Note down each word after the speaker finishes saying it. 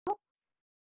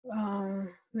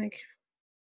Make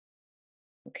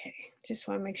okay. Just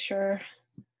want to make sure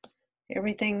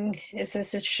everything is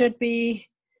as it should be.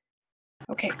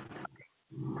 Okay.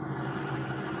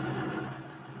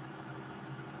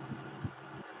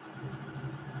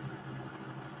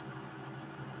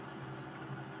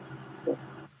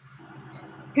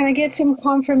 Can I get some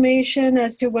confirmation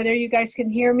as to whether you guys can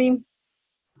hear me?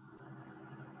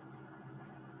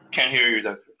 Can't hear you,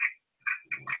 Doctor.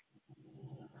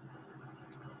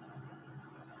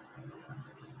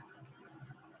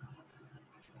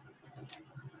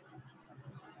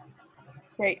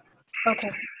 Great. Okay.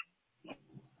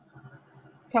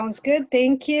 Sounds good.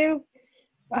 Thank you.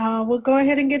 We'll go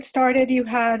ahead and get started. You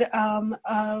had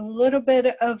a little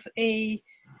bit of a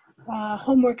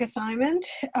homework assignment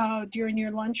during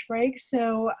your lunch break.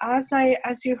 So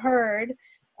as you heard,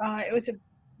 it was a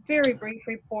very brief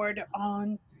report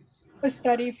on a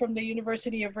study from the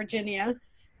University of Virginia.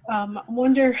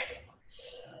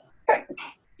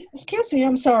 Excuse me,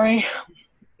 I'm sorry.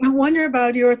 I wonder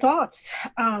about your thoughts.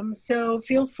 So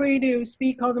feel free to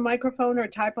speak on the microphone or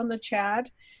type on the chat.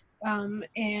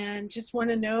 And just want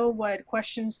to know what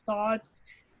questions, thoughts,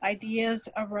 ideas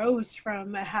arose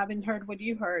from having heard what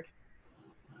you heard.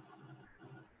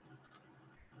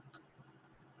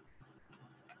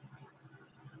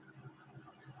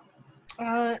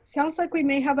 Sounds like we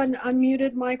may have an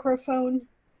unmuted microphone.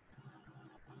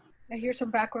 I hear some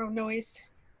background noise.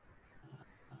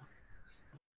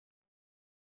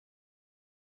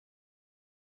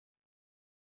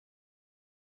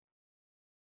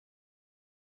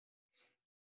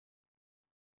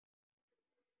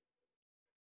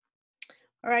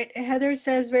 All right, Heather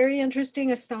says, very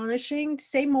interesting, astonishing.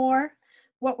 Say more.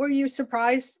 What were you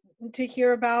surprised to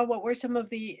hear about? What were some of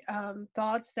the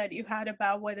thoughts that you had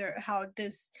about how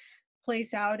this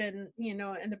plays out in, in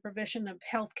the provision of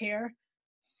healthcare?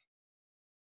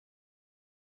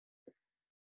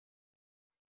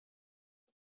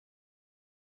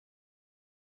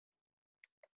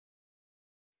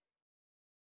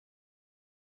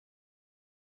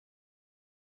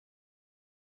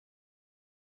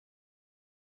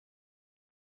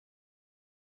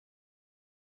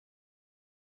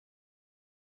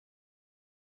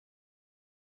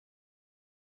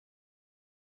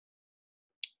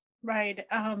 Right.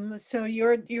 So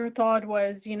your thought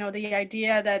was, the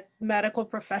idea that medical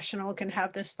professional can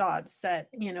have this thoughts that,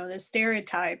 the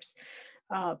stereotypes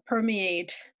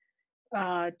permeate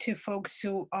to folks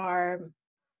who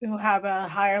have a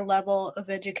higher level of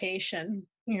education,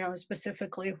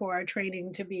 specifically who are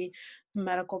training to be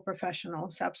medical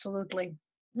professionals. Absolutely.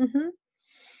 hmm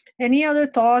Any other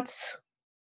thoughts,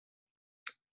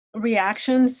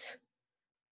 reactions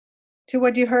to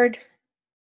what you heard?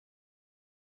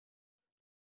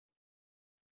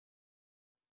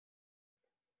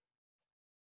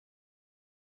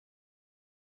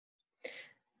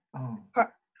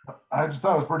 Are- I just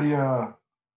thought it was pretty, uh,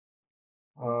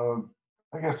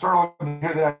 I guess, startling to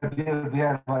hear the idea that they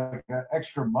had like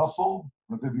extra muscle,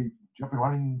 that they'd be jumping,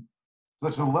 running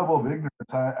such a level of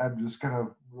ignorance. I'm just kind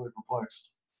of really perplexed.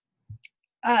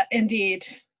 Indeed.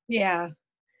 Yeah,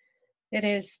 it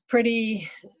is pretty.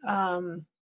 Um,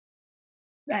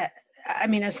 uh, I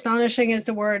mean, astonishing is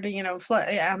the word.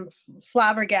 I'm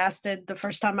flabbergasted the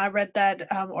first time I read that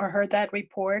or heard that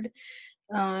report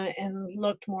and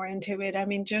looked more into it. I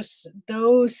mean, just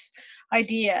those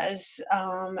ideas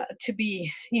to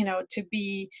be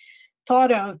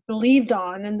thought of, believed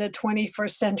on in the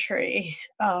 21st century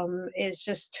is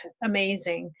just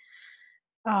amazing.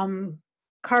 Um,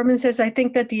 Carmen says, I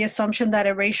think that the assumption that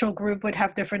a racial group would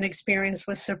have different experience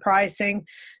was surprising.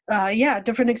 Yeah,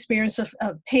 different experience of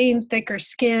pain, thicker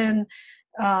skin,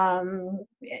 higher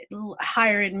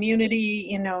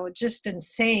immunity, just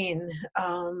insane.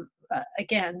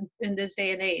 Again, in this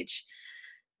day and age.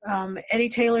 Eddie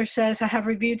Taylor says, I have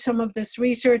reviewed some of this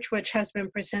research, which has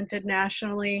been presented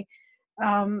nationally.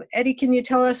 Eddie, can you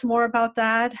tell us more about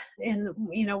that? And,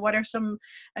 what are some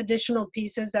additional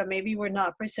pieces that maybe were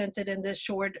not presented in this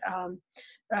short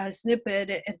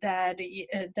snippet that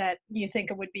you think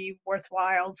it would be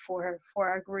worthwhile for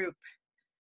our group?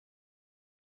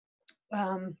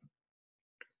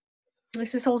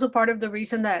 This is also part of the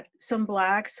reason that some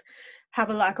Blacks have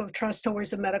a lack of trust towards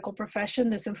the medical profession.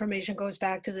 This information goes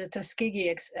back to the Tuskegee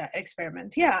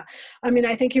experiment. Yeah, I mean,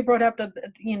 I think you brought up the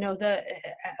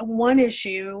one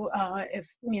issue,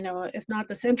 if not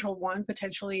the central one,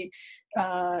 potentially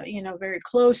very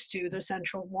close to the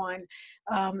central one,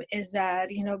 is that,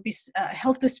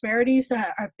 health disparities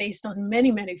that are based on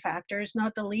many, many factors,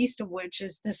 not the least of which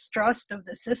is distrust of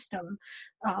the system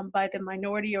by the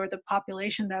minority or the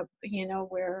population that,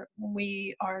 where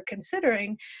we are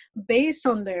considering, based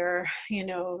on their,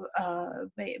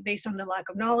 based on the lack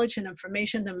of knowledge and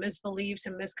information, the misbeliefs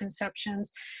and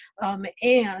misconceptions,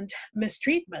 and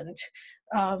mistreatment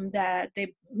that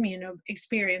they,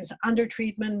 experience,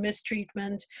 undertreatment,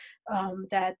 mistreatment,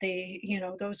 that they,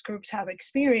 those groups have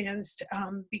experienced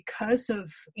because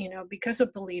of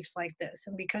beliefs like this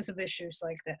and because of issues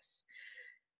like this.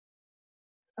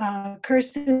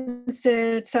 Kirsten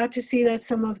said, sad to see that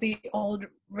some of the old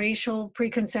racial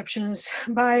preconceptions,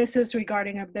 biases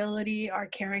regarding ability are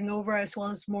carrying over, as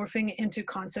well as morphing into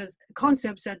concepts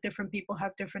that different people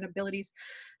have different abilities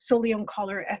solely on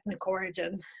color, ethnic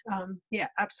origin. Yeah,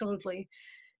 absolutely.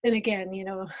 And again,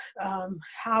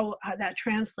 how that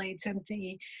translates into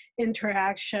the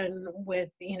interaction with,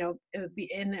 in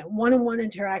one-on-one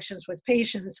interactions with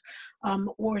patients,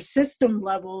 or system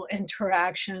level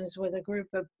interactions with a group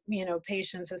of,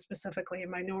 patients, and specifically a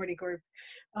minority group,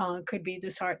 could be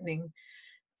disheartening.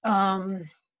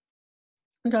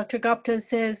 Dr. Gupta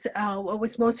says, what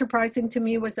was most surprising to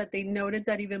me was that they noted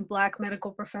that even Black medical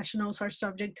professionals are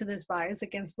subject to this bias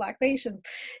against Black patients.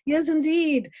 Yes,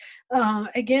 indeed.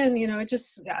 Again, it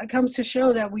just comes to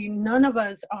show that none of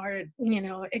us are,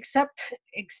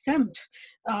 exempt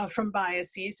from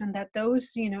biases, and that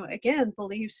those, again,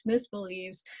 beliefs,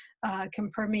 misbeliefs can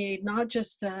permeate not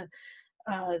just the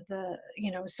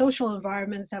social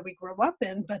environments that we grow up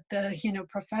in, but the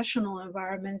professional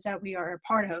environments that we are a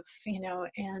part of,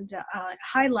 and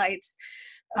highlights,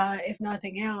 if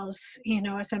nothing else,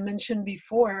 as I mentioned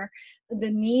before,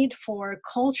 the need for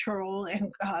cultural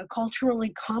and culturally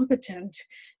competent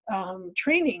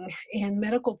training in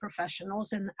medical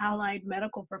professionals and allied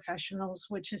medical professionals,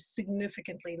 which is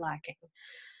significantly lacking.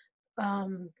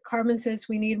 Carmen says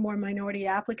we need more minority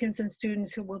applicants and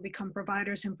students who will become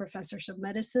providers and professors of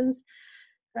medicines.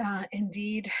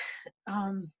 Indeed.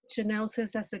 Janelle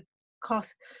says, as a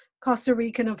Costa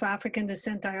Rican of African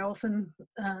descent, I often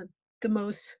the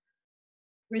most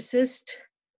resist.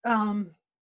 I'm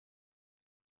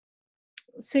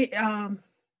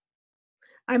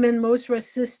in most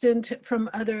resistant from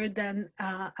other than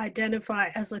identify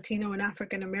as Latino and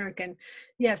African American.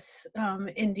 Yes,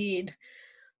 indeed.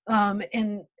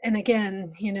 And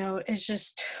again, it's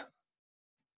just,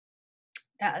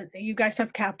 you guys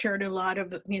have captured a lot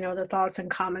of, the thoughts and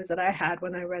comments that I had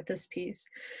when I read this piece.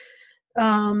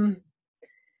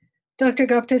 Dr.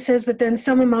 Gupta says, but then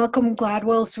some of Malcolm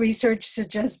Gladwell's research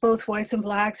suggests both whites and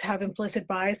Blacks have implicit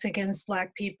bias against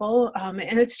Black people.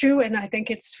 And it's true. And I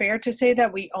think it's fair to say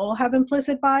that we all have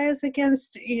implicit bias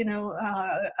against,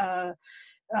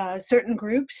 certain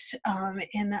groups,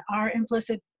 and our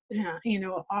implicit,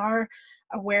 our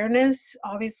awareness,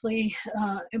 obviously,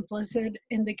 implicit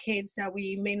indicates that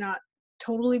we may not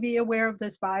totally be aware of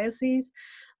these biases,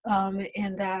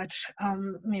 and that,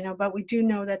 but we do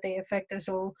know that they affect us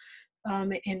all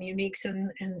in unique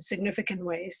and significant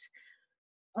ways.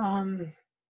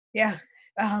 Yeah,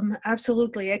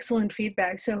 absolutely. Excellent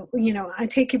feedback. So, I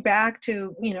take you back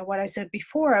to, what I said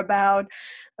before about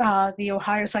the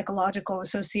Ohio Psychological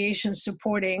Association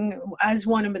supporting, as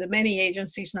one of the many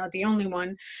agencies, not the only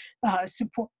one,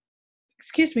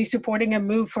 supporting a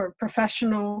move for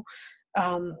professional,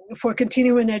 for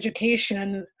continuing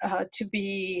education to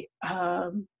be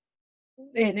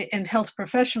in health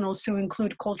professionals to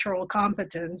include cultural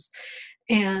competence.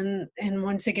 And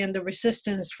once again, the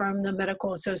resistance from the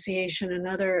medical association and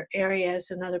other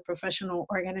areas and other professional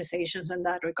organizations in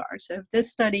that regard. So if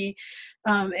this study,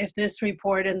 if this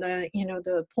report and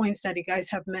the points that you guys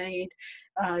have made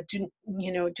do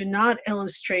not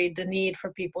illustrate the need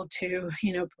for people to,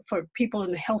 for people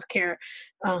in the healthcare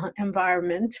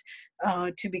environment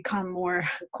to become more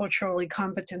culturally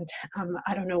competent,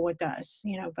 I don't know what does,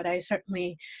 but I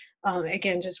certainly,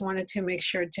 again, just wanted to make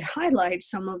sure to highlight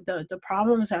some of the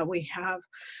problems that we have,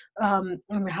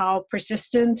 and how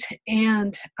persistent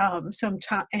and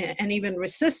sometimes and even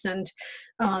resistant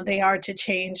they are to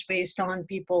change based on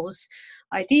people's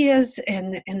ideas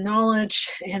and knowledge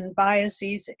and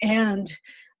biases and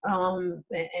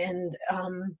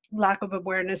lack of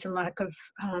awareness and lack of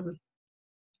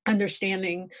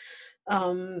understanding,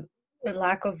 the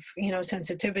lack of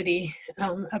sensitivity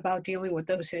about dealing with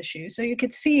those issues. So you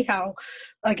could see how,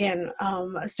 again,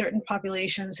 certain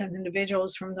populations and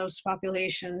individuals from those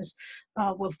populations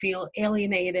will feel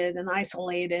alienated and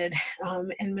isolated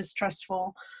and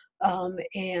mistrustful,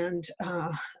 and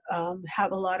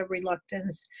have a lot of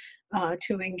reluctance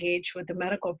to engage with the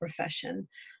medical profession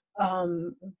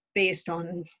um, based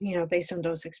on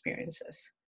those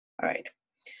experiences. All right.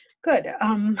 Good.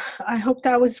 I hope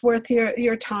that was worth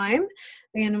your time.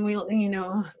 And we'll,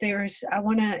 I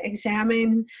want to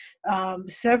examine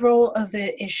several of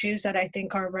the issues that I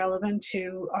think are relevant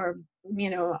to our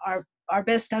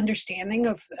best understanding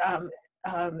of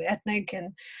ethnic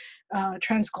and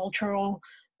transcultural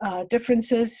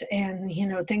differences, and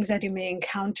things that you may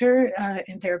encounter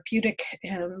in therapeutic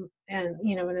and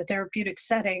in a therapeutic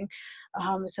setting,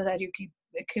 so that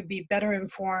it could be better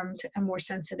informed and more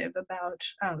sensitive about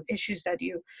issues that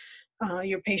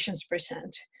your patients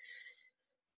present.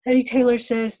 Eddie Taylor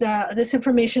says that this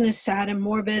information is sad and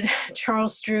morbid.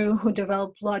 Charles Drew, who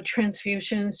developed blood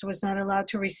transfusions, was not allowed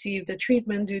to receive the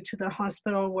treatment due to the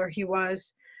hospital where he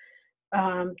was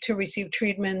to receive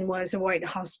treatment was a white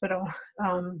hospital.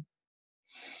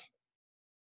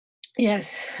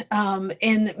 Yes,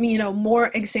 and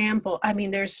more example. I mean,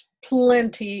 there's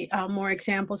plenty more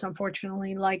examples,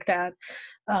 unfortunately, like that.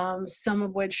 Some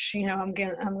of which I'm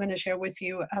going to share with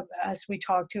you as we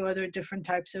talk to other different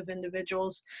types of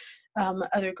individuals,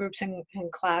 other groups in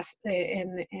class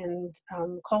in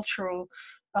cultural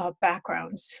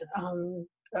backgrounds.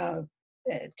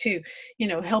 To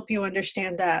help you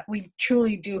understand that we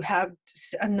truly do have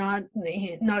not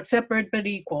separate but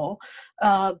equal,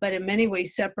 but in many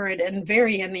ways separate and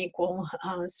very unequal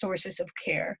sources of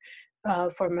care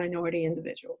for minority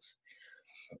individuals.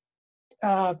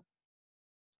 All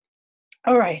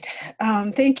right.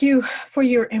 Thank you for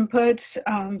your inputs.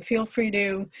 Feel free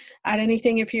to add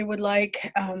anything if you would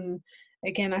like.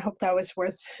 Again, I hope that was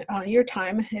worth your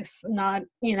time. If not,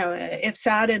 if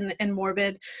sad and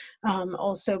morbid,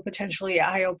 also potentially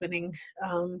eye-opening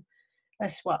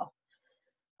as well.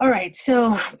 All right,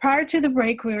 so prior to the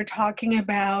break, we were talking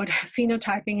about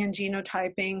phenotyping and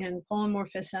genotyping and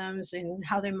polymorphisms and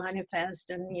how they manifest,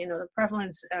 and the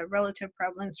prevalence, relative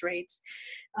prevalence rates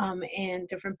in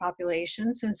different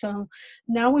populations. And so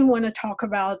now we want to talk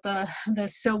about the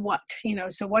so what.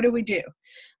 So what do we do?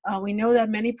 We know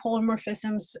that many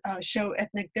polymorphisms show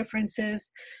ethnic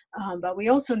differences, but we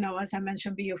also know, as I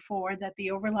mentioned before, that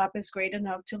the overlap is great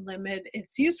enough to limit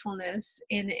its usefulness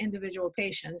in individual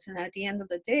patients. And at the end of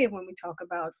the day, when we talk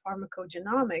about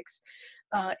pharmacogenomics,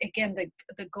 again,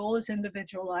 the goal is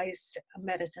individualized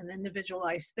medicine,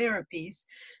 individualized therapies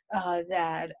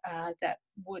that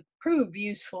would prove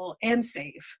useful and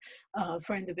safe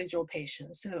for individual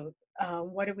patients. So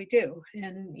what do we do?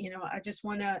 And I just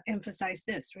want to emphasize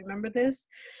this. Remember this: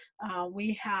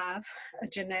 we have a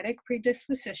genetic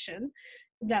predisposition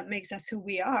that makes us who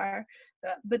we are,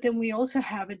 but then we also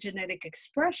have a genetic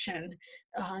expression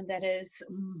that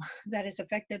is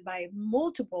affected by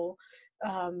multiple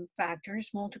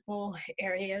factors, multiple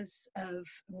areas of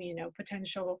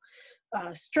potential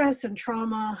stress and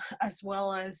trauma, as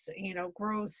well as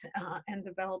growth and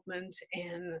development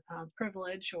and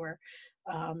privilege or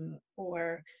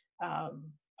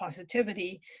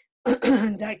positivity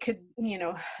that could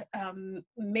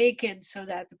make it so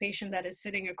that the patient that is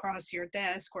sitting across your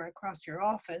desk or across your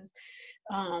office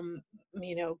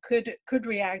could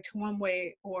react one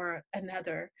way or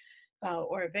another,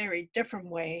 or a very different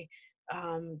way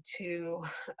to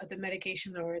the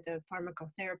medication or the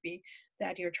pharmacotherapy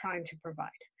that you're trying to provide.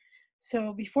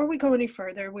 So before we go any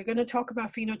further, we're going to talk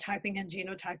about phenotyping and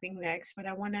genotyping next, but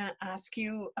I want to ask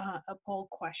you a poll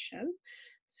question.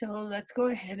 So let's go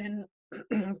ahead and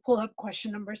pull up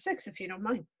question number 6, if you don't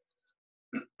mind.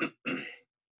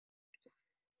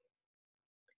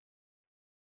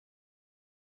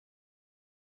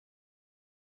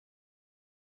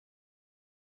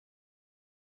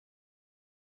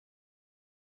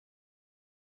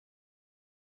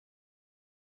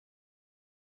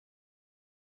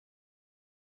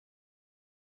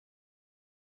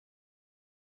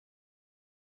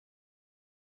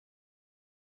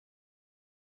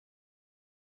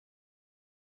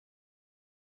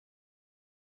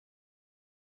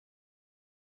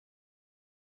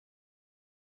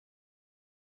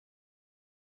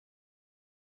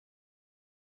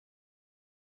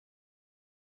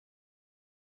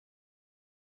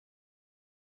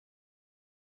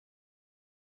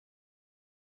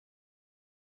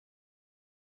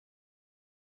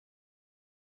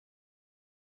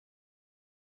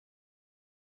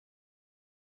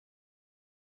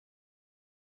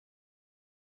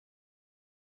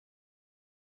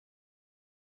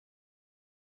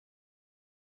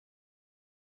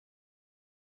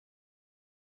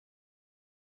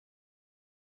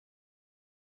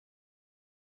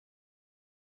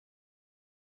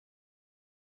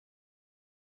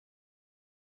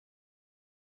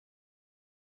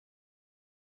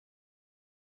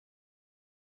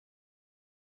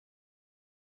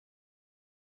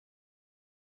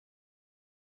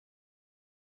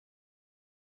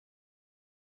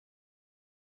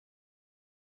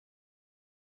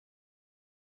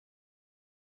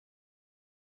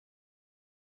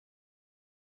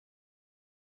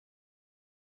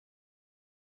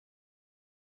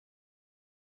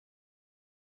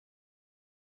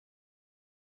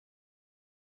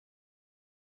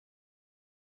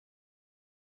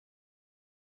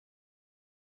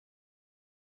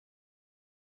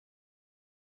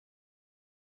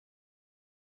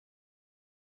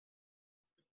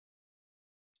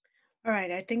 All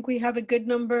right, I think we have a good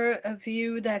number of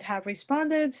you that have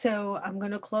responded, so I'm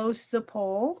going to close the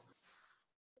poll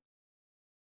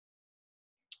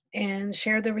and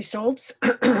share the results.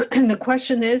 And the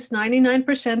question is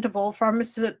 99% of all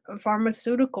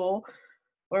pharmaceutical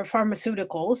or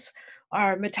pharmaceuticals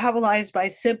are metabolized by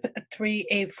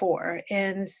CYP3A4,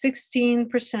 and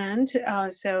 16%,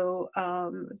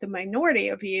 the minority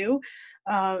of you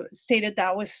stated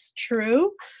that was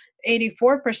true.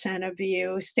 84% of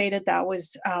you stated that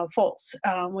was false,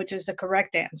 which is the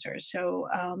correct answer. So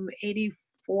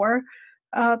 84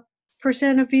 uh,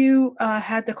 percent of you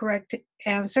had the correct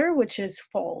answer, which is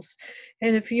false.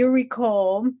 And if you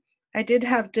recall, I did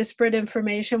have disparate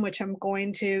information, which I'm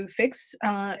going to fix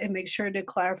and make sure to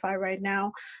clarify right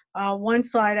now. One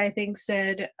slide I think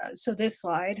said, so this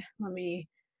slide, let me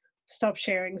stop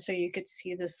sharing so you could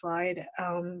see this slide.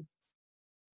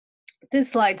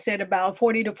 This slide said about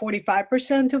 40 to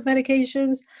 45% of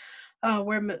medications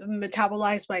were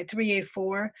metabolized by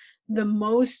 3A4. The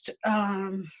most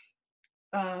um,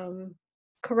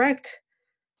 correct,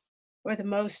 or the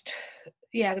most,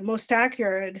 yeah, the most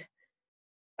accurate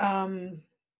um,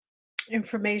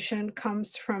 information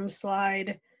comes from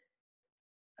slide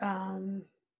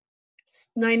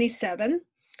 97,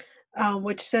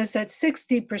 which says that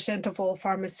 60% of all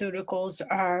pharmaceuticals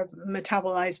are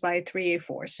metabolized by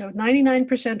 3A4. So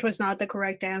 99% was not the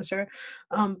correct answer,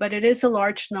 but it is a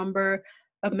large number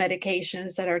of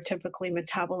medications that are typically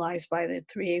metabolized by the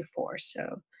 3A4.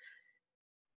 So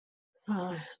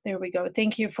there we go.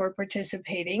 Thank you for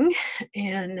participating.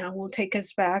 And now we'll take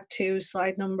us back to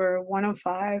slide number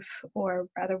 105, or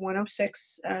rather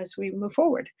 106, as we move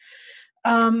forward.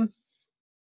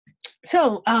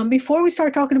 Before we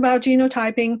start talking about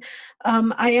genotyping,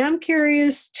 I am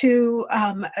curious to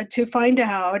find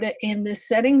out, in the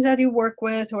settings that you work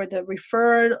with, or the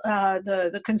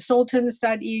the consultants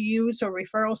that you use, or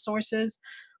referral sources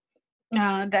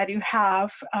that you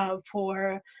have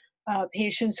for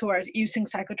patients who are using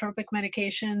psychotropic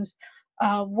medications,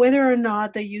 whether or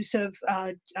not the use of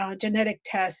genetic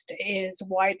test is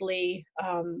widely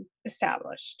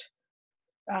established.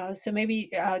 So maybe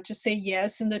just say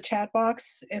yes in the chat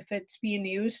box if it's being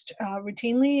used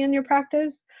routinely in your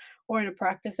practice, or in a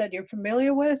practice that you're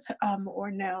familiar with, or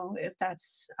no if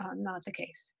that's not the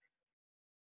case.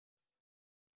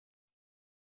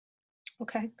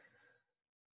 Okay.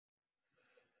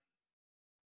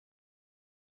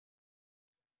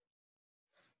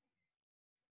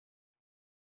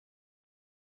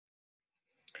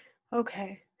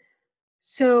 Okay.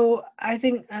 So I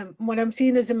think what I'm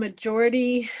seeing is a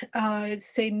majority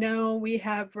say no. We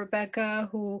have Rebecca,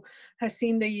 who has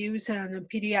seen the use, and a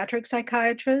pediatric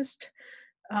psychiatrist.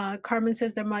 Carmen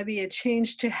says there might be a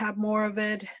change to have more of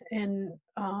it in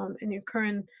your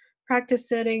current practice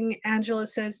setting. Angela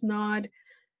says not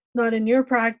in your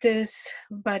practice,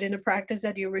 but in a practice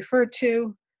that you refer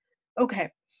to.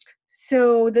 Okay.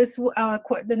 So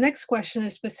the next question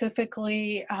is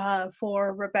specifically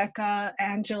for Rebecca,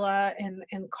 Angela, and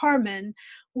Carmen.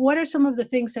 What are some of the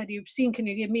things that you've seen? Can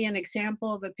you give me an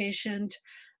example of a patient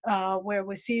where it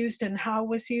was used and how it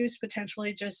was used?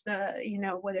 Potentially, just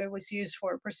whether it was used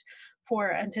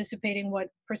for anticipating what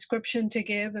prescription to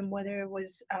give, and whether it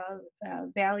was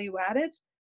value added.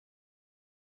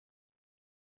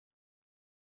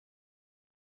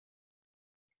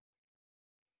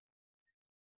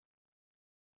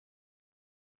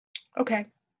 Okay.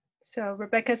 So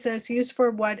Rebecca says use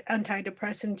for what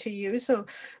antidepressant to use. So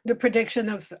the prediction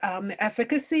of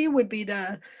efficacy would be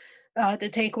the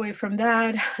takeaway from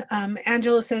that.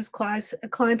 Angela says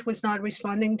client was not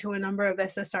responding to a number of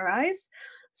SSRIs.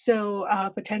 So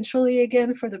potentially,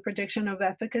 again, for the prediction of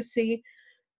efficacy.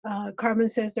 Carmen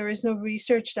says there is no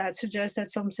research that suggests that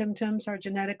some symptoms are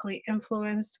genetically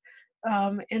influenced.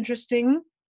 Interesting.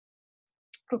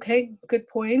 Okay, good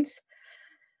points.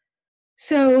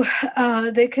 So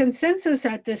the consensus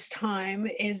at this time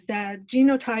is that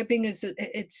genotyping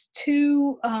it's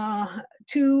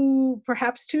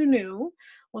perhaps too new,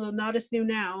 although not as new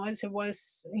now as it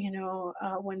was,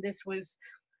 when this was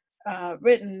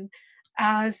written,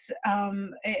 as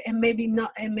and maybe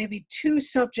not, and maybe too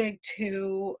subject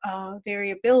to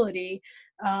variability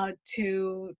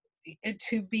to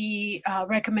be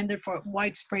recommended for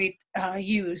widespread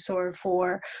use, or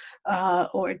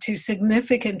to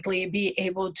significantly be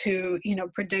able to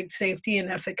predict safety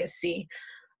and efficacy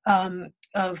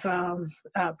of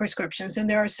prescriptions. And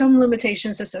there are some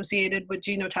limitations associated with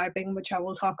genotyping, which I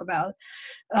will talk about,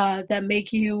 that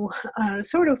make you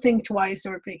sort of think twice,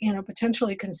 or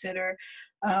potentially consider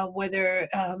whether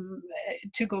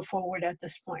to go forward at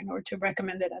this point, or to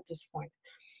recommend it at this point.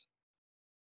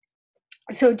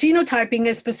 So genotyping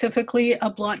is specifically a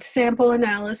blood sample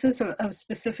analysis of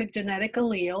specific genetic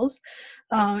alleles.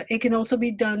 It can also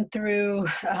be done through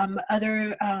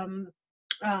other uh,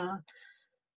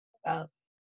 uh,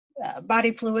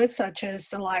 body fluids such as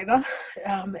saliva,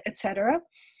 etc.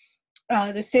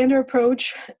 The standard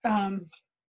approach, the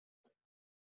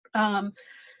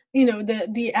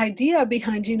idea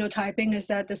behind genotyping is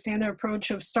that the standard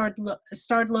approach of start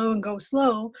low and go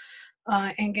slow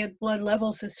and get blood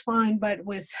levels is fine, but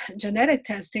with genetic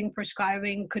testing,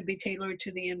 prescribing could be tailored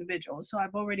to the individual. So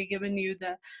I've already given you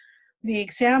the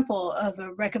example of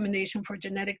a recommendation for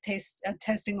genetic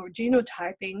testing or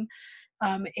genotyping.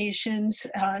 Asians,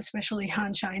 especially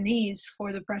Han Chinese,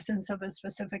 for the presence of a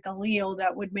specific allele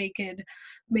that would make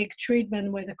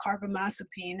treatment with a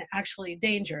carbamazepine actually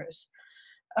dangerous.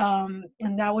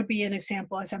 And that would be an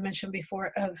example, as I mentioned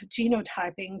before, of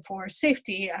genotyping for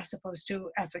safety as opposed to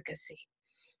efficacy.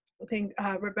 I think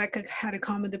Rebecca had a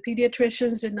comment. The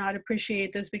pediatricians did not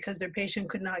appreciate this because their patient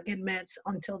could not get meds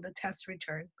until the test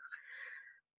returned.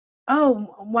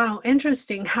 Oh, wow,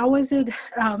 interesting. How was it?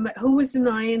 Who was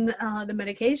denying the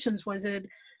medications? Was it,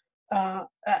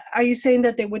 are you saying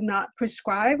that they would not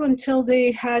prescribe until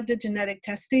they had the genetic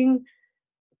testing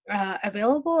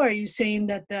available? Or are you saying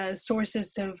that the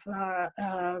sources of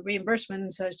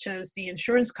reimbursement, such as the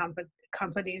insurance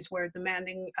companies, were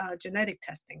demanding genetic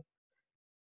testing?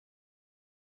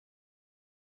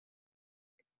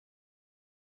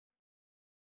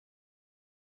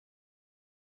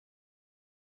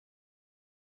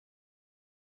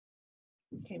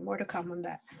 Okay, more to come on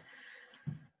that.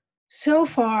 So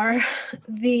far,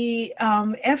 the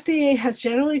FDA has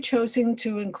generally chosen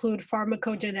to include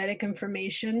pharmacogenetic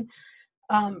information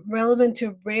relevant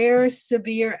to rare,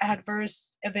 severe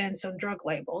adverse events on drug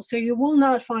labels. So you will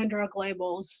not find drug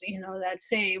labels, that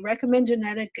say recommend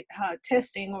genetic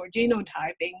testing or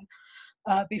genotyping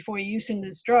before using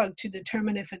this drug to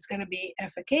determine if it's going to be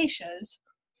efficacious.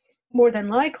 More than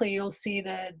likely, you'll see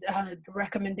the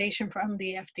recommendation from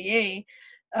the FDA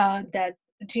that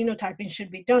genotyping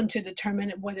should be done to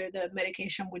determine whether the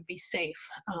medication would be safe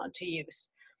to use.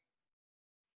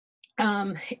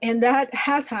 And that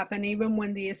has happened even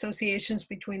when the associations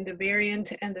between the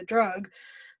variant and the drug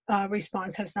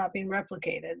response has not been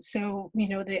replicated. So,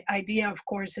 the idea, of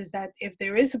course, is that if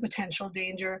there is a potential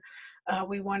danger,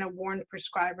 we want to warn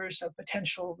prescribers of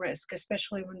potential risk,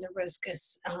 especially when the risk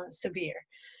is severe.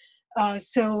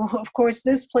 So, of course,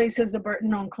 this places the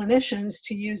burden on clinicians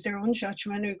to use their own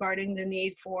judgment regarding the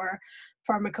need for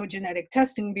pharmacogenetic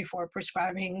testing before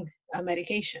prescribing a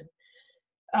medication.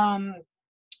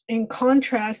 In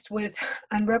contrast with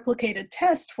unreplicated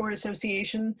tests for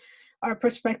association are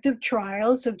prospective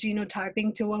trials of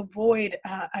genotyping to avoid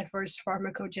adverse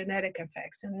pharmacogenetic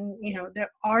effects. And,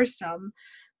 there are some,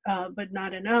 but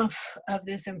not enough of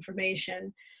this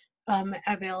information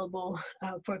available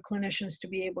for clinicians to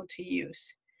be able to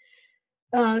use.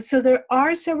 So there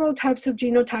are several types of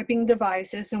genotyping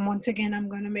devices, and once again, I'm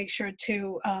going to make sure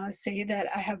to say that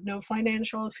I have no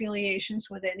financial affiliations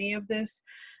with any of these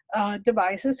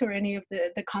devices or any of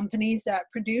the companies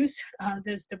that produce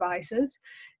these devices.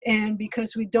 And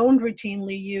because we don't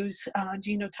routinely use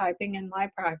genotyping in my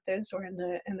practice or in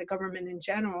the government in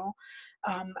general,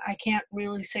 I can't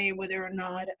really say whether or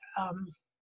not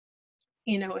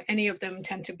any of them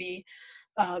tend to be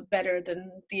better than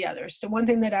the others. The one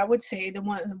thing that I would say, the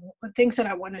things that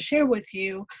I want to share with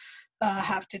you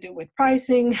have to do with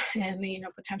pricing and the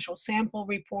potential sample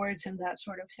reports and that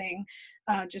sort of thing,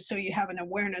 just so you have an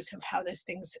awareness of how these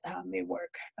things may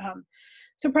work.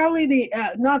 So probably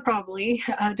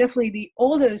definitely the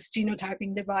oldest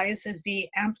genotyping device is the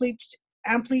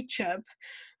AmpliChip,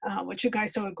 which you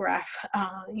guys saw a graph,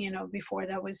 before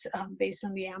that was based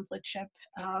on the AmpliChip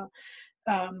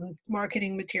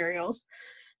marketing materials.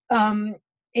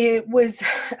 It was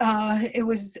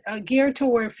geared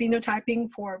toward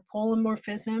phenotyping for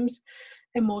polymorphisms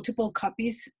and multiple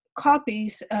copies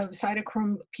of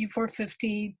cytochrome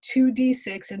P450,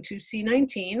 2D6, and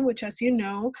 2C19, which, as you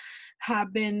know,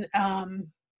 have been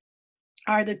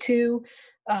are the two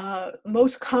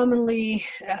most common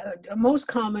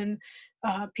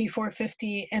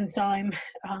P450 enzyme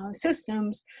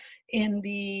systems in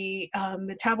the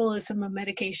metabolism of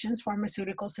medications,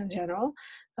 pharmaceuticals in general,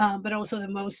 but also the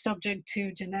most subject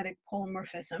to genetic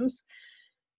polymorphisms.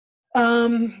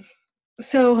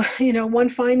 So, one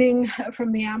finding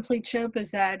from the AmpliChip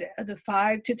is that the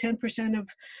 5 to 10% of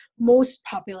most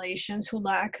populations who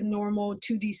lack normal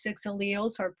 2D6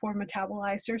 alleles are poor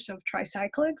metabolizers of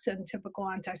tricyclics and typical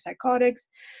antipsychotics,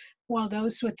 while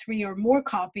those with 3 or more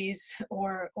copies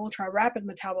or ultra-rapid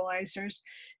metabolizers,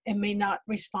 it may not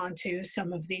respond to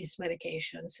some of these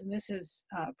medications. And this is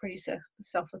pretty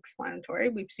self-explanatory.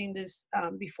 We've seen this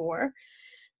before.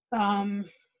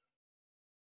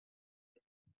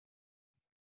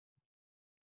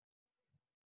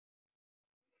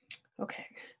 Okay,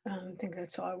 I think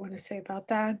that's all I want to say about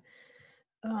that.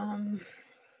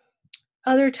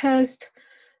 Other tests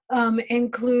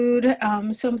include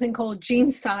something called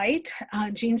GeneSight,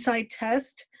 GeneSight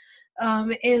test.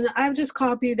 And I've just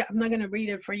copied, I'm not going to read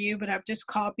it for you, but I've just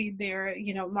copied their,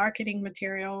 marketing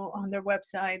material on their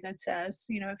website that says,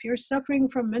 if you're suffering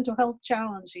from mental health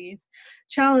challenges,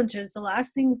 the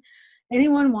last thing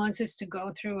anyone wants is to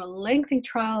go through a lengthy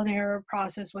trial and error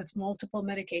process with multiple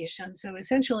medications. So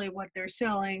essentially what they're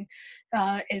selling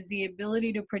is the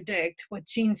ability to predict with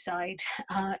GeneSight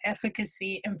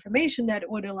efficacy information that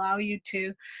would allow you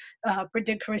to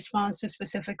predict response to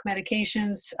specific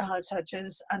medications such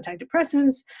as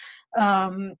antidepressants,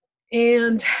 and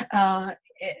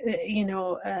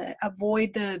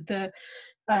avoid the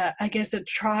I guess the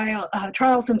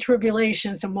trials and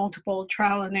tribulations, a multiple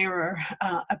trial and error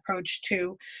approach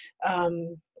to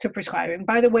prescribing.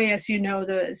 By the way, as you know,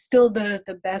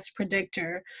 the best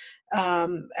predictor,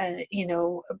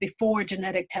 before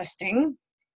genetic testing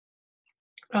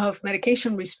of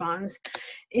medication response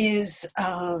is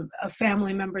a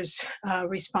family member's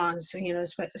response.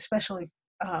 Especially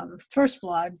first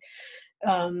blood,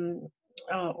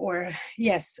 or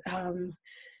yes.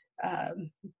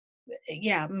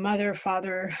 Mother,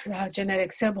 father,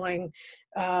 genetic sibling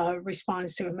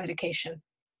responds to a medication.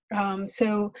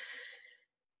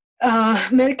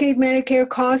 Medicaid, Medicare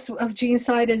cost of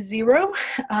GeneSight is $0.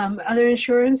 Other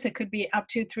insurance, it could be up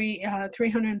to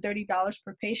 $330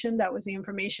 per patient. That was the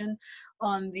information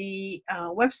on the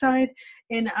website.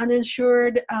 And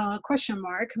uninsured, question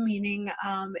mark, meaning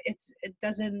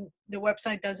the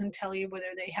website doesn't tell you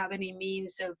whether they have any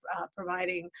means of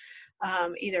providing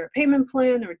either a payment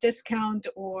plan or discount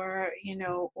or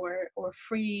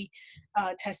free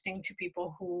testing to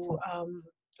people who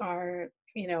are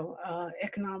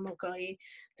economically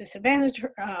disadvantaged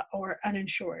or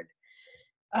uninsured.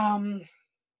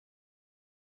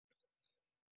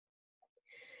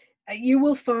 You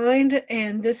will find,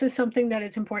 and this is something that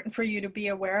it's important for you to be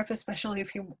aware of, especially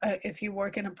if you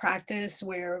work in a practice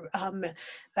where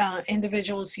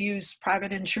individuals use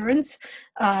private insurance,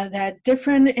 that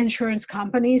different insurance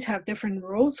companies have different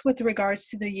rules with regards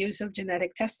to the use of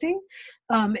genetic testing,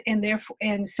 and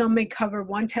some may cover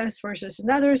one test versus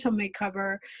another. Some may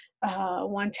cover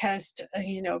one test,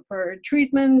 per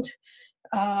treatment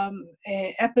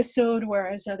episode,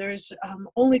 whereas others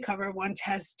only cover one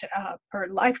test per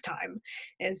lifetime.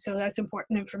 And so that's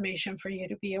important information for you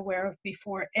to be aware of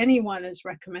before anyone is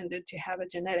recommended to have a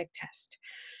genetic test.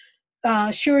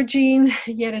 SureGene,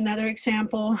 yet another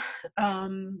example.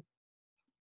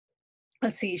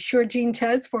 Let's see, SureGene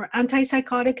test for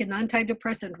antipsychotic and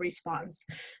antidepressant response.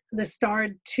 The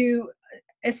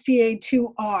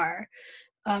STA2R.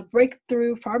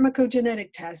 Breakthrough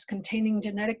pharmacogenetic test containing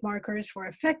genetic markers for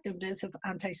effectiveness of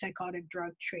antipsychotic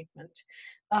drug treatment.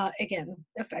 Again,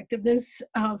 effectiveness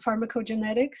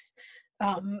pharmacogenetics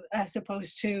as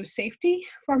opposed to safety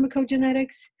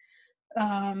pharmacogenetics.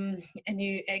 And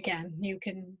you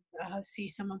can see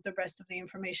some of the rest of the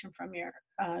information from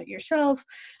yourself.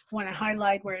 I want to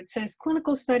highlight where it says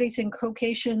clinical studies in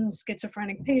Caucasian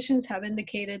schizophrenic patients have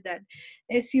indicated that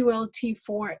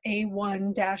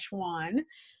SULT4A1-1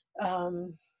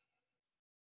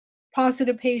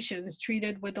 positive patients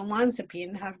treated with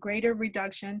olanzapine have greater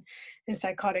reduction in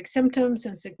psychotic symptoms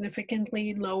and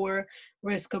significantly lower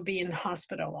risk of being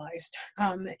hospitalized.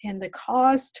 And the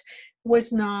cost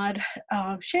was not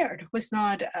shared, was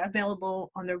not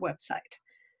available on their website.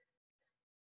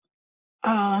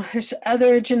 There's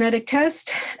other genetic tests,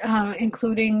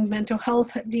 including mental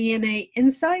health DNA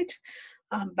Insight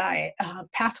by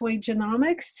Pathway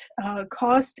Genomics.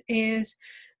 Cost is,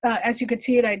 as you can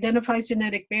see, it identifies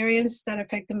genetic variants that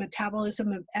affect the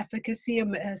metabolism and efficacy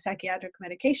of psychiatric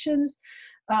medications.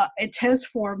 It tests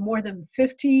for more than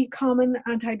 50 common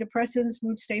antidepressants,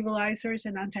 mood stabilizers,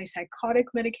 and antipsychotic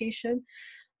medication.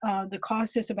 The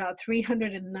cost is about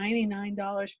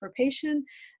 $399 per patient.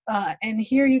 And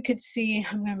here you could see,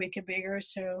 I'm going to make it bigger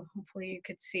so hopefully you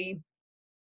could see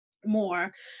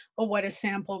more of what a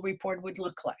sample report would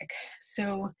look like.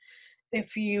 So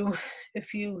if you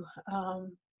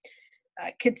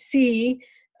could see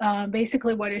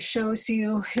Basically what it shows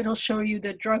you, it'll show you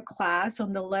the drug class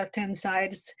on the left-hand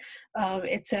side.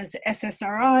 It says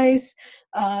SSRIs.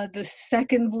 The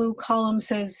second blue column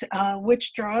says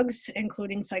which drugs,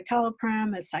 including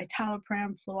citalopram,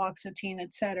 escitalopram, fluoxetine,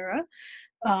 etc.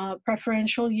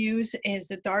 Preferential use is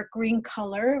the dark green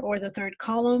color, or the third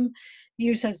column.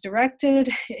 Use as directed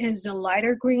is the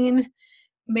lighter green.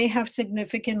 May have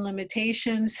significant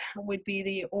limitations would be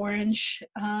the orange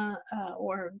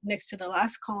or next to the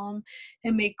last column,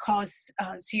 and may cause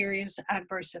serious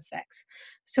adverse effects.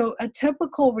 So a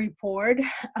typical report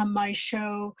might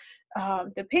show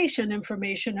the patient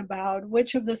information about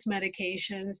which of these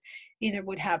medications either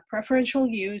would have preferential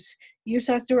use, use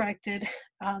as directed,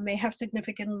 may have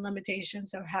significant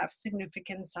limitations, or have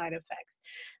significant side effects.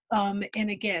 And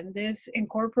again, this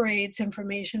incorporates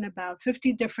information about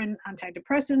 50 different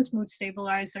antidepressants, mood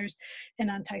stabilizers, and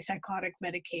antipsychotic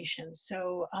medications.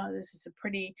 So this is a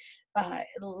pretty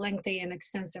lengthy and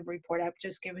extensive report. I've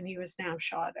just given you a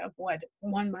snapshot of what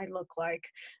one might look like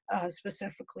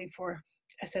specifically for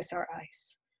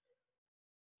SSRIs.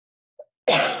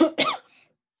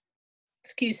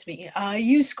 Excuse me.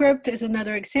 UScript is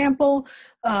another example.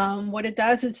 What it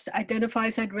does is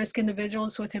identifies at-risk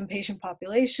individuals within patient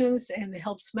populations and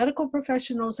helps medical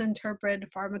professionals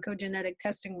interpret pharmacogenetic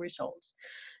testing results.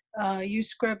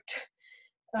 UScript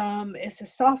is a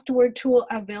software tool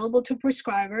available to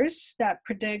prescribers that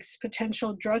predicts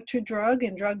potential drug-to-drug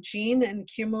and drug gene and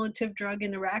cumulative drug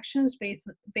interactions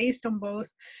based on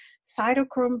both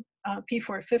cytochrome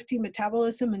P450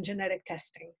 metabolism and genetic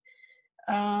testing.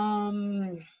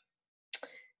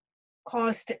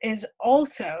 Cost is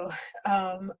also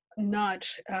not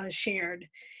shared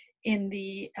in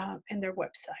their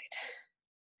website.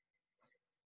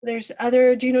 There's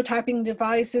other genotyping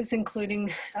devices,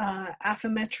 including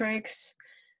Affymetrix,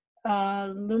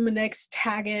 Luminex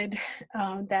Tagged,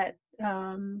 that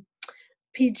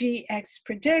PGX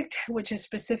Predict, which is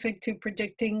specific to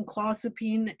predicting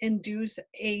clozapine-induced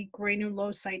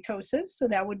agranulocytosis. So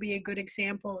that would be a good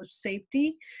example of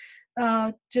safety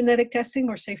genetic testing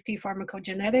or safety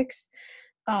pharmacogenetics.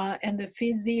 And the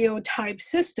Physiotype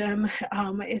system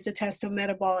is a test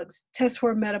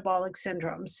for metabolic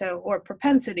syndrome, or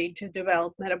propensity to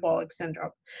develop metabolic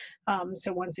syndrome.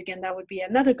 So once again, that would be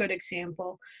another good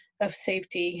example of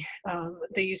safety,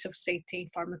 the use of safety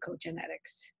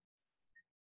pharmacogenetics.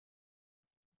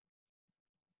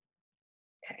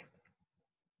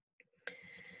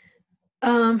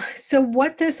 So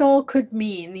what this all could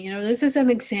mean, this is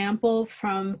an example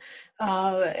from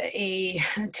a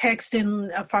text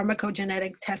in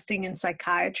pharmacogenetic testing in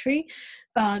psychiatry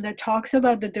that talks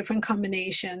about the different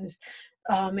combinations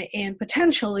and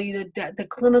potentially the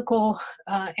clinical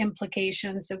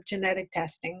implications of genetic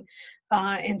testing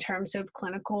in terms of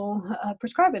clinical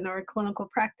prescribing or clinical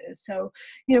practice. So,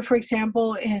 for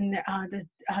example, in the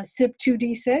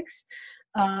CYP2D6,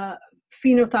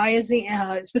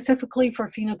 phenothiazine, specifically for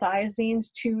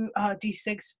phenothiazines,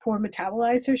 2D6 poor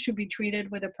metabolizers should be treated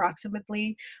with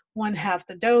approximately 1/2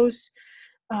 the dose.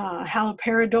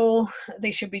 Haloperidol,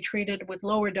 they should be treated with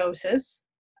lower doses.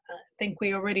 I think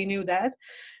we already knew that.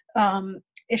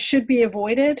 It should be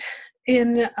avoided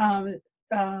in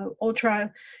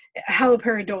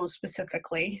haloperidol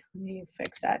specifically. Let me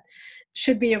fix that.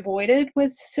 Should be avoided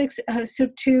with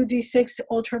CYP2D6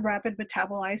 ultra rapid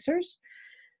metabolizers.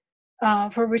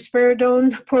 For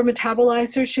risperidone, poor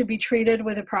metabolizers should be treated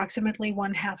with approximately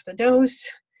 1/2 the dose,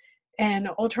 and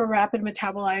ultra rapid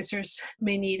metabolizers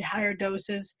may need higher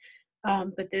doses,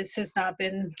 but this has not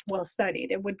been well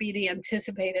studied. It would be the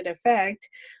anticipated effect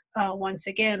once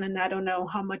again, and I don't know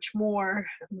how much more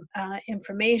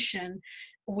information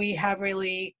we have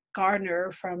really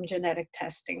garnered from genetic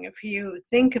testing. If you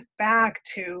think back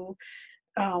to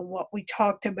what we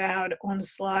talked about on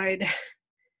slide,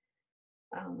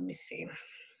 let me see.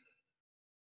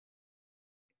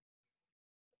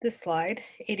 This slide,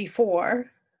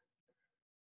 84,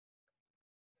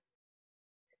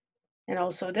 and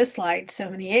also this slide,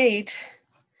 78,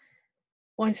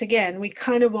 once again, we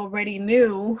kind of already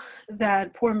knew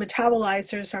that poor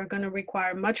metabolizers are going to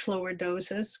require much lower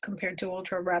doses compared to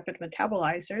ultra-rapid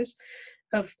metabolizers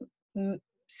of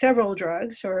several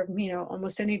drugs, or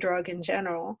almost any drug in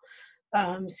general.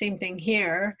 Same thing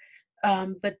here.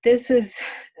 But this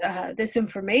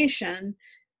information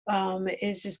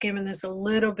is just giving us a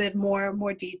little bit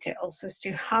more details as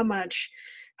to how much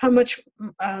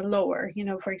lower,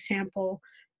 for example,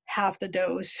 1/2 the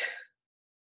dose,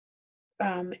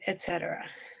 etc.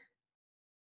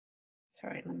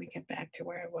 Sorry, let me get back to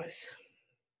where I was.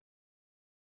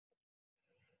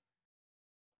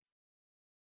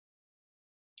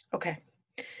 Okay.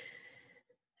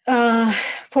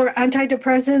 For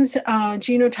antidepressants,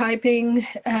 genotyping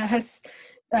has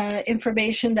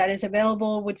information that is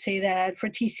available would say that for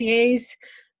TCAs,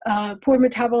 poor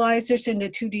metabolizers in the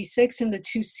 2D6 and the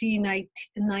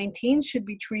 2C19 should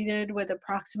be treated with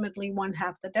approximately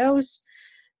 1/2 the dose.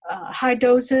 High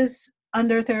doses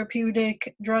under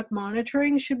therapeutic drug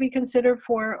monitoring should be considered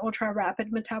for ultra-rapid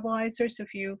metabolizers.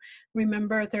 If you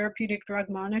remember, therapeutic drug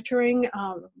monitoring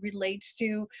relates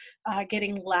to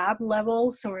getting lab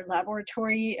levels or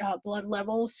laboratory blood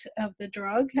levels of the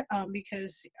drug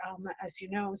because, as you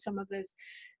know, some of these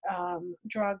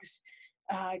drugs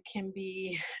can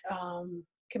be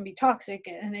toxic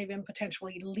and even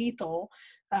potentially lethal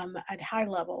at high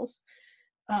levels.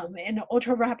 And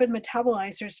ultra rapid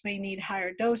metabolizers may need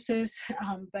higher doses,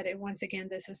 but once again,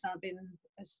 this has not been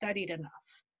studied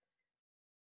enough.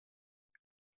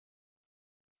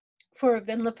 For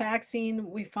venlafaxine,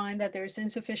 we find that there's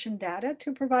insufficient data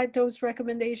to provide dose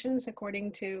recommendations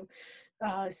according to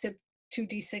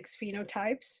CYP2D6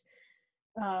 phenotypes.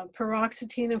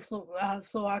 Paroxetine and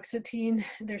fluoxetine,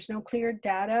 there's no clear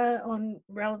data on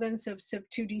relevance of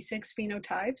CYP2D6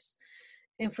 phenotypes.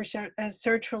 And for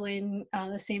sertraline,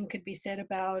 the same could be said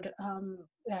about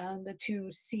the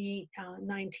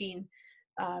 2C19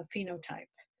 phenotype.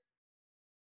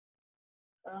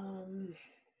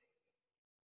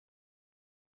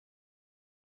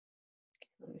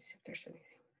 Let me see if there's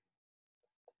anything.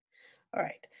 All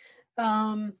right.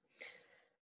 On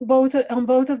both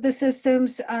of the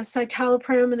systems,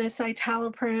 citalopram and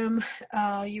escitalopram,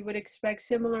 you would expect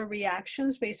similar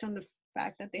reactions based on the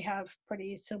fact that they have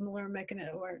pretty similar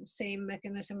mechanism or same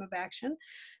mechanism of action.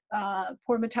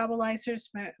 Poor metabolizers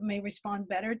may respond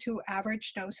better to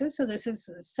average doses. So this is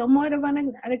somewhat of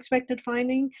an unexpected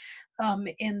finding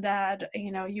in that,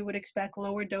 you would expect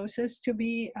lower doses to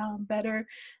be better.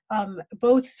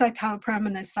 Both citalopram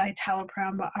and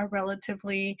escitalopram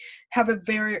have a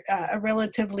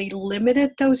relatively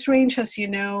limited dose range. As you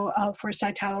know, for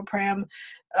citalopram,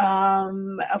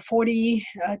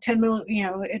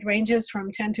 it ranges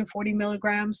from 10 to 40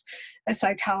 milligrams.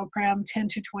 Escitalopram, 10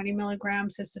 to 20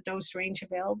 milligrams is the dose range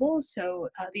available. So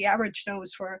the average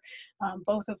dose for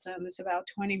both of them is about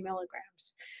 20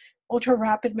 milligrams. Ultra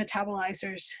rapid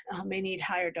metabolizers may need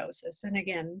higher doses. And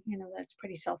again, that's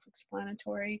pretty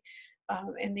self-explanatory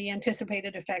in the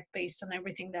anticipated effect based on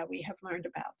everything that we have learned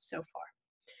about so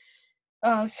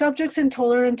far. Subjects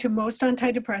intolerant to most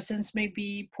antidepressants may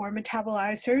be poor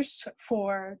metabolizers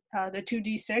for the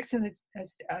 2D6 and the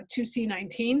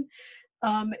 2C19.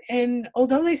 And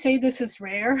although they say this is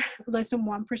rare, less than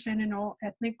 1% in all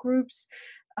ethnic groups,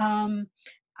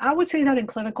 I would say that in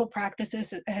clinical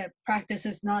practices, practice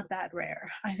is not that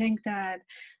rare. I think that,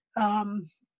 I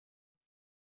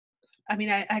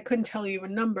couldn't tell you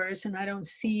in numbers, and I don't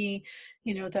see,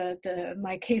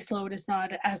 my caseload is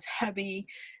not as heavy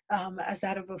as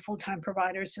that of a full-time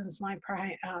provider, since my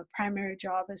primary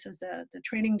job is as the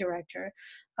training director.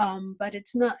 But it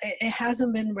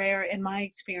hasn't been rare in my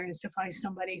experience to find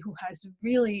somebody who has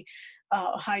really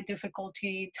high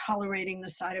difficulty tolerating the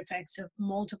side effects of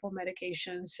multiple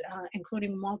medications,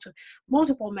 including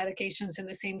multiple medications in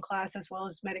the same class, as well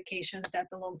as medications that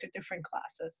belong to different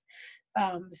classes.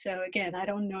 So again, I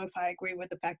don't know if I agree with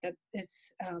the fact that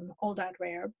it's all that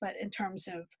rare, but in terms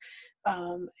of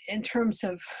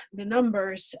the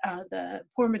numbers, the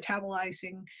poor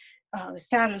metabolizing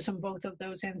status on both of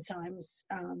those enzymes,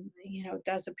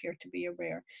 does appear to be a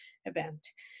rare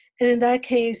event. And in that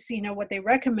case, what they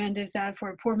recommend is that for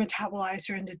a poor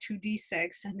metabolizer in the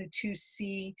 2D6 and the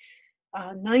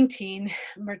 2C19,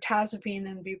 mirtazapine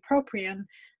and bupropion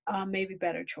may be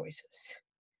better choices.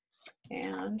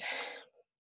 And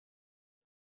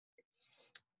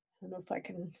I don't know if I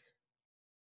can.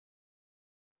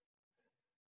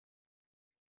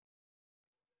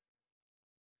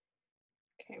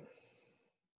 Okay.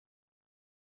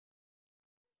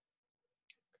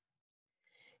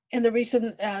 And the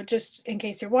reason, just in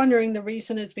case you're wondering, the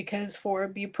reason is because for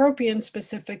bupropion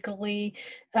specifically,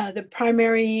 the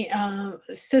primary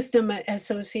system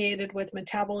associated with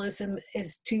metabolism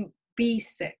is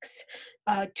 2B6,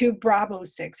 2 Bravo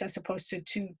 6, as opposed to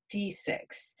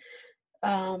 2D6.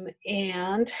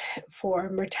 And for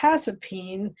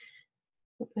mirtazapine,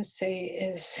 let's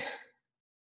say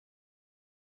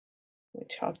we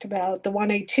talked about the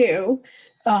 1A2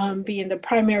 being the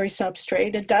primary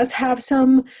substrate. It does have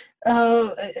some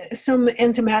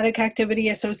enzymatic activity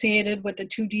associated with the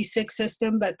 2D6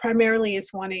 system, but primarily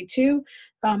it's 1A2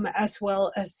 as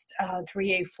well as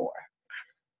 3A4.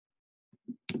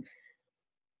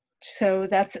 So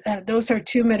that's those are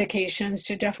two medications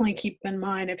to definitely keep in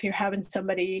mind if you're having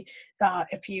somebody,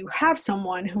 if you have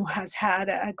someone who has had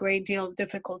a great deal of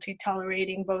difficulty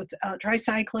tolerating both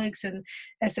tricyclics and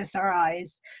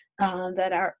SSRIs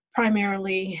that are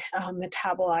primarily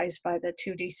metabolized by the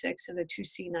 2D6 and the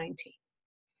 2C19.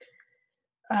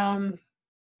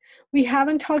 We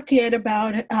haven't talked yet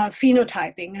about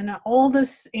phenotyping, and all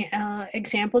this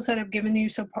examples that I've given you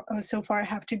so far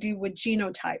have to do with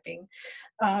genotyping.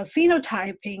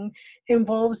 Phenotyping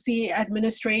involves the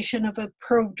administration of a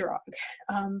probe drug.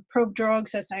 Probe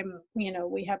drugs, as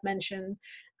we have mentioned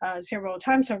several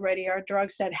times already, are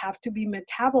drugs that have to be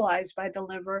metabolized by the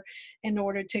liver in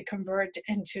order to convert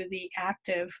into the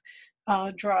active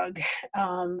drug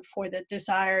for the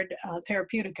desired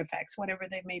therapeutic effects, whatever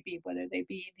they may be, whether they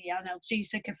be the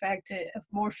analgesic effect of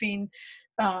morphine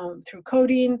through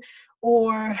codeine,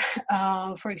 or,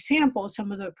 for example, some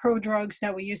of the prodrugs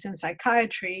that we use in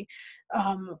psychiatry,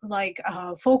 like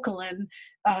Focalin,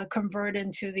 convert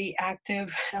into the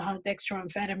active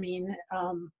dextroamphetamine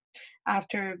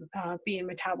after being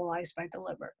metabolized by the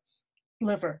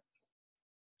liver.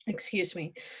 Excuse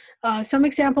me. Some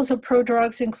examples of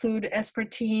prodrugs include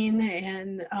aspartame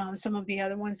and some of the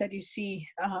other ones that you see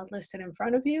listed in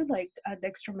front of you, like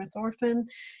dextromethorphan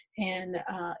and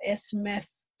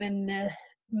esmethynatoin.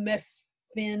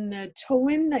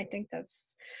 I think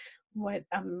that's what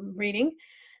I'm reading.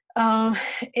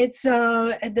 It's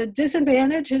the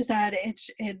disadvantage is that it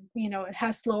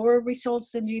has slower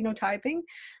results than genotyping,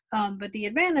 but the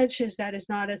advantage is that it's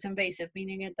not as invasive,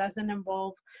 meaning it doesn't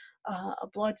involve a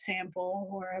blood sample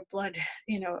or a blood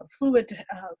fluid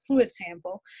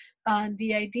sample.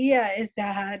 The idea is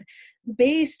that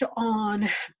based on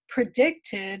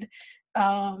predicted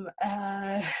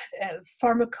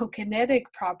pharmacokinetic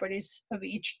properties of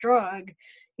each drug,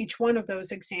 each one of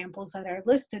those examples that are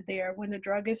listed there, when the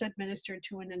drug is administered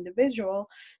to an individual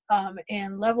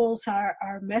and levels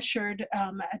are measured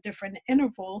at different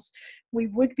intervals, we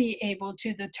would be able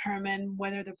to determine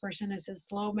whether the person is a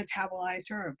slow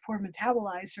metabolizer or a poor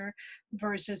metabolizer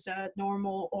versus a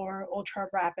normal or ultra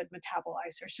rapid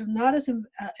metabolizer. So not as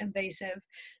invasive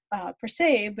per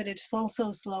se, but it's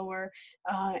also slower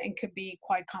and could be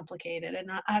quite complicated. And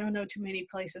I don't know too many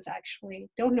places, actually,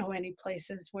 don't know any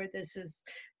places where this is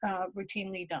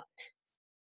routinely done.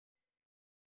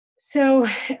 So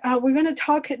we're going to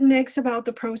talk next about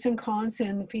the pros and cons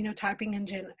in phenotyping and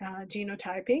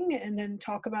genotyping, and then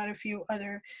talk about a few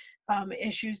other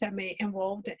issues that may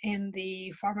involved in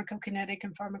the pharmacokinetic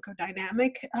and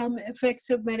pharmacodynamic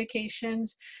effects of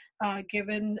medications,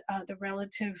 given the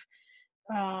relative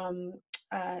um,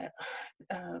 uh,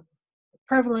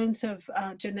 prevalence of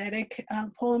genetic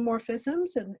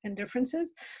polymorphisms and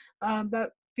differences.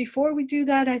 But before we do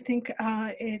that, I think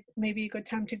it may be a good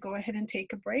time to go ahead and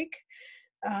take a break.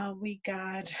 We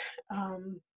got,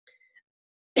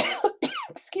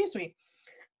 excuse me,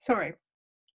 sorry.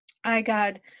 I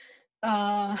got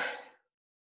 5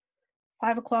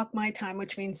 o'clock my time,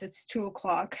 which means it's 2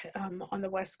 o'clock on the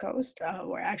West Coast,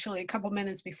 or actually a couple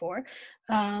minutes before.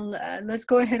 Let's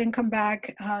go ahead and come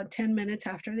back 10 minutes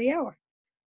after the hour.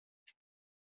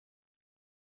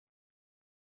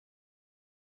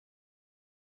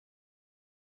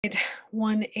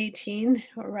 118,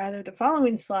 or rather the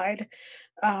following slide,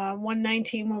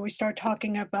 119, where we start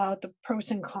talking about the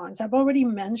pros and cons. I've already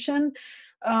mentioned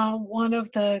one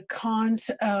of the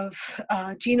cons of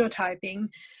genotyping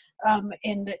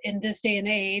in this day and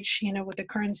age, with the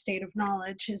current state of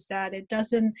knowledge, is that it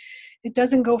doesn't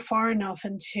go far enough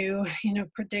into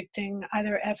predicting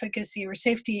either efficacy or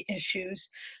safety issues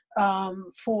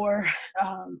for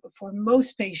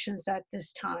most patients at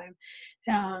this time,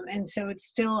 and so it's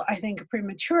still, I think,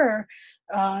 premature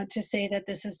to say that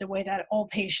this is the way that all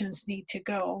patients need to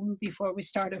go before we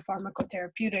start a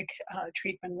pharmacotherapeutic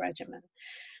treatment regimen.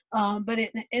 But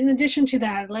in addition to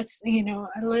that, let's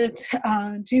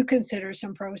do consider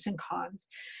some pros and cons.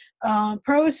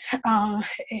 Pros,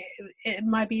 it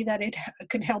might be that it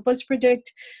can help us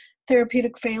predict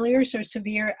therapeutic failures or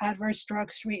severe adverse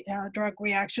drug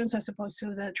reactions as opposed to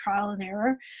the trial and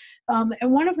error.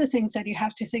 And one of the things that you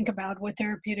have to think about with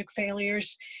therapeutic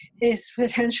failures is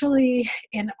potentially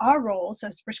in our roles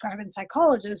as prescribing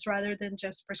psychologists rather than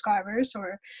just prescribers,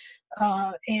 or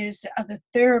is the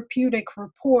therapeutic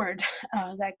rapport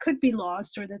that could be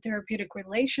lost, or the therapeutic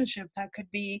relationship that could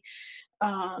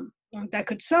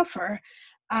suffer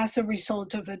as a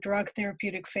result of a drug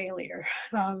therapeutic failure.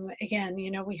 Again,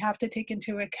 we have to take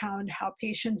into account how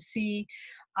patients see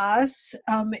us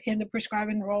in the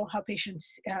prescribing role, how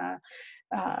patients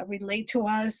relate to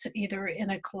us, either in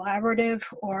a collaborative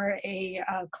or a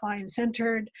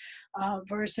client-centered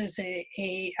versus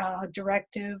a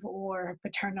directive or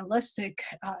paternalistic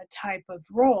type of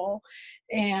role.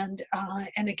 And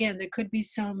again, there could be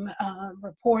some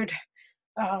report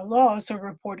loss or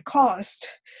report cost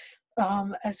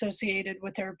associated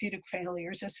with therapeutic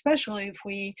failures, especially if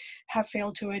we have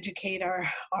failed to educate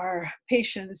our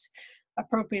patients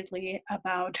appropriately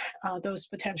about those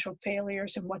potential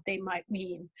failures and what they might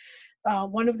mean.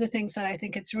 One of the things that I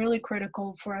think it's really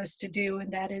critical for us to do,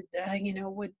 and that it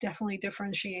would definitely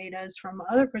differentiate us from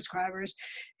other prescribers,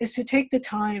 is to take the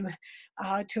time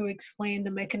to explain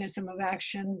the mechanism of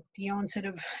action, the onset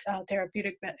of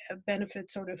therapeutic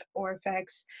benefits or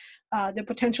effects, the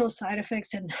potential side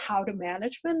effects, and how to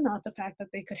manage them. Not the fact that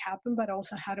they could happen, but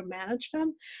also how to manage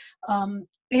them,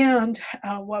 and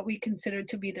what we consider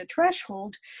to be the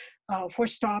threshold for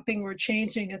stopping or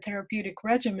changing a therapeutic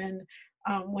regimen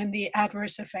when the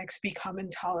adverse effects become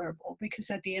intolerable.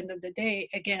 Because at the end of the day,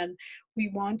 again,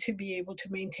 we want to be able to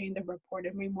maintain the report,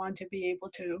 and we want to be able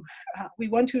to, we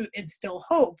want to instill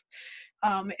hope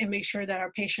and make sure that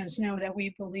our patients know that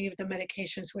we believe the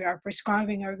medications we are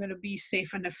prescribing are going to be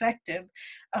safe and effective.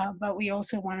 But we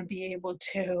also want to be able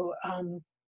to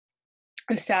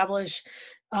establish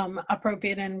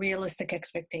appropriate and realistic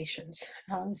expectations.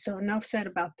 So enough said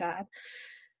about that.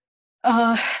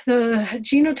 The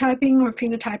genotyping or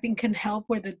phenotyping can help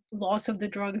where the loss of the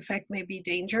drug effect may be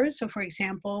dangerous. So, for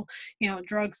example,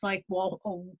 drugs like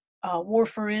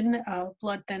warfarin,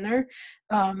 blood thinner,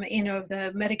 if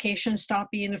the medication stop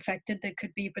being affected, there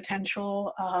could be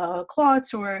potential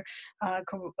clots or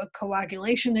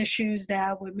coagulation issues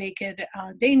that would make it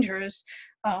dangerous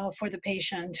for the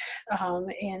patient,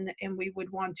 and we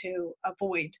would want to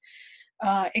avoid.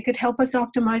 It could help us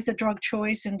optimize the drug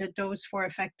choice and the dose for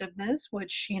effectiveness,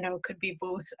 which could be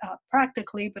both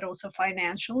practically but also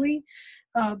financially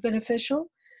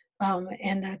beneficial.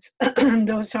 And that's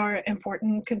those are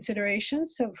important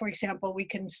considerations. So, for example, we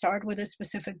can start with a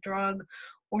specific drug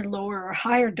or lower or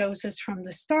higher doses from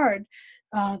the start,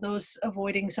 those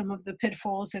avoiding some of the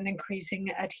pitfalls and increasing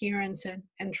adherence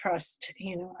and trust,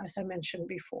 as I mentioned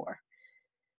before.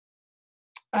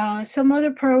 Some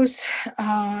other pros,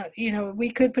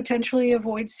 we could potentially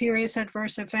avoid serious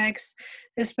adverse effects,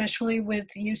 especially with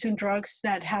using drugs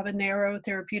that have a narrow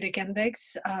therapeutic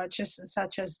index, just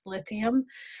such as lithium,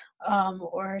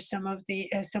 or some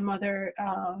other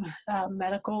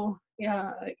medical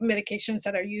medications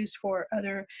that are used for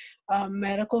other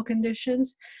medical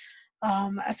conditions.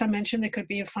 As I mentioned, there could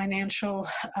be a financial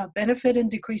benefit in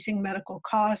decreasing medical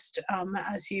cost.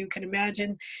 As you can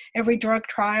imagine, every drug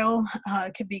trial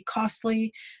can be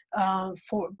costly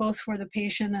for both for the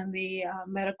patient and the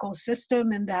medical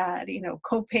system, and that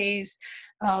copays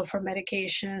for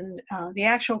medication, the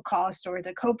actual cost or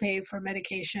the copay for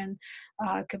medication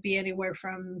could be anywhere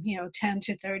from $10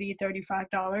 to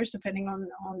 $35, depending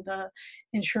on the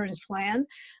insurance plan.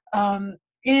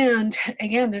 And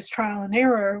again, this trial and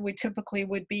error, we typically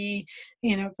would be,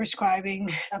 prescribing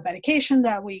a medication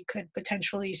that we could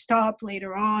potentially stop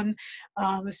later on,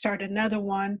 start another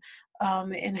one,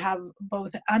 and have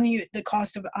both the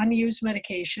cost of unused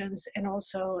medications and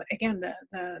also, again,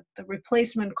 the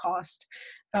replacement cost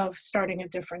of starting a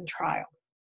different trial.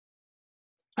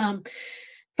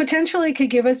 Potentially could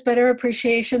give us better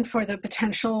appreciation for the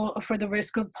potential for the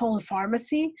risk of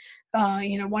polypharmacy.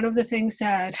 One of the things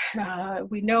that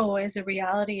we know as a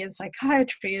reality in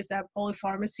psychiatry is that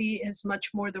polypharmacy is much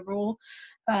more the rule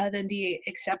than the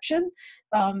exception.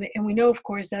 And we know, of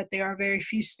course, that there are very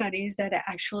few studies that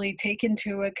actually take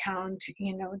into account,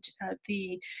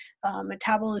 the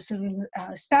metabolism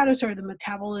status or the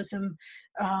metabolism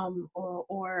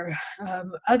or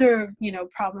other,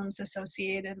 problems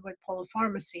associated with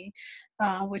polypharmacy,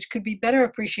 which could be better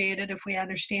appreciated if we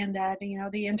understand that,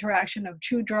 the interaction of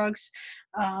two drugs,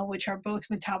 which are both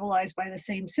metabolized by the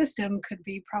same system, could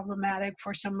be problematic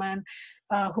for someone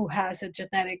who has a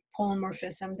genetic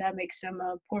polymorphism that makes them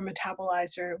a poor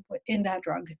metabolizer in that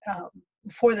drug,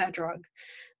 for that drug,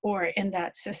 or in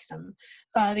that system.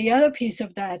 The other piece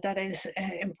of that is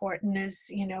important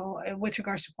is, with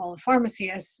regards to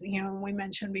polypharmacy, as we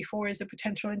mentioned before, is the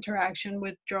potential interaction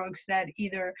with drugs that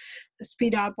either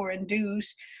speed up or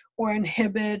induce or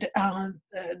inhibit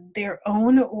their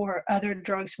own or other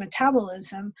drugs'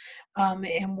 metabolism,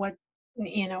 and what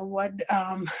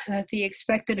the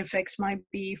expected effects might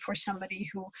be for somebody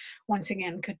who, once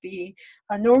again, could be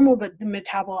a normal but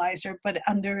metabolizer, but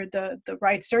under the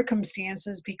right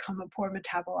circumstances become a poor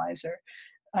metabolizer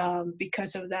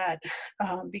because of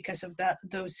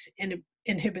those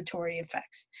inhibitory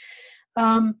effects.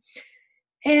 Um,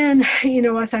 and,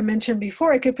 as I mentioned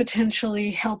before, it could potentially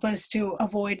help us to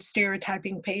avoid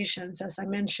stereotyping patients, as I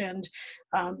mentioned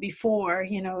before,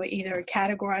 either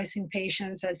categorizing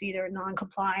patients as either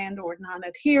non-compliant or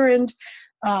non-adherent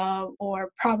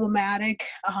or problematic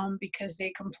because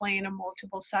they complain of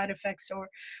multiple side effects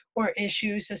or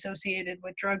issues associated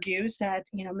with drug use that,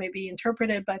 may be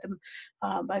interpreted by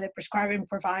the prescribing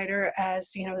provider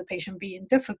as, the patient being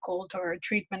difficult or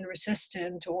treatment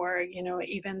resistant or,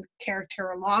 even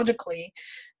characterologically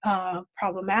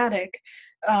problematic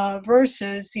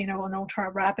versus, an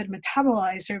ultra rapid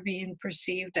metabolizer being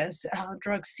perceived as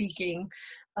drug seeking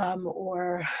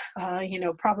or,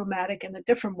 problematic in a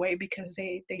different way because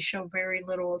they show very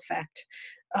little effect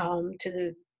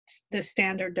to the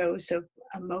standard dose of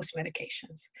most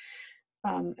medications.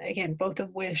 Again, both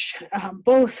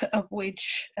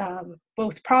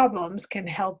problems can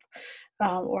help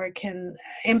or can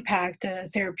impact the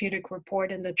therapeutic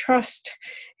report and the trust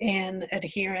and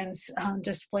adherence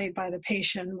displayed by the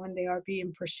patient when they are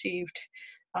being perceived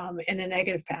in a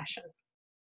negative fashion.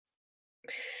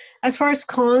 As far as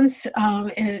cons,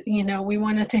 we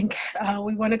want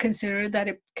to consider that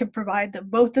it could provide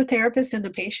both the therapist and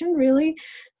the patient really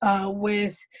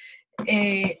with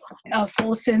a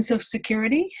full sense of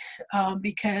security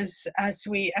because as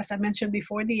I mentioned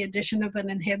before, the addition of an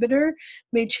inhibitor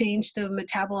may change the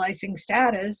metabolizing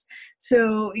status.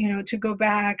 So, to go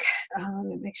back,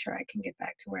 make sure I can get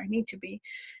back to where I need to be.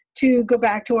 To go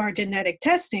back to our genetic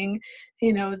testing,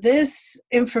 this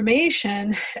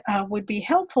information would be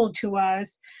helpful to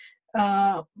us.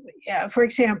 Yeah, for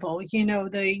example,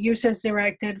 the use as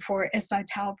directed for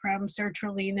escitalopram,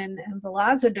 sertraline, and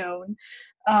vilazodone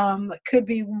could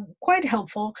be quite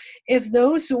helpful if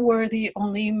those were the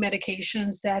only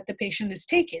medications that the patient is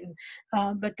taking.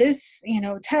 But this,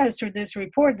 test or this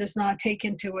report does not take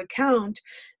into account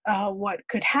what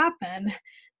could happen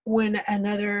when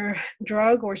another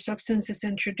drug or substance is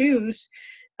introduced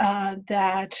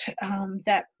that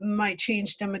might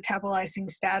change the metabolizing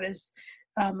status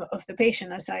of the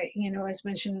patient. As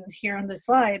mentioned here on the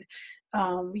slide,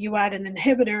 you add an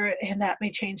inhibitor and that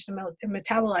may change the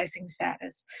metabolizing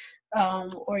status.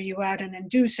 Or you add an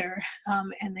inducer,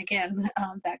 and again,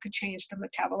 that could change the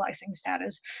metabolizing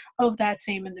status of that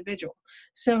same individual.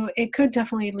 So it could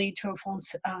definitely lead to a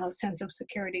false sense of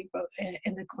security, both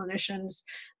in the clinicians,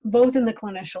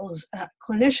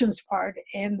 clinicians part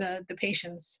and the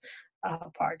patient's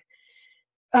part.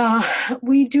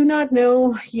 We do not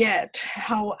know yet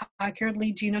how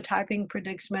accurately genotyping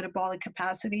predicts metabolic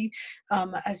capacity.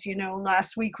 As you know,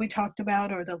 last week we talked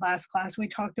about, or the last class we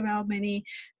talked about many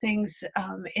things,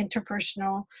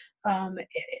 interpersonal,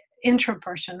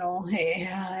 intrapersonal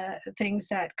things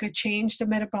that could change the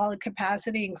metabolic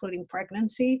capacity, including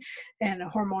pregnancy and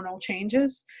hormonal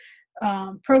changes.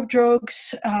 Probe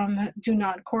drugs do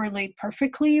not correlate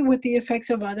perfectly with the effects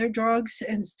of other drugs.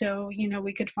 And so,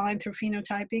 we could find through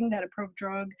phenotyping that a probe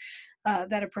drug,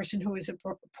 that a person who is a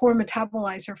poor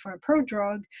metabolizer for a probe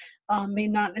drug may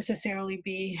not necessarily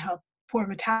be a poor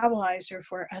metabolizer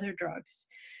for other drugs.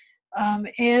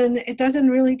 And it doesn't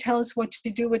really tell us what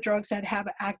to do with drugs that have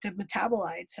active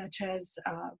metabolites, such as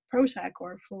Prozac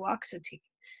or fluoxetine.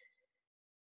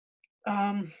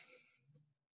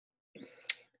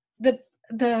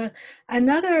 The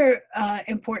another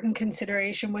important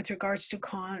consideration with regards to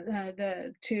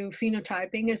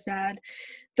phenotyping is that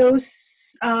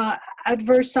those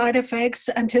adverse side effects,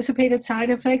 anticipated side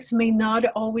effects, may not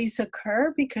always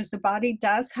occur because the body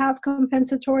does have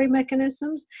compensatory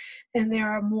mechanisms, and there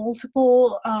are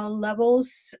multiple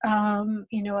levels.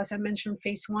 As I mentioned,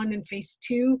 phase 1 and phase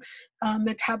 2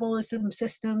 metabolism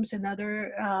systems and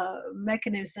other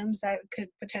mechanisms that could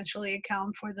potentially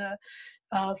account for the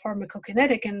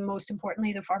pharmacokinetic and, most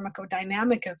importantly, the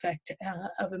pharmacodynamic effect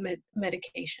of a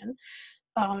medication.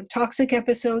 Toxic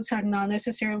episodes are not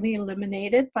necessarily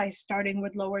eliminated by starting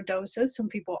with lower doses. Some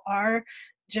people are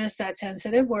just that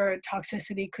sensitive where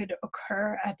toxicity could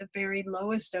occur at the very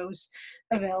lowest dose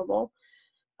available.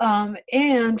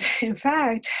 And in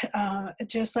fact,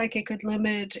 just like it could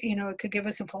limit, it could give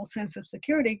us a false sense of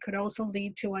security, it could also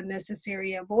lead to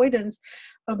unnecessary avoidance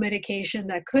of medication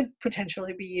that could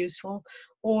potentially be useful,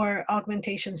 or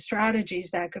augmentation strategies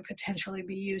that could potentially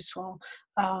be useful,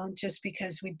 just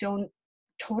because we don't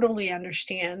totally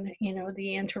understand,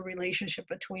 the interrelationship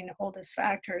between all these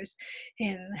factors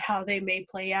and how they may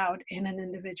play out in an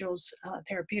individual's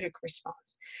therapeutic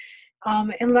response.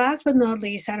 And last but not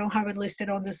least, I don't have it listed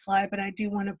on this slide, but I do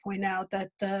want to point out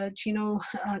that the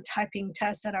genotyping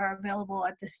tests that are available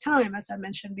at this time, as I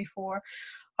mentioned before,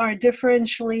 are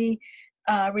differentially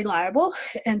reliable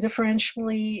and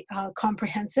differentially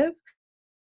comprehensive.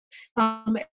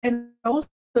 And also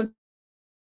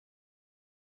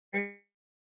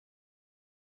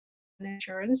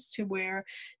insurance to where,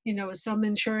 some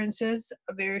insurances,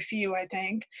 very few, I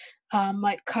think,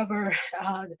 might cover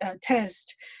a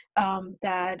test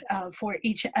that for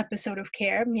each episode of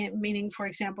care, meaning, for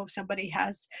example, if somebody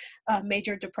has a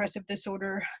major depressive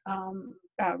disorder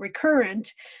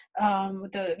recurrent,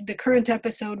 the current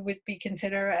episode would be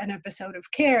considered an episode of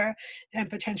care, and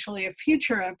potentially a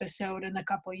future episode in a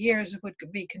couple of years would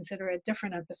be considered a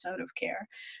different episode of care.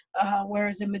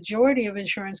 Whereas the majority of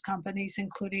insurance companies,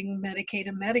 including Medicaid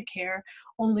and Medicare,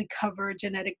 only cover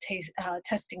genetic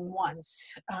testing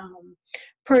once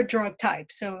per drug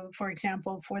type. So, for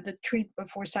example, for the treatment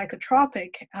for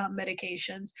psychotropic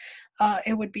medications,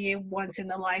 it would be once in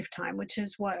a lifetime, which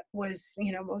is what was,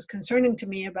 most concerning to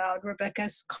me about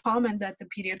Rebecca's comment that the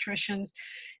pediatricians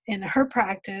in her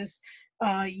practice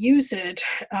use it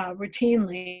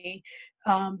routinely.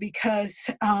 Because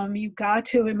you've got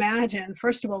to imagine,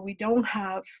 first of all, we don't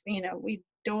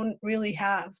really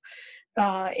have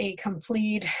a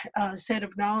complete set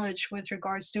of knowledge with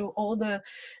regards to all the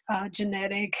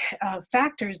genetic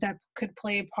factors that could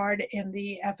play a part in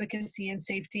the efficacy and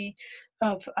safety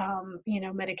of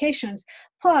medications.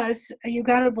 Plus, you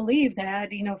got to believe that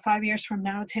 5 years from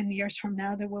now, 10 years from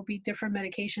now, there will be different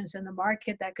medications in the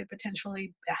market that could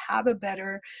potentially have a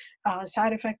better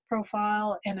side effect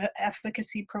profile and an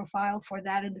efficacy profile for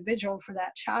that individual, for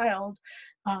that child.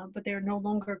 But they're no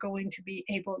longer going to be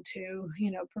able to,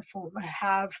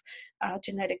 have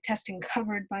genetic testing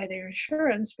covered by their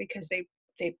insurance because they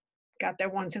got their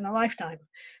once in a lifetime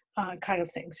kind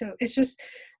of thing. So it's just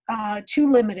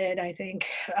too limited, I think,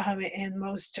 and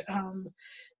most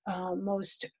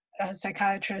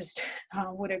psychiatrists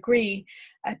would agree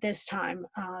at this time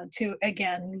to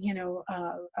again,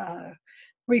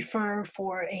 refer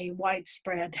for a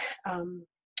widespread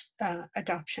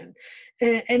adoption.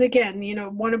 And again,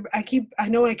 I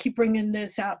know I keep bringing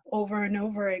this up over and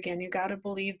over again. You got to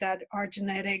believe that our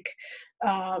genetic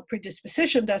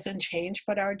predisposition doesn't change,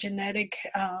 but our genetic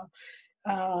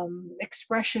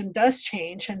expression does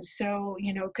change. And so,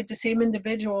 could the same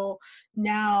individual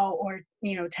now or,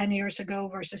 10 years ago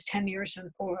versus 10 years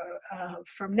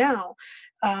from now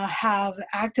have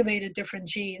activated different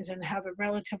genes and have a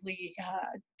relatively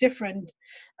different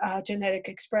genetic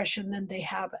expression than they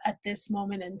have at this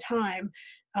moment in time,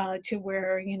 to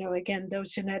where, again,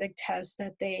 those genetic tests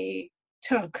that they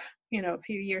took a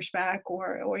few years back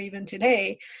or even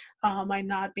today might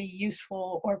not be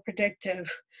useful or predictive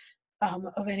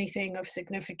of anything of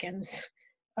significance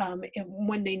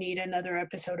when they need another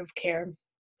episode of care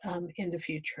in the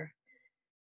future.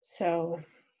 So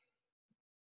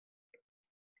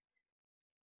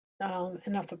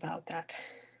enough about that.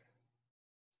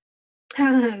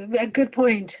 A good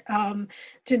point.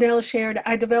 Janelle shared,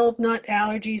 I developed nut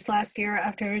allergies last year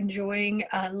after enjoying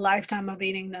a lifetime of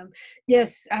eating them.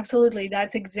 Yes, absolutely.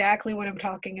 That's exactly what I'm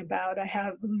talking about. I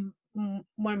have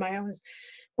one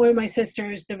of my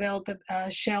sisters developed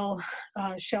a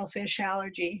shellfish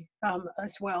allergy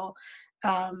as well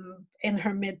in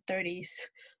her mid-30s.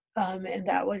 And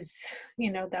that was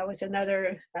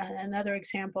another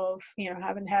example of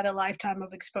having had a lifetime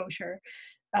of exposure,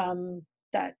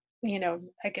 that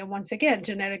again, once again,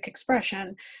 genetic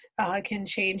expression can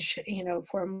change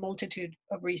for a multitude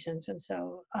of reasons. And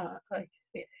so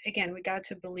again, we got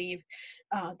to believe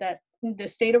that the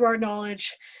state of our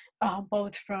knowledge,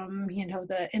 both from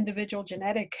the individual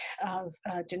genetic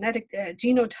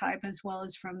genotype, as well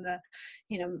as from the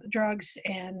drugs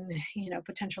and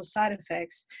potential side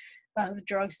effects, the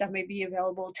drugs that may be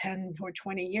available 10 or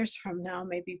 20 years from now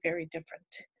may be very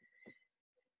different.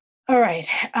 All right,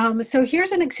 so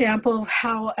here's an example of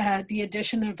how the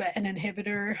addition of an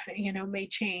inhibitor, may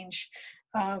change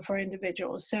for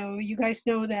individuals. So you guys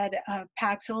know that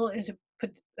Paxil is a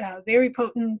very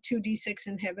potent 2D6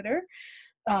 inhibitor,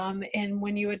 and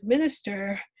when you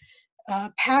administer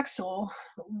Paxil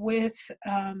with,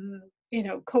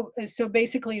 so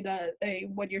basically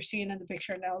what you're seeing in the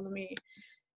picture now, let me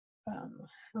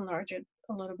enlarge it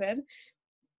a little bit,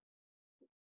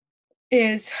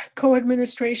 is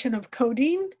co-administration of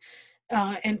codeine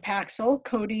and Paxil.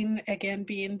 Codeine, again,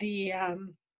 being the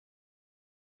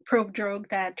prodrug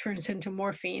that turns into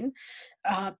morphine.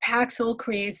 Paxil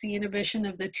creates the inhibition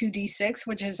of the 2D6,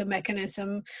 which is a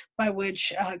mechanism by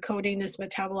which codeine is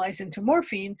metabolized into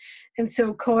morphine. And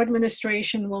so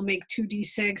co-administration will make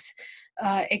 2D6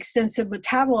 extensive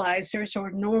metabolizers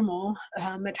or normal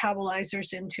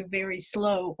metabolizers into very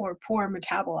slow or poor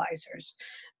metabolizers.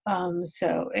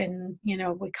 And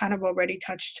we kind of already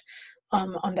touched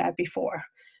on that before.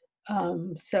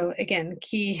 So again,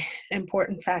 key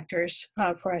important factors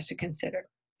for us to consider.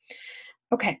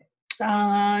 Okay,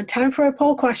 time for a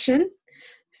poll question.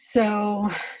 So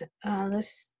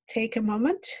let's take a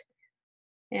moment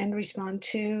and respond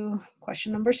to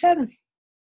question number 7.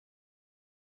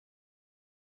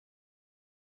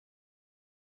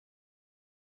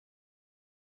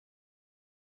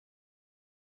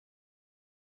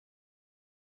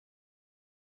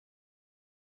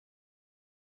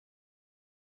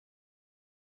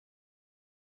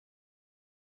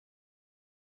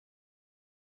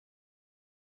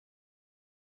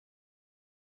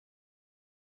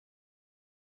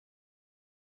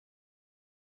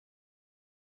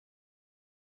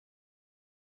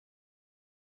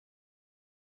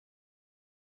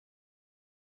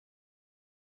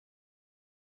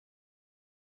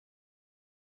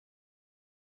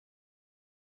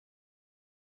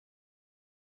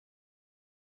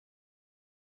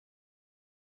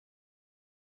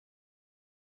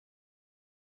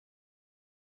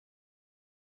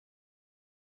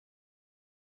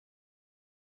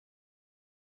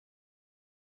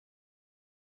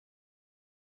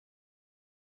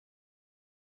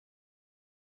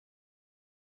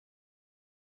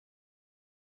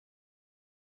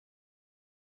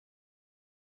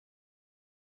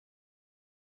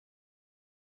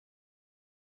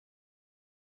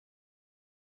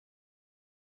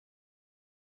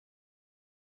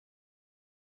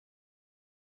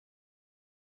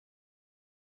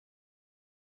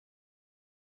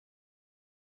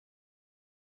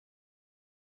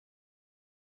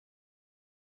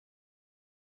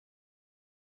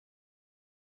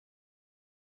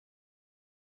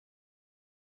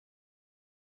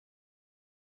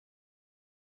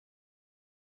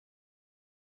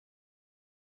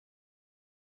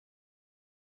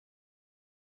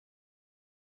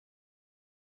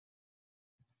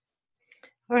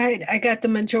 All right, I got the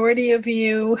majority of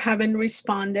you haven't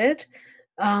responded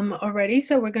already,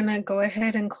 so we're going to go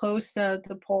ahead and close the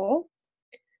poll.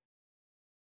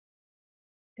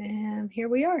 And here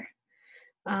we are.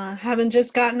 Having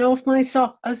just gotten off my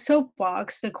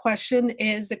soapbox, the question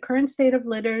is, the current state of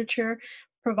literature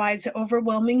provides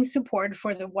overwhelming support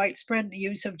for the widespread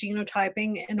use of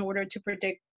genotyping in order to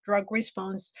predict drug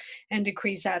response and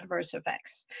decrease adverse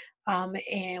effects,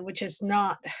 and which is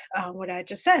not what I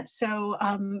just said. So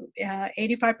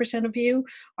 85% of you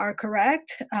are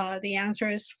correct. The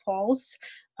answer is false.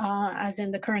 As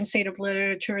in the current state of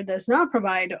literature does not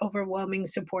provide overwhelming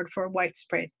support for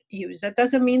widespread use. That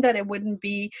doesn't mean that it wouldn't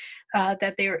be,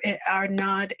 that there are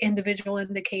not individual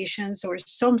indications or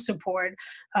some support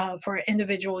for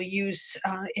individual use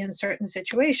in certain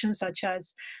situations, such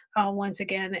as, once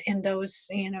again, in those,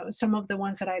 some of the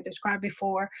ones that I described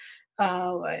before,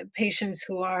 patients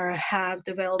who have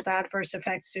developed adverse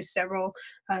effects to several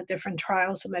different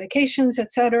trials of medications,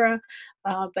 etc.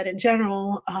 But in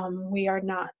general, we are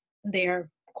not there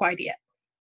quite yet.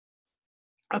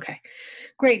 Okay,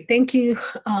 great. Thank you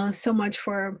so much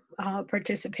for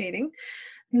participating.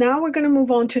 Now we're going to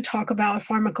move on to talk about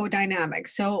pharmacodynamics.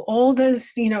 So all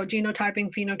this,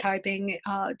 genotyping, phenotyping,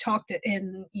 talked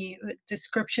in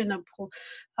description of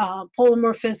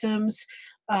polymorphisms,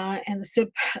 and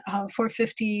the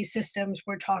CYP450 systems,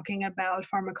 we're talking about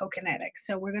pharmacokinetics.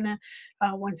 So we're going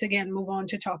to once again move on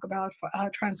to talk about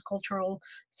transcultural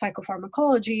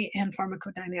psychopharmacology and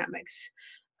pharmacodynamics.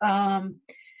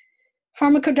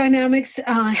 Pharmacodynamics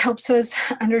helps us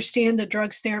understand the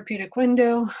drug's therapeutic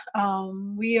window.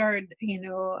 We are,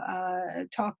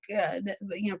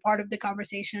 part of the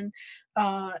conversation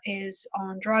is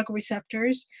on drug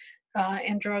receptors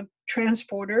and drug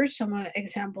transporters. Some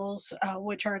examples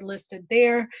which are listed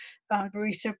there,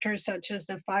 receptors such as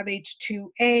the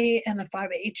 5-HT2A and the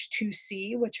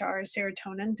 5-HT2C, which are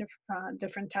serotonin,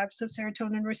 different types of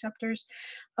serotonin receptors,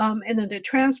 and then the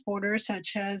transporters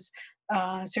such as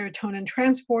serotonin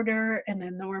transporter and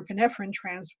then norepinephrine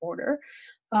transporter,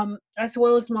 as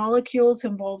well as molecules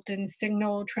involved in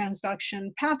signal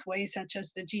transduction pathways such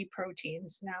as the G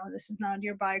proteins. Now, this is not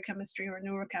your biochemistry or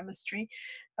neurochemistry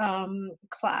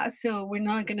class, so we're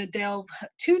not going to delve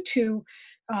too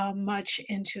much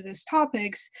into these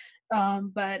topics.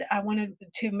 but I wanted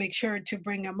to make sure to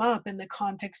bring them up in the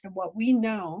context of what we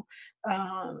know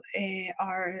are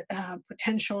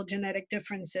potential genetic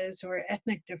differences or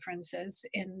ethnic differences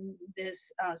in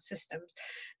this systems.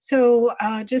 So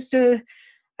just to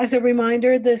as a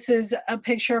reminder, this is a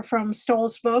picture from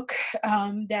Stoll's book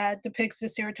that depicts the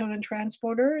serotonin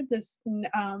transporter. This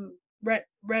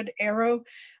red arrow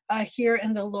here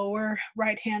in the lower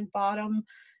right-hand bottom,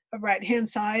 right-hand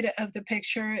side of the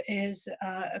picture is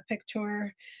a pictorial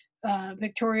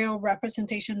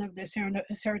representation of the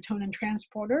serotonin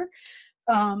transporter.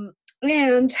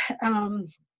 And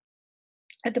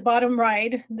at the bottom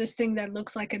right, this thing that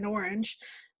looks like an orange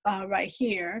right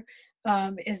here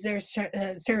is their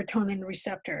serotonin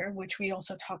receptor, which we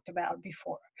also talked about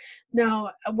before.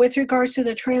 Now, with regards to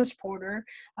the transporter,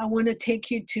 I want to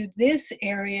take you to this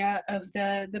area of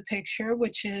the picture,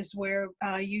 which is where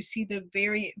you see the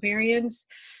variants,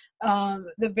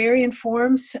 the variant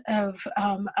forms of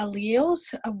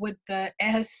alleles with the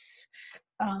S.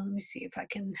 Let me see if I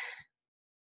can,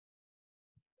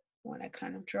 want to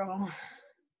kind of draw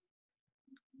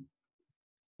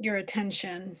your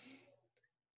attention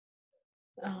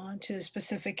to the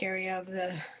specific area of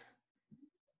the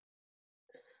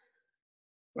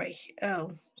right.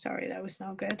 Oh, sorry, that was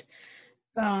no good.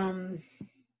 The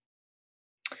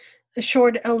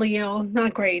short allele,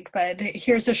 not great, but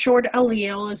here's a short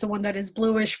allele is the one that is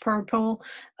bluish purple.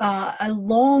 A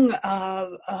long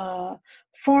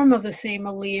form of the same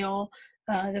allele,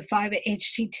 the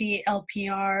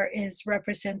 5-HTT-LPR, is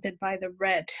represented by the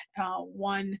red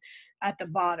one at the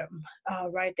bottom,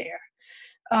 right there.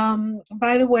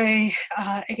 By the way,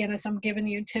 again, as I'm giving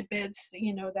you tidbits,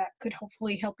 that could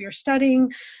hopefully help your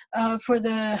studying for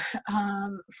the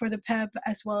PEP,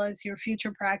 as well as your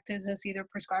future practice as either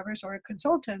prescribers or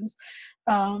consultants.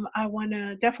 I want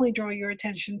to definitely draw your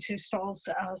attention to Stoll's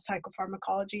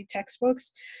psychopharmacology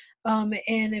textbooks. And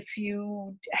if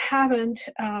you haven't,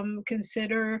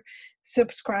 consider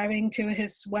subscribing to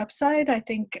his website. I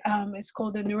think it's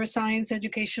called the Neuroscience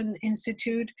Education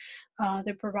Institute.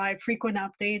 They provide frequent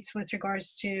updates with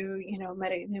regards to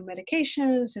new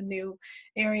medications and new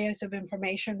areas of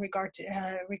information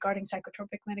regarding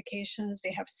psychotropic medications.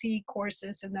 They have C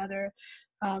courses and other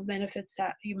benefits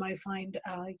that you might find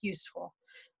useful.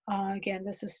 Again,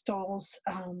 this is Stoll's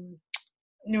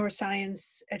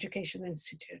Neuroscience Education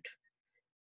Institute.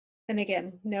 And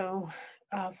again, no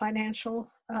financial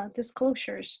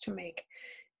disclosures to make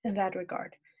in that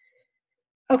regard.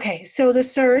 Okay, so the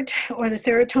SERT, or the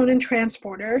serotonin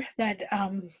transporter, that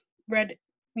red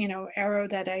arrow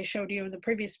that I showed you in the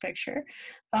previous picture,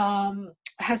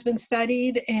 has been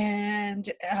studied in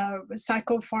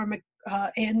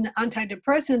in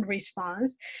antidepressant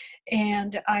response.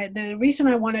 And the reason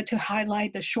I wanted to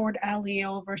highlight the short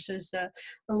allele versus the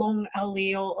long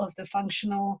allele of the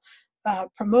functional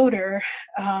promoter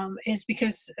is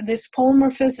because this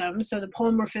polymorphism, so the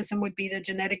polymorphism would be the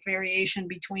genetic variation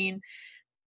between,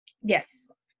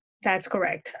 yes, that's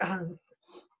correct,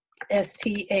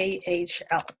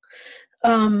 STAHL.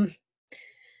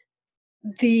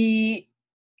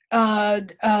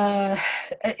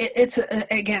 It's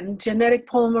again genetic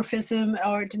polymorphism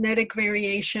or genetic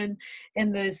variation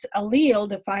in this allele,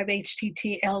 the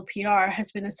 5-HTT-LPR,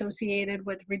 has been associated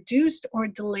with reduced or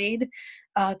delayed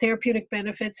therapeutic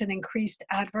benefits and increased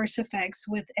adverse effects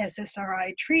with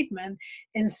SSRI treatment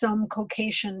in some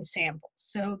Caucasian samples.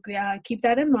 So keep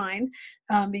that in mind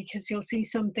because you'll see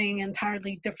something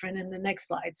entirely different in the next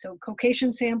slide. So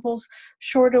Caucasian samples,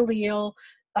 short allele,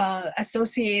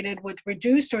 associated with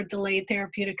reduced or delayed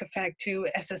therapeutic effect to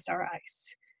SSRIs.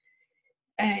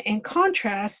 In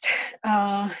contrast,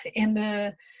 in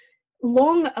the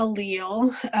long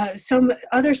allele, some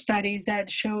other studies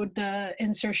that showed the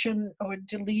insertion or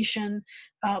deletion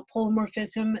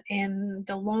polymorphism in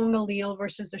the long allele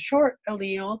versus the short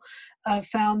allele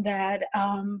found that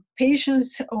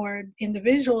patients or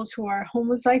individuals who are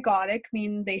homozygotic,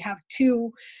 meaning they have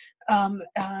two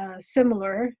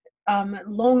similar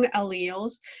long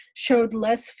alleles, showed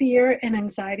less fear and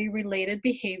anxiety related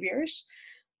behaviors.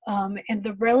 And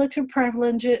the relative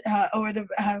prevalence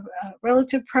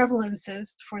relative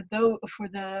prevalences for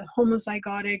the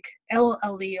homozygotic L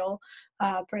allele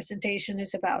presentation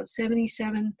is about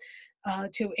 77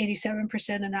 to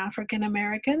 87% in African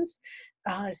Americans,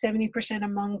 70%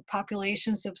 among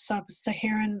populations of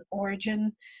sub-Saharan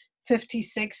origin,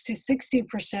 56 to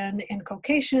 60% in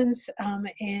Caucasians,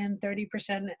 and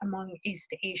 30% among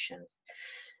East Asians.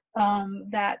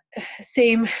 That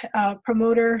same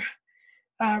promoter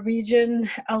region,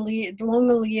 long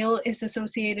allele, is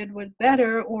associated with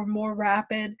better or more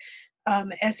rapid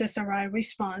SSRI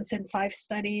response in 5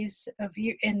 studies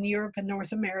in Europe and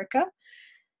North America.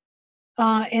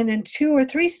 And in 2 or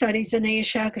 3 studies in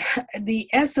Asia, the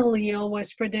S allele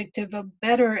was predictive of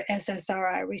better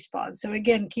SSRI response. So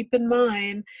again, keep in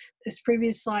mind, this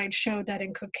previous slide showed that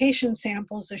in Caucasian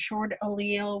samples, the short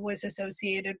allele was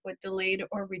associated with delayed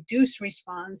or reduced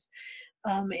response.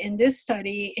 In this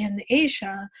study in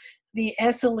Asia, the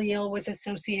S allele was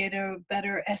associated with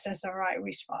better SSRI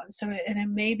response. So, and it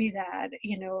may be that,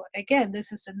 you know, again,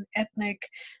 this is an ethnic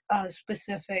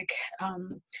specific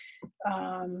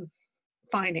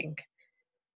finding.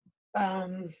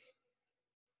 Okay,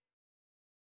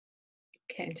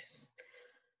 just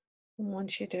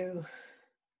want you to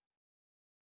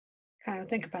kind of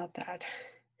think about that.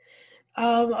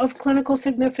 Of clinical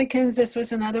significance, this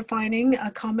was another finding,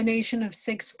 a combination of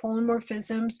 6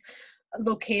 polymorphisms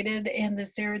located in the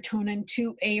serotonin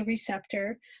 2A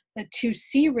receptor, the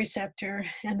 2C receptor,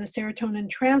 and the serotonin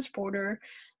transporter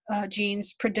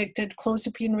genes predicted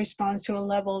clozapine response to a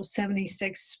level of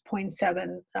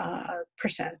 76.7%,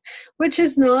 which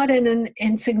is not an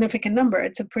insignificant number.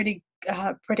 It's a pretty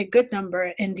good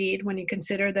number indeed when you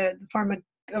consider the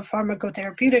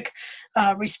pharmacotherapeutic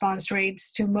response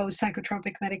rates to most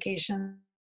psychotropic medications.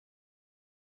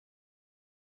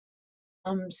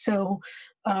 So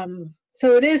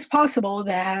it is possible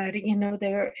that, you know,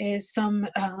 there is some,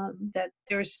 that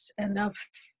there's enough,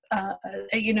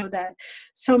 you know, that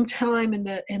sometime in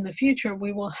the future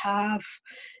we will have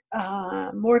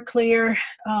more clear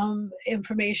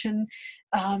information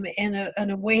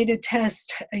and a way to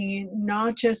test,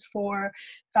 not just for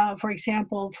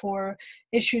example, for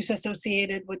issues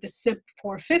associated with the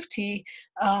CYP450,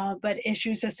 but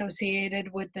issues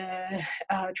associated with the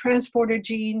transporter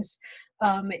genes,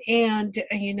 and,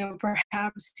 you know,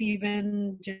 perhaps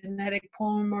even genetic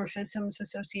polymorphisms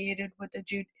associated with the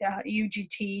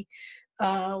UGT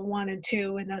 1 and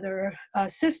 2 and other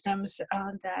systems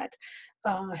that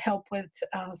help with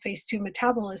phase 2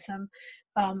 metabolism,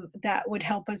 that would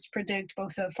help us predict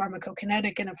both a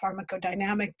pharmacokinetic and a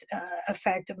pharmacodynamic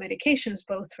effect of medications,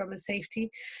 both from a safety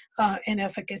and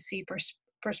efficacy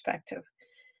perspective.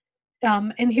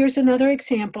 And here's another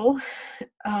example.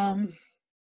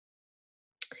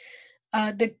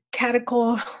 The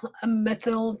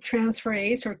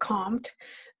catechol-methyltransferase, or COMT,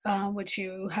 which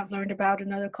you have learned about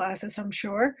in other classes, I'm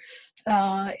sure,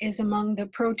 is among the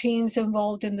proteins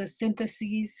involved in the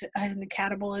synthesis and the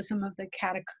catabolism of the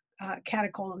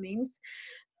catecholamines.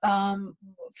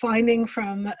 Finding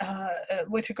from,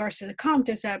 with regards to the COMT,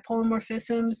 is that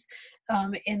polymorphisms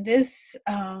in this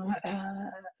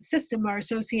system are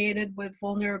associated with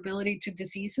vulnerability to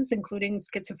diseases, including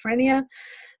schizophrenia.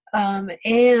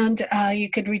 And you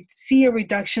could see a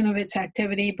reduction of its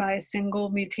activity by a single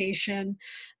mutation,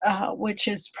 which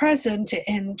is present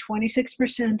in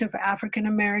 26% of African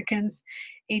Americans,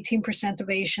 18% of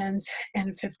Asians,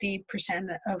 and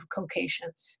 50% of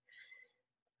Caucasians.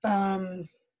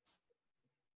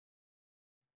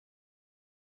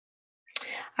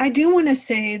 I do want to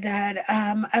say that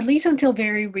at least until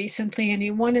very recently, and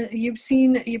you've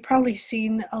probably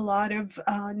seen a lot of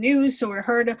news or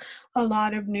heard a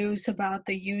lot of news about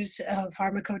the use of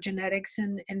pharmacogenetics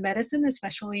in medicine,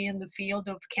 especially in the field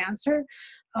of cancer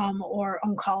or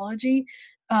oncology.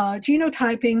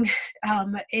 Genotyping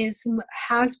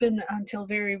has been, until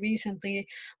very recently,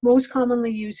 most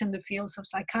commonly used in the fields of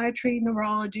psychiatry,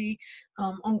 neurology,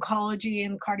 oncology,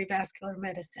 and cardiovascular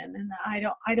medicine. And I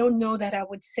don't know that I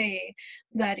would say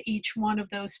that each one of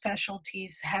those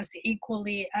specialties has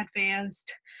equally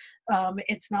advanced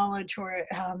its knowledge or,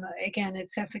 again,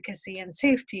 its efficacy and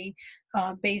safety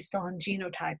based on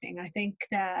genotyping. I think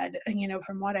that, you know,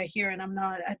 from what I hear, and I'm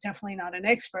definitely not an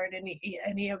expert in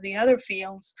any of the other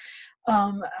fields,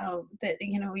 that,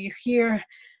 you know, you hear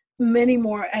many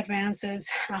more advances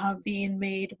being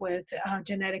made with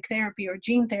genetic therapy or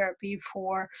gene therapy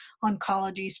for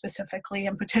oncology specifically,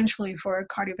 and potentially for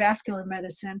cardiovascular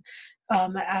medicine,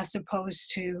 as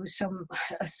opposed to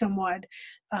somewhat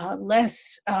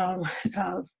less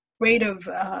rate of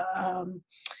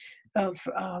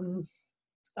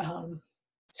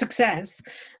success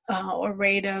or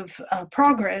rate of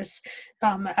progress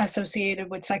associated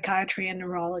with psychiatry and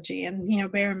neurology. And, you know,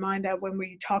 bear in mind that when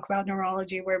we talk about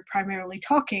neurology, we're primarily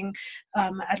talking,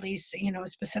 at least, you know,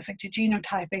 specific to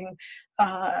genotyping,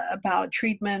 about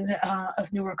treatment of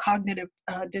neurocognitive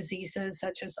diseases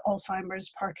such as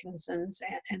Alzheimer's, Parkinson's,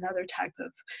 and other type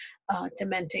of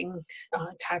dementing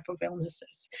type of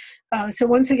illnesses. So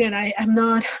once again, I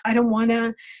don't want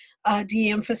to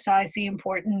de-emphasize the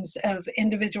importance of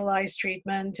individualized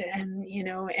treatment and,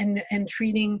 and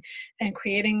treating and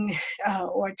creating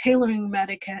or tailoring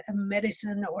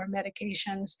medicine or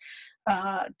medications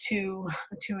to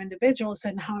individuals,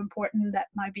 and how important that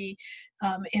might be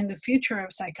in the future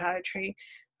of psychiatry,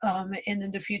 and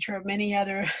in the future of many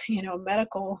other,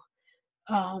 medical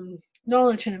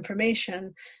knowledge and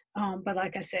information. But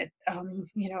like I said,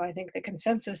 I think the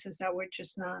consensus is that we're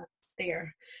just not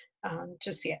there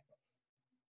just yet.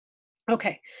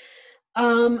 Okay.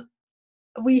 Um,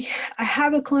 I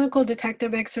have a clinical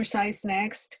detective exercise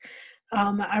next.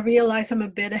 I realize I'm a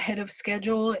bit ahead of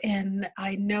schedule, and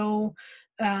I know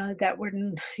that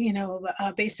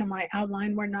based on my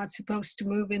outline, we're not supposed to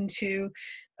move into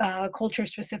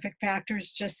culture-specific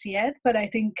factors just yet. But I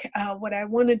think what I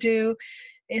want to do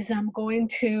is I'm going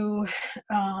to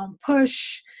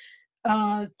push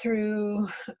through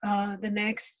the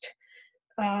next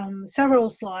several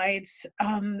slides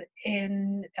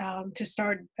to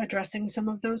start addressing some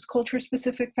of those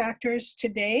culture-specific factors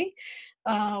today.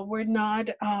 We're not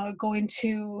going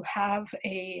to have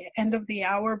a end of the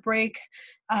hour break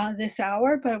this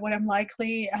hour, but what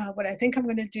I think I'm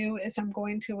going to do is I'm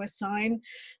going to assign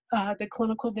the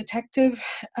clinical detective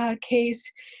case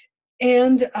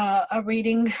and a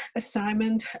reading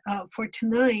assignment for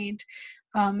tonight.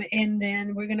 And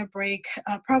then we're going to break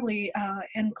probably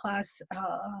in class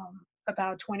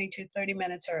about 20 to 30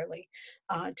 minutes early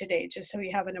today, just so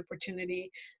you have an opportunity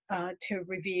to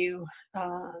review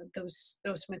those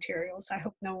materials. I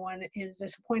hope no one is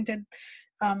disappointed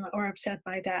or upset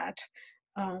by that.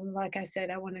 Like I said,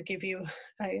 I want to give you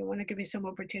some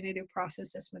opportunity to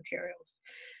process this materials.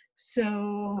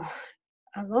 So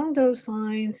along those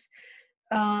lines,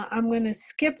 I'm going to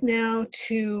skip now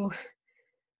to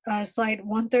slide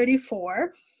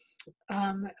 134,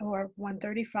 or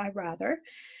 135 rather.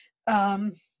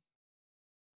 And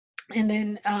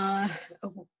then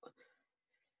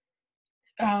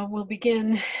we'll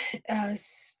begin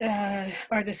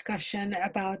our discussion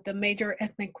about the major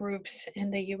ethnic groups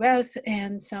in the U.S.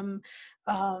 and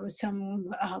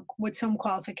with some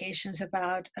qualifications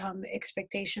about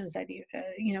expectations that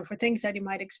for things that you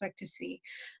might expect to see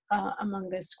among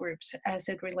these groups as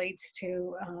it relates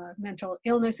to mental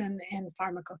illness and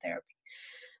pharmacotherapy.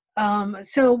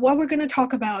 So what we're going to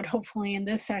talk about, hopefully, in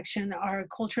this section are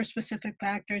culture-specific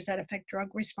factors that affect drug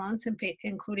response,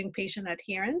 including patient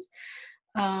adherence,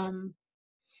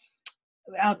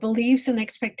 beliefs and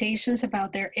expectations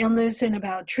about their illness and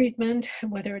about treatment,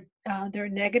 whether they're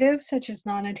negative, such as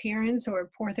non-adherence or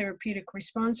poor therapeutic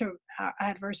response or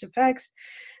adverse effects,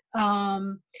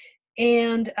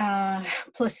 and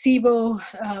placebo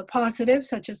positive,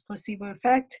 such as placebo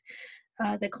effect,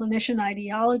 the clinician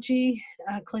ideology,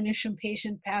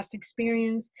 clinician-patient past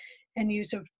experience, and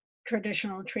use of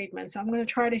traditional treatment. So I'm going to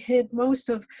try to hit most,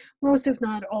 if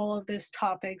not all, of these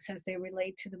topics as they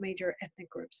relate to the major ethnic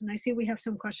groups. And I see we have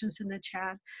some questions in the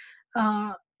chat.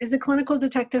 Is the clinical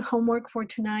detective homework for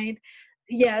tonight?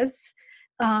 Yes.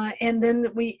 And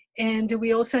do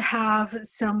we also have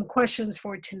some questions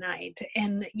for tonight?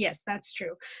 And yes, that's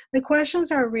true. The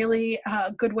questions are really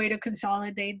a good way to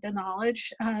consolidate the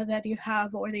knowledge that you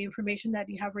have, or the information that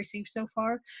you have received so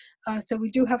far. So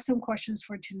we do have some questions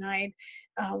for tonight,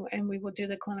 and we will do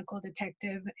the clinical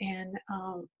detective and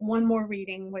one more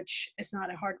reading, which is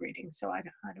not a hard reading. So I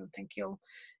don't think you'll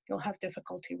have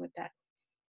difficulty with that.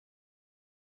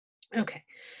 Okay.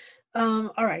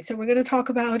 All right, so we're going to talk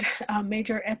about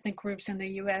major ethnic groups in the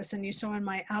U.S. And you saw in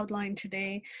my outline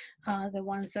today the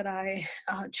ones that I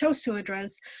chose to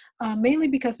address, mainly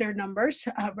because they're numbers,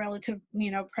 relative,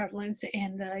 prevalence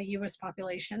in the U.S.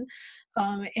 population,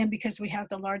 and because we have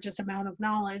the largest amount of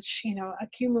knowledge,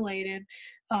 accumulated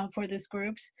for these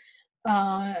groups.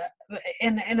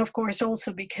 And of course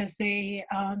also because they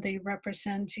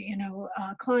represent,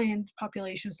 client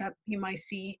populations that you might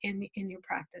see in your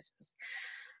practices.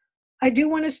 I do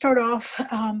want to start off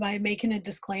by making a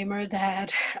disclaimer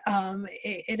that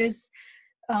it is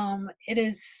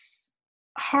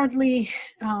hardly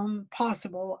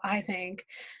possible, I think,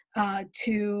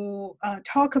 to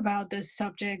talk about these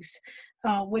subjects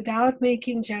without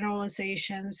making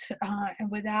generalizations and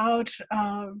without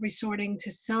resorting to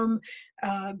some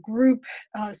group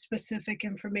specific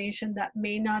information that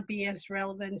may not be as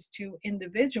relevant to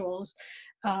individuals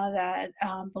that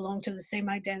belong to the same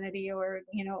identity, or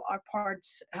are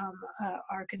parts,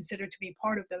 are considered to be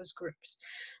part of those groups.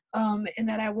 And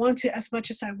that I want to, as much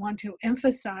as I want to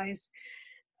emphasize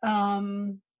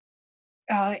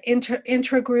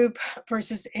intragroup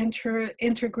versus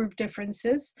intergroup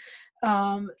differences,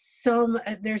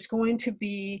 there's going to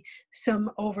be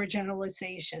some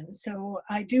overgeneralization. So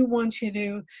I do want you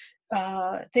to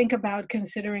think about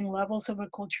considering levels of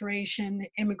acculturation,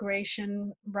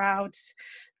 immigration routes,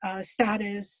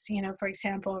 status, for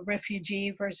example, a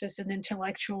refugee versus an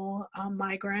intellectual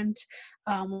migrant,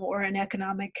 or an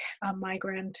economic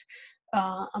migrant.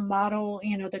 A model,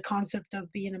 the concept of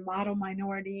being a model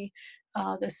minority,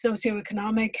 the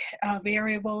socioeconomic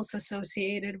variables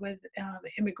associated with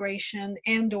immigration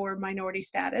and or minority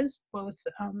status, both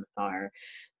are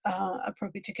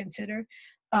appropriate to consider.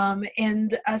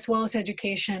 And as well as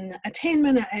education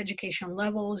attainment, educational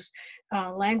levels,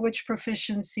 language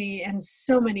proficiency, and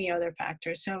so many other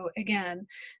factors. So again,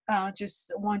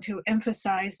 just want to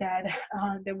emphasize that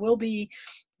there will be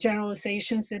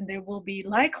generalizations, and there will be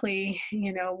likely,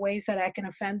 ways that I can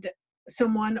offend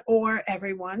someone or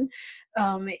everyone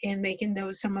in making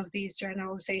some of these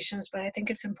generalizations, but I think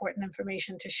it's important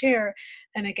information to share.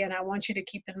 And again, I want you to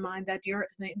keep in mind that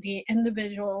the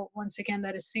individual, once again,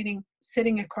 that is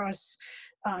sitting across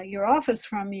your office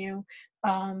from you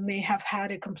may have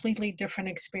had a completely different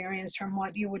experience from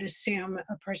what you would assume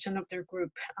a person of their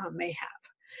group may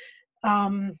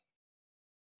have.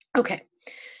 Okay.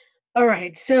 All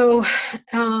right, so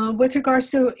with regards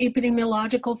to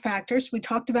epidemiological factors, we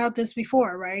talked about this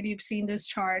before, right? You've seen this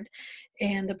chart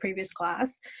in the previous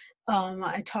class.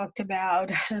 I talked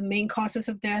about the main causes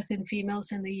of death in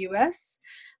females in the US.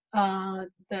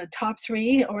 The top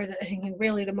three, or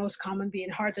really the most common being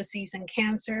heart disease and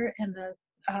cancer, and the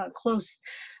close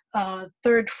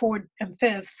third, fourth, and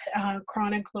fifth,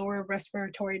 chronic lower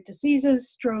respiratory diseases,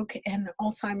 stroke, and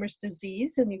Alzheimer's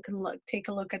disease. And you can take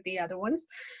a look at the other ones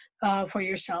for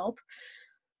yourself.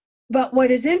 But what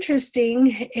is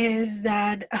interesting is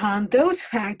that those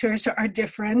factors are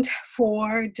different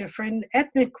for different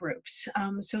ethnic groups.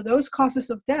 So those causes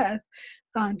of death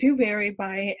do vary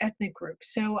by ethnic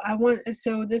groups. So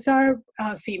these are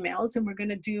females, and we're going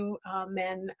to do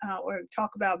men or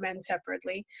talk about men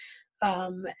separately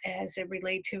as it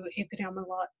relate to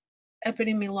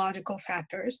epidemiological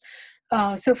factors.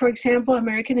 So for example,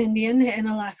 American Indian and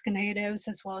Alaska Natives,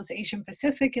 as well as Asian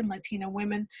Pacific and Latino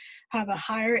women, have a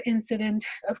higher incidence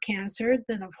of cancer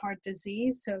than of heart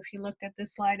disease. So if you looked at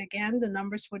this slide again, the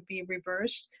numbers would be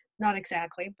reversed. Not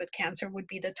exactly, but cancer would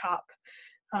be the top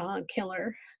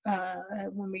killer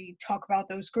when we talk about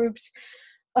those groups.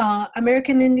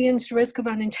 American Indians' risk of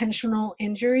unintentional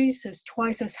injuries is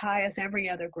twice as high as every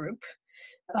other group.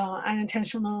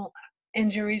 Unintentional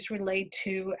injuries relate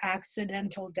to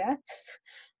accidental deaths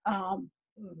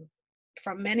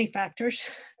from many factors,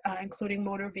 including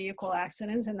motor vehicle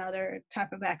accidents and other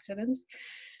type of accidents.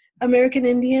 American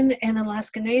Indian and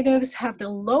Alaska Natives have the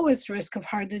lowest risk of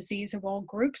heart disease of all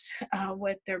groups,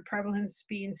 with their prevalence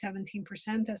being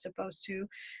 17% as opposed to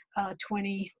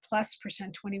 20+%,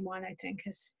 21 I think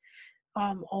is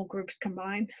all groups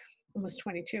combined, almost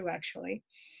 22 actually.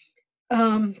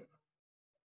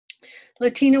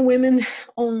 Latino women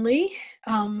only.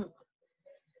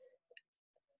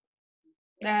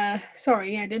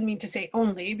 Sorry, I didn't mean to say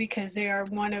only, because they are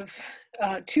one of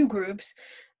two groups.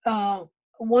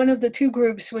 One of the two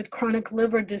groups with chronic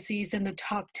liver disease in the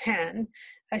top 10.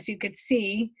 As you could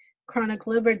see, chronic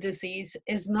liver disease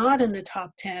is not in the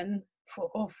top 10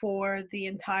 for the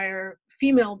entire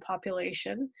female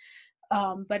population,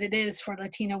 but it is for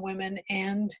Latino women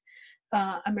and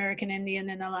American Indian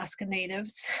and Alaska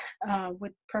Natives,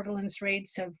 with prevalence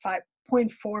rates of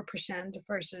 5.4%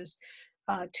 versus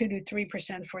 2 to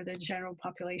 3% for the general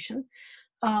population.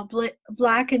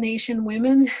 Black and Asian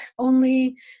women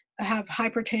only have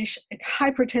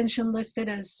hypertension listed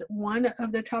as one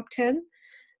of the top 10,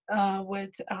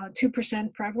 with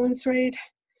 2% prevalence rate.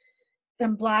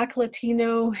 And Black,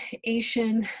 Latino,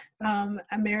 Asian,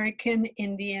 American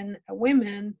Indian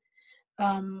women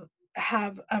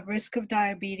have a risk of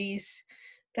diabetes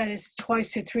that is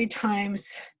twice to 3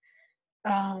 times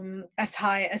as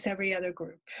high as every other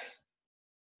group.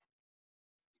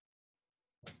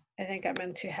 I think I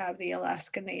meant to have the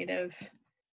Alaska Native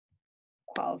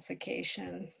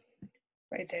qualification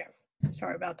right there.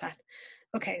 Sorry about that.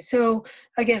 Okay, so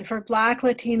again, for Black,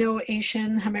 Latino,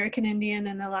 Asian, American Indian,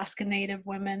 and Alaska Native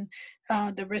women,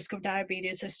 the risk of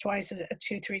diabetes is twice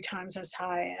 2-3 times as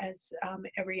high as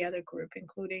every other group,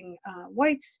 including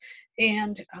whites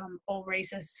and all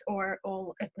races or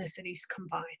all ethnicities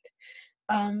combined.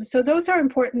 So those are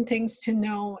important things to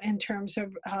know in terms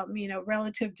of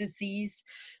relative disease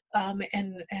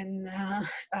and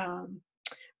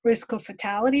risk of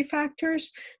fatality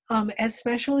factors,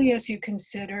 especially as you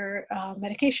consider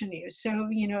medication use. So,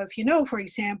 if you know, for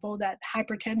example, that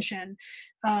hypertension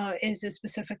is a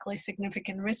specifically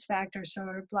significant risk factor, so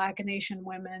Black and Asian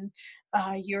women,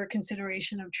 your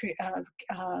consideration of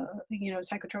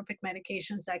psychotropic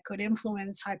medications that could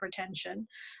influence hypertension,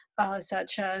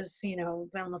 such as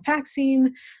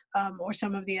venlafaxine, or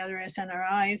some of the other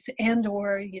SNRIs, and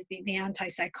or the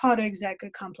antipsychotics that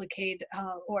could complicate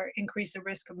or increase the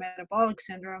risk of metabolic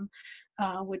syndrome,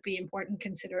 would be important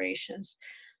considerations.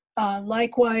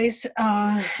 Likewise,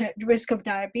 risk of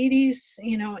diabetes,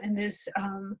 in this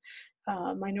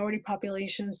minority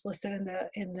populations listed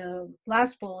in the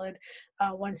last bullet.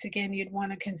 Once again, you'd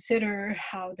want to consider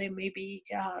how they may be,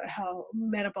 how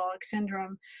metabolic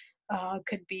syndrome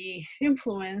could be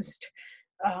influenced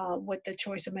with the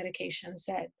choice of medications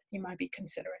that you might be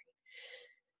considering.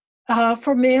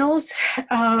 For males,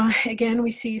 again,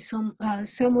 we see some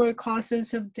similar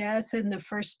causes of death in the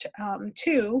first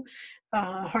two,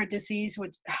 heart disease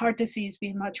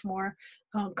being much more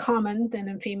common than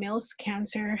in females,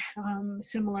 cancer,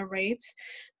 similar rates.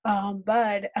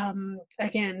 But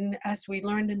again, as we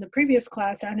learned in the previous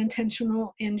class,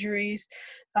 unintentional injuries,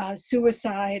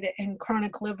 suicide, and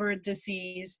chronic liver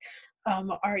disease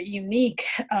are unique,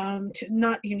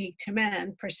 not unique to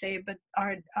men per se, but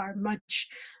are much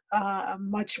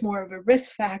more of a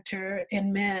risk factor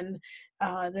in men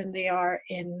than they are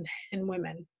in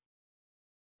women.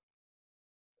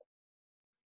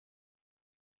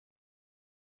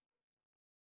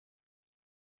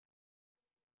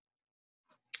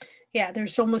 Yeah,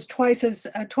 there's almost twice as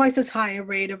high a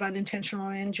rate of unintentional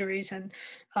injuries, and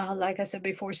like I said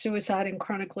before, suicide and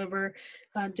chronic liver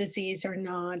disease are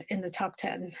not in the top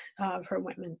 10 for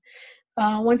women.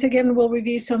 Once again, we'll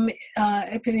review some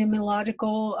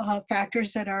epidemiological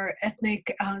factors that are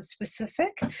ethnic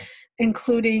specific,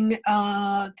 including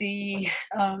the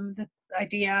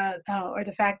idea or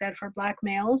the fact that for Black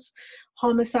males,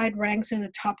 homicide ranks in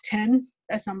the top 10,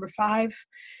 that's number 5,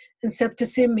 and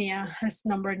septicemia as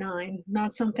number 9,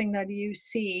 not something that you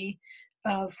see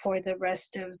for the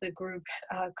rest of the group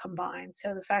combined.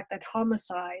 So the fact that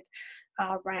homicide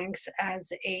ranks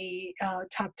as a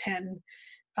top 10,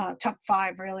 top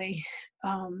 5 really,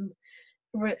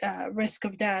 risk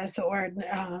of death or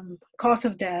cause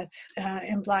of death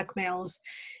in Black males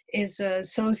is a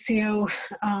sociological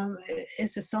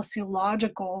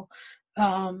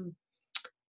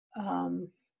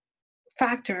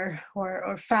factor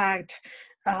or fact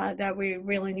that we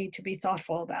really need to be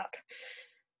thoughtful about.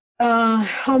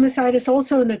 Homicide is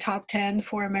also in the top 10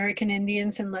 for American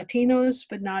Indians and Latinos,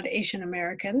 but not Asian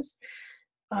Americans.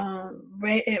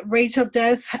 Rates of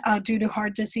death due to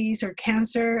heart disease or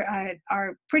cancer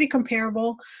are pretty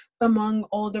comparable among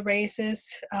all the races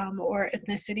or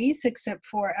ethnicities, except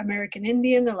for American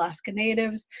Indian, Alaska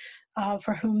Natives,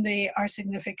 for whom they are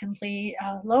significantly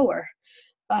lower.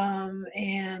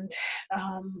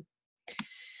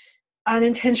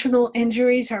 Unintentional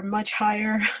injuries are much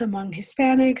higher among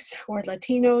Hispanics or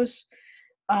Latinos.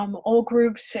 All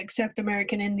groups except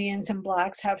American Indians and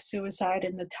Blacks have suicide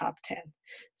in the top 10.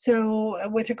 So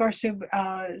with regards to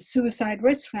suicide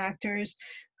risk factors,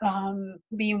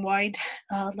 being white,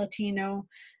 Latino,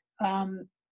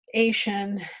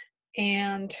 Asian,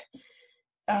 and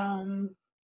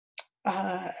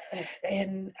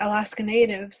Alaska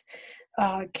Natives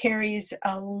carries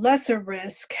a lesser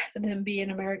risk than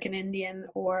being American Indian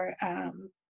or,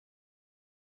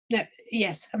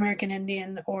 American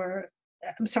Indian or,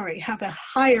 have a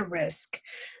higher risk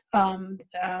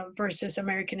versus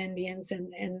American Indians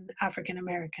and African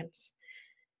Americans.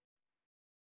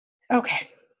 Okay.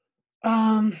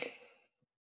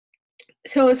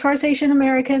 So as far as Asian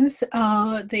Americans,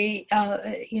 they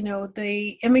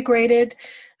immigrated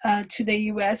to the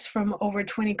U.S. from over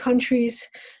 20 countries.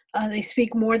 They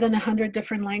speak more than 100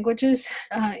 different languages,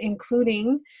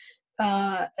 including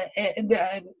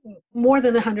more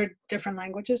than 100 different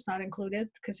languages, not included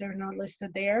because they're not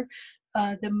listed there.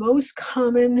 The most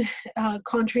common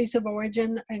countries of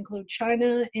origin include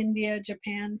China, India,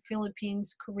 Japan,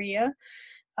 Philippines, Korea,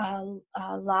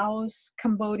 Laos,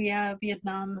 Cambodia,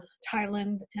 Vietnam,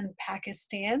 Thailand, and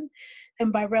Pakistan.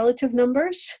 And by relative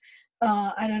numbers,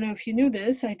 I don't know if you knew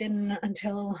this, I didn't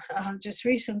until just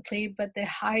recently, but the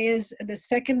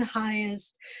second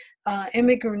highest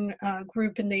immigrant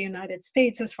group in the United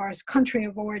States as far as country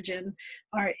of origin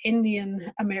are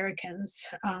Indian Americans,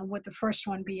 with the first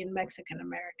one being Mexican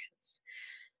Americans.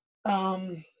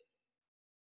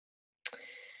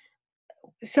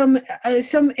 some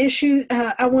issue.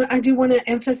 I do want to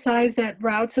emphasize that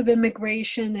routes of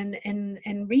immigration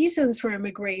and reasons for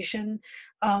immigration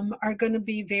are going to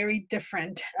be very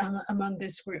different among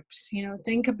these groups. You know,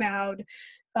 think about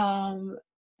um,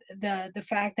 the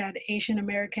fact that Asian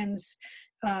Americans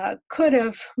could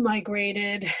have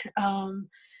migrated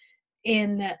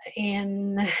in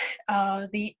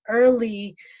the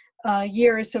early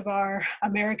years of our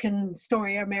American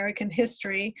story, American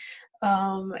history.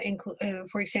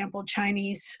 For example,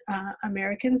 Chinese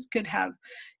Americans could have,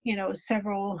 you know,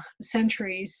 several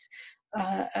centuries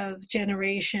of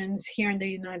generations here in the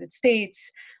United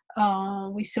States.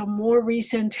 We saw more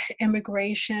recent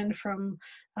immigration from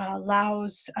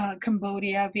Laos,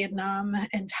 Cambodia, Vietnam,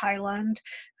 and Thailand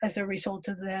as a result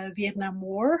of the Vietnam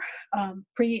War,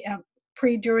 pre,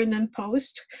 during, and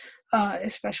post.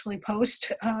 Especially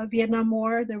post Vietnam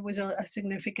War, there was a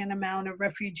significant amount of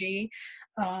refugee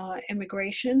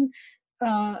immigration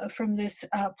from these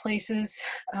places,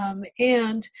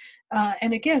 and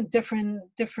again,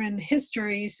 different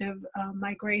histories of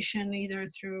migration, either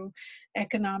through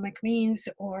economic means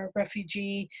or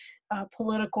refugee,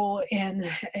 political and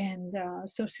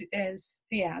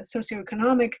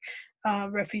socioeconomic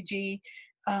refugee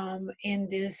in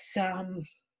this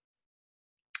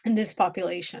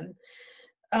population.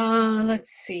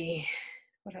 Let's see,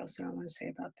 what else do I want to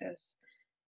say about this?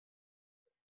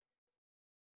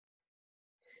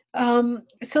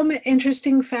 Some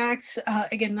interesting facts.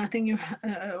 Again, nothing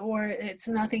or it's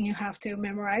nothing you have to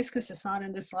memorize because it's not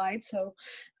in the slide. So,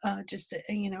 just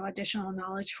you know, additional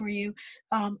knowledge for you.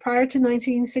 Prior to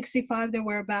 1965, there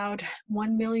were about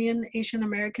 1 million Asian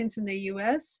Americans in the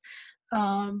U.S.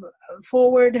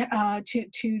 Forward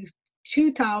to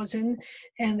 2000,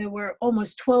 and there were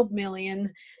almost 12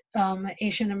 million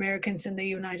Asian Americans in the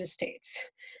United States.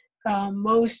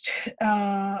 Most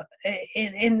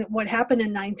in what happened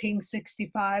in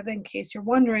 1965, in case you're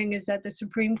wondering, is that the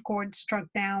Supreme Court struck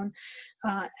down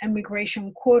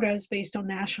immigration quotas based on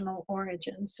national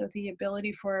origin. So the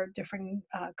ability for different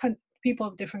people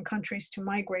of different countries to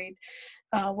migrate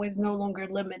was no longer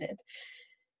limited.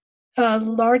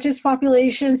 Largest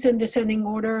populations in descending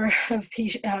order of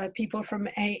people from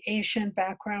Asian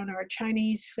background are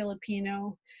Chinese,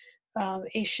 Filipino,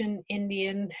 Asian,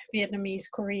 Indian,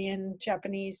 Vietnamese, Korean,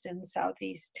 Japanese, and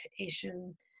Southeast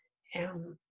Asian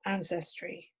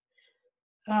ancestry.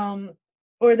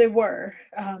 Or they were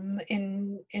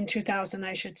in 2000,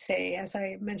 I should say. As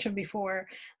I mentioned before,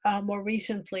 more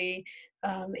recently,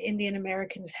 Indian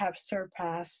Americans have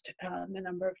surpassed the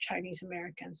number of Chinese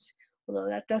Americans, although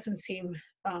that doesn't seem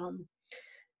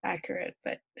accurate,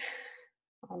 but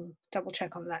I'll double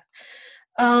check on that.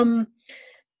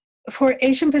 For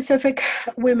Asian Pacific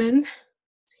women,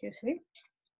 excuse me,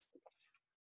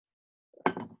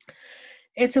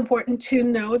 it's important to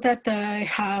know that they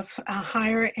have a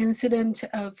higher incidence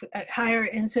of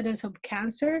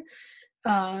cancer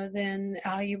than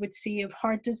you would see of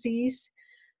heart disease.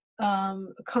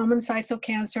 Common sites of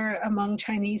cancer among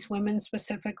Chinese women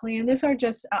specifically, and these are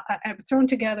just I've thrown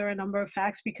together a number of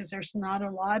facts because there's not a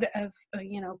lot of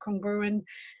congruent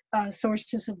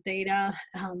sources of data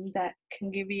that can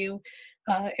give you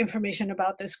information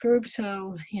about this group.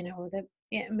 So that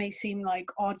it may seem like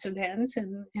odds and ends,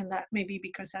 and that may be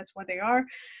because that's what they are.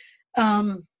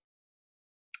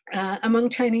 Among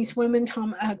Chinese women,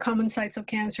 common sites of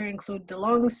cancer include the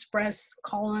lungs, breast,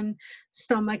 colon,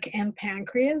 stomach, and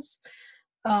pancreas.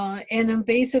 And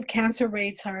invasive cancer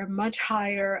rates are much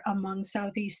higher among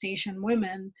Southeast Asian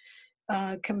women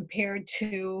compared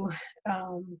to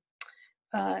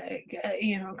other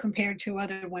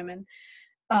women.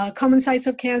 Common sites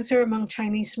of cancer among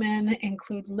Chinese men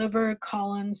include liver,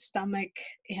 colon, stomach,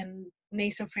 and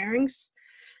nasopharynx.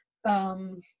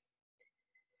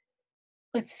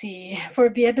 Let's see, for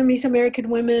Vietnamese American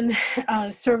women,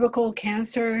 cervical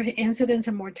cancer incidence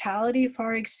and mortality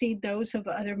far exceed those of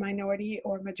other minority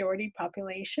or majority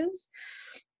populations.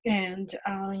 And,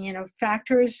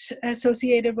 factors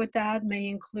associated with that may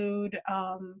include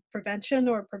prevention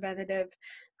or preventative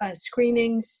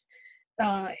screenings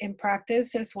in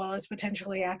practice, as well as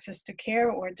potentially access to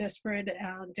care or disparate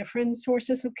different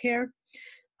sources of care.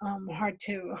 Hard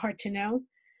to know.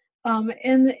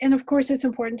 And of course, it's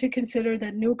important to consider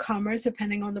that newcomers,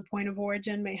 depending on the point of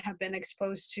origin, may have been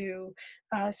exposed to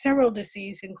several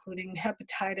diseases, including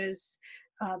hepatitis,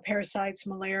 parasites,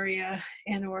 malaria,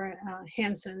 and/or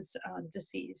Hansen's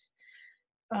disease,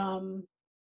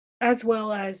 as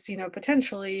well as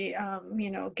potentially,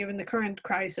 given the current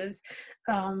crisis,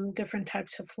 different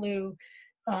types of flu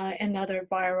and other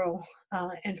viral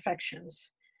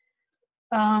infections.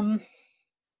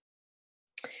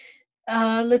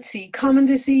 Let's see, common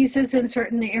diseases in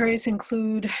certain areas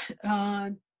include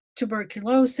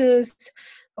tuberculosis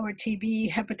or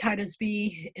TB, hepatitis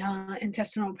B,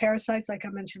 intestinal parasites, like I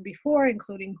mentioned before,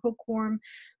 including hookworm,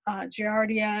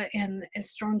 Giardia, and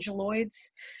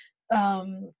strongyloids.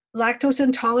 Lactose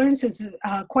intolerance is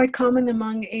quite common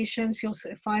among Asians. You'll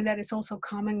find that it's also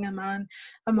common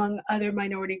among other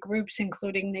minority groups,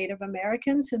 including Native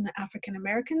Americans and African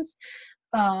Americans.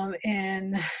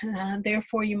 And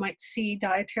therefore, you might see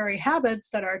dietary habits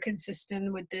that are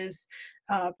consistent with this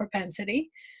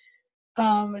propensity.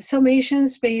 Some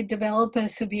Asians may develop a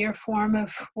severe form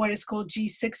of what is called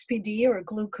G6PD, or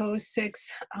glucose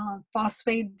 6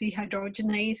 phosphate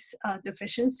dehydrogenase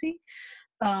deficiency.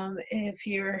 If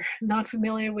you're not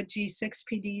familiar with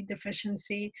G6PD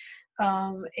deficiency,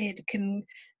 it can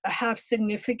have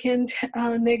significant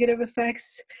negative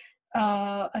effects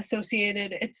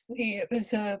associated.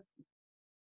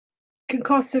 Can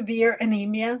cause severe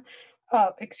anemia.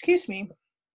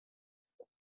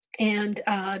 And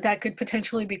that could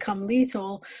potentially become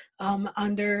lethal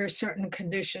under certain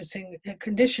conditions,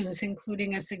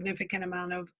 including a significant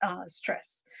amount of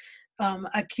stress,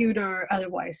 acute or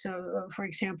otherwise. So, for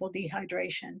example,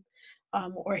 dehydration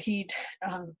or heat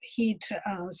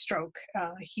stroke,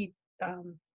 heat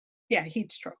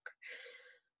stroke.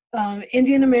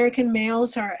 Indian American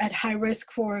males are at high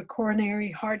risk for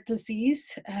coronary heart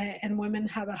disease, and women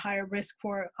have a higher risk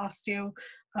for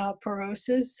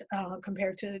osteoporosis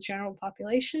compared to the general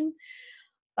population.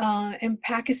 And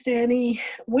Pakistani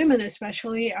women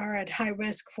especially are at high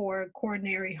risk for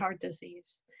coronary heart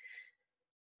disease.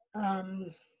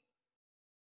 Okay,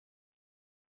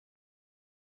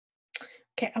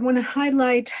 I want to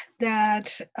highlight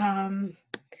that,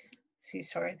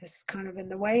 sorry, this is kind of in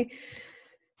the way.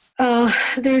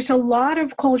 There's a lot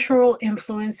of cultural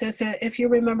influences. If you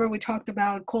remember, we talked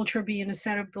about culture being a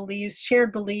set of beliefs,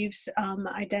 shared beliefs,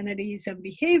 identities, and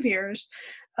behaviors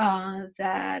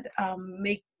that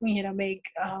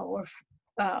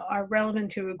are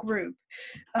relevant to a group.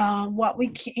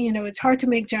 It's hard to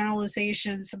make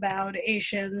generalizations about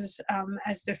Asians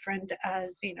as different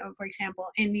as, for example,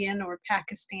 Indian or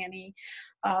Pakistani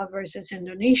versus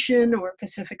Indonesian or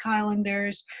Pacific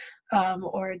Islanders.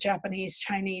 Or Japanese,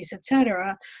 Chinese,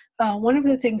 etc. One of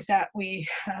the things that we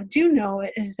do know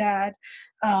is that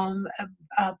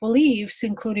beliefs,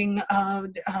 including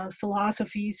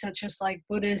philosophies such as like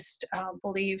Buddhist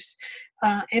beliefs,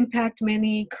 impact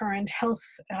many current health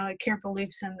care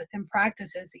beliefs and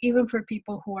practices, even for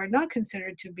people who are not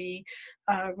considered to be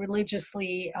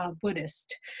religiously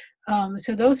Buddhist.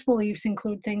 So those beliefs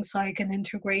include things like an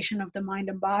integration of the mind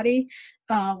and body,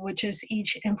 which is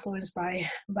each influenced by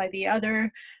the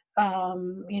other.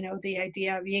 The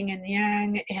idea of yin and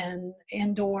yang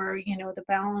and/or the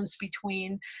balance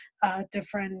between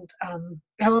different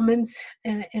elements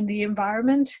in the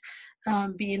environment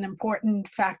being important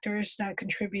factors that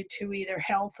contribute to either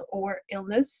health or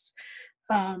illness.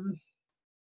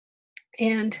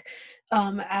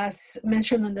 As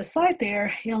mentioned on the slide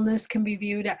there, illness can be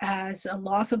viewed as a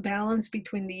loss of balance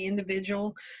between the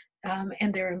individual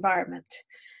and their environment.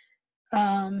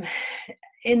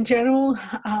 In general,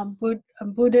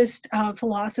 Buddhist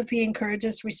philosophy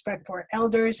encourages respect for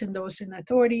elders and those in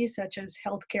authority, such as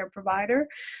healthcare provider,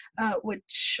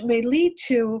 which may lead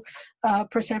to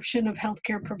perception of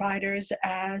healthcare providers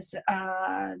as,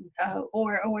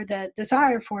 or the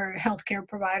desire for healthcare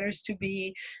providers to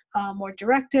be more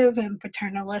directive and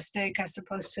paternalistic as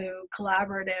opposed to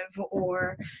collaborative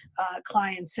or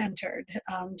client-centered,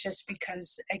 just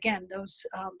because, again, those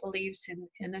beliefs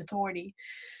in authority.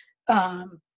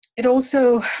 It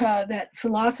also, that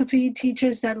philosophy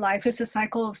teaches that life is a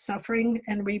cycle of suffering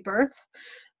and rebirth.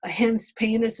 Hence,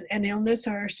 pain and illness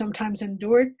are sometimes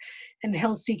endured, and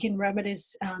health-seeking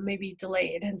remedies may be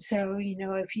delayed. And so,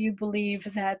 if you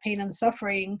believe that pain and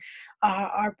suffering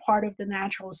are part of the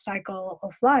natural cycle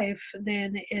of life,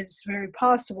 then it's very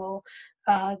possible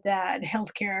that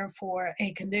healthcare for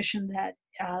a condition that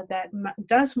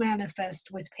does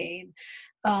manifest with pain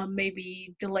may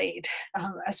be delayed,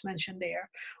 as mentioned there,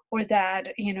 or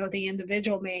that the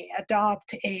individual may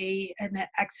adopt an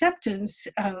acceptance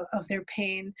of their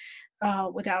pain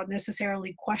without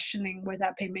necessarily questioning where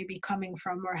that pain may be coming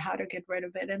from or how to get rid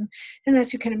of it. And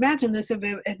as you can imagine, this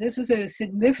is a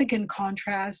significant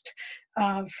contrast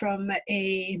from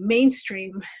a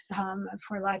mainstream,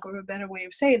 for lack of a better way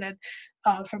of saying it,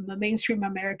 from the mainstream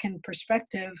American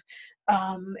perspective,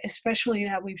 especially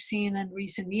that we've seen in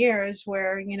recent years,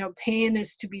 where pain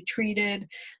is to be treated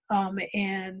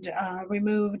and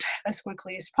removed as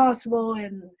quickly as possible,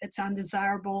 and it's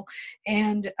undesirable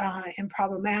and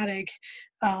problematic,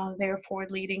 therefore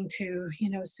leading to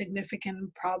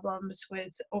significant problems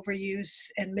with overuse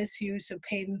and misuse of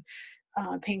pain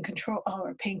control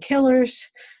or painkillers,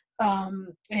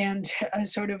 and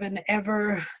sort of an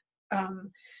ever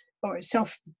or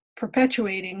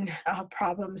self-perpetuating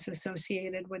problems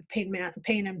associated with pain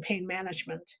and pain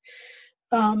management.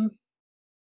 Um,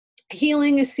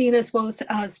 Healing is seen as both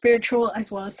spiritual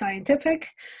as well as scientific.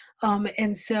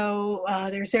 And so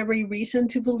there's every reason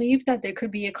to believe that there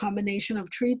could be a combination of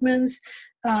treatments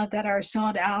that are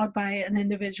sought out by an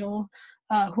individual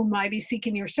who might be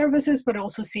seeking your services, but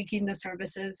also seeking the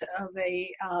services of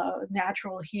a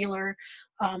natural healer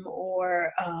or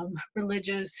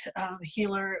religious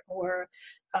healer or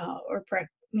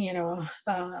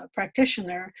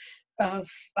practitioner of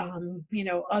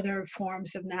other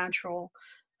forms of natural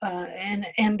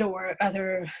and or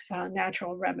other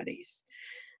natural remedies.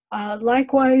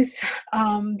 Likewise,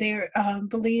 there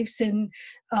beliefs in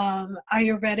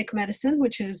Ayurvedic medicine,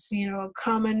 which is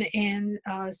common in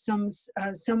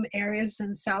some areas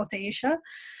in South Asia,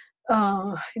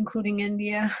 including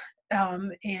India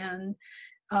and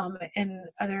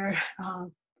other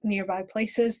nearby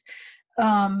places.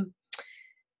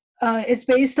 It's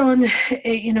based on,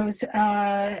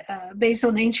 based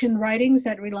on ancient writings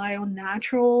that rely on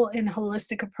natural and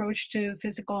holistic approach to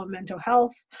physical and mental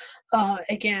health.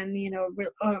 Again,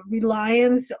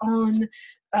 reliance on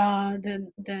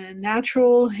the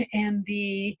natural and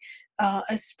the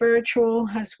spiritual,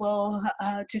 as well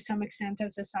to some extent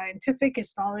as the scientific,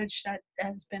 is knowledge that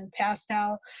has been passed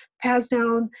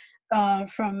down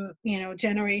from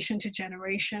generation to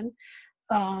generation.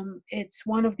 It's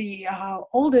one of the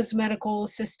oldest medical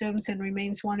systems and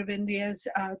remains one of India's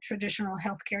traditional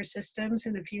healthcare systems.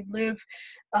 And if you live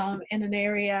in an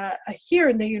area here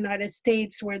in the United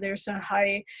States where there's a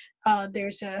high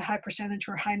percentage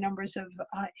or high numbers of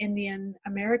Indian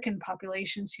American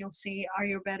populations, you'll see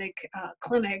Ayurvedic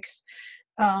clinics,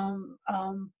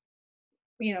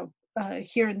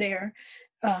 here and there.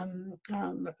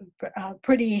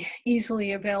 Pretty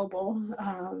easily available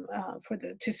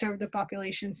to serve the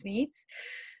population's needs.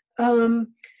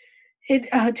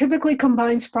 It typically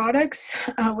combines products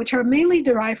which are mainly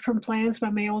derived from plants,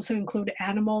 but may also include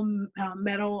animal,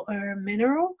 metal, or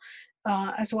mineral,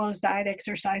 as well as diet,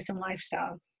 exercise, and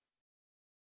lifestyle.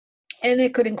 And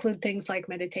it could include things like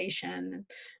meditation,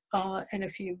 and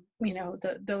if you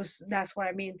that's what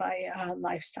I mean by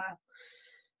lifestyle.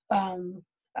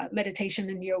 Meditation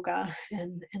and yoga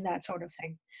and that sort of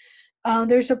thing.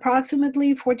 There's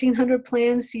approximately 1,400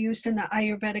 plants used in the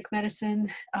Ayurvedic medicine.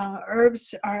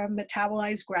 Herbs are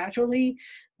metabolized gradually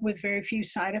with very few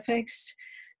side effects.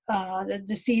 The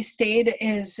disease state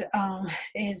is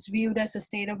viewed as a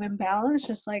state of imbalance,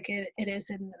 just like it is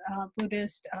in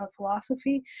Buddhist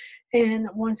philosophy. And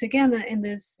once again, in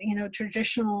this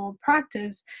traditional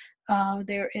practice,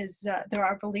 there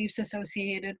are beliefs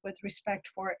associated with respect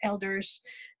for elders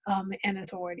and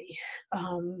authority,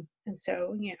 and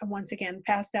so once again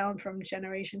passed down from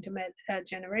generation to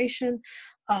generation,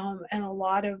 and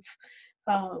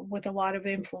with a lot of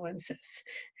influences.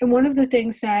 And one of the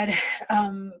things that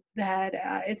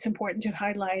it's important to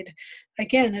highlight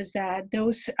again is that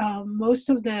those most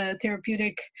of the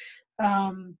therapeutic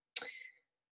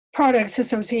products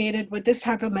associated with this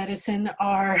type of medicine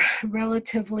are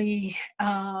relatively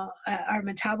are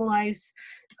metabolized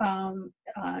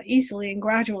easily and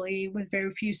gradually with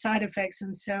very few side effects.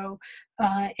 And so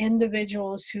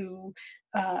individuals who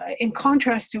in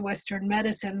contrast to Western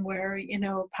medicine, where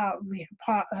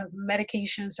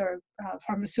medications or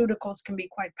pharmaceuticals can be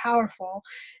quite powerful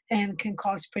and can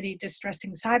cause pretty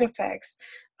distressing side effects,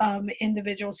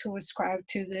 individuals who ascribe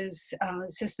to this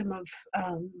system of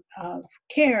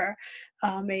care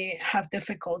may have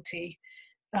difficulty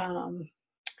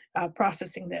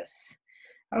processing this.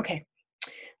 Okay.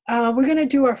 We're going to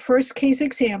do our first case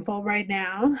example right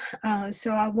now.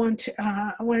 So I want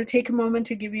to take a moment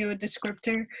to give you a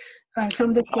descriptor,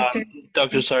 some descriptor.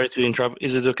 Doctor, sorry to interrupt.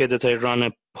 Is it okay that I run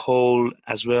a poll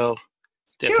as well?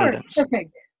 Sure, Attendance.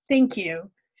 perfect. Thank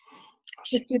you.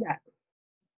 Let's do that.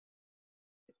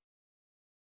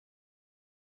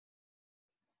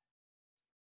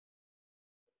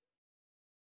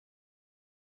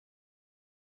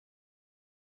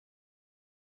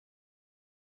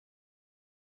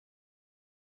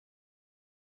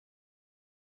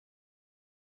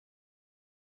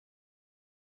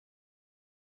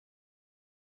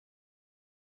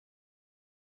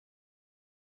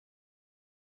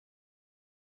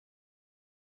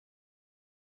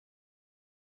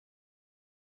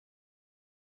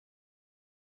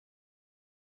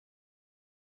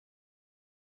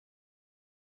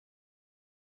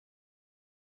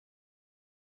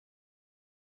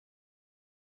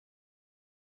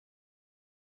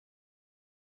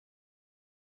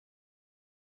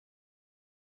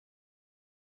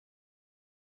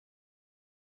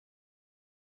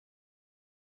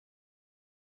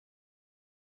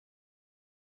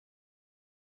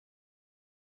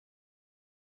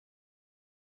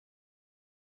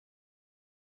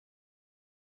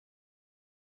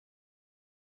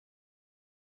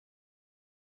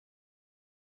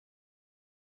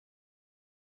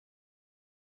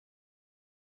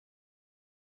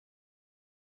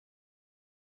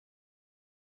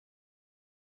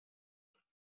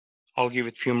 I'll give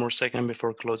it a few more seconds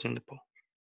before closing the poll.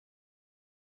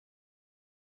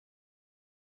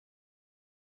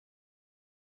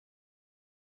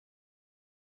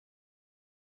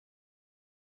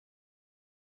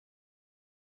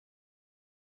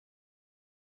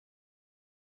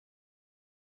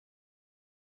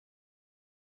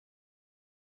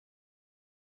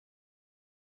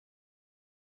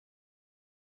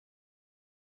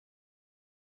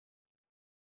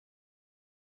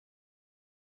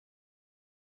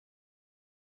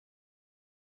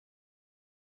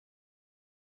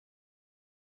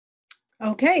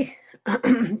 Okay,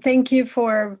 thank you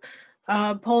for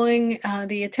polling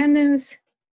the attendance.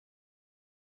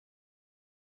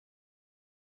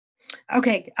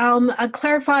 Okay, I'll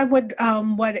clarify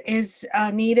what is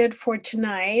needed for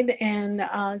tonight, and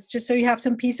just so you have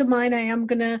some peace of mind, I am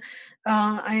gonna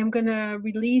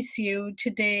release you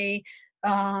today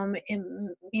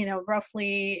in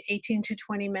roughly 18 to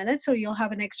 20 minutes, so you'll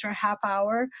have an extra half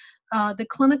hour. The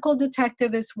clinical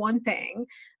detective is one thing.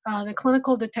 The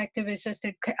clinical detective is just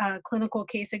a clinical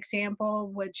case example,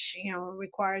 which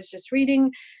requires just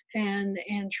reading and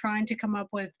trying to come up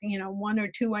with one or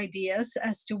two ideas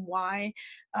as to why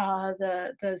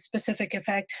the specific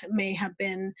effect may have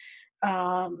been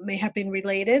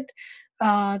related.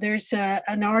 There's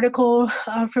an article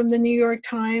from the New York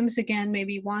Times, again,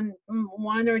 maybe one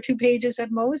or two pages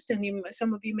at most, and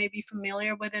some of you may be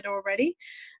familiar with it already,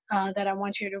 that I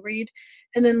want you to read.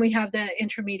 And then we have the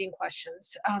intermeeting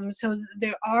questions. So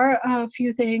there are a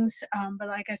few things, but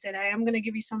like I said, I am going to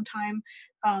give you some time,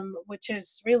 which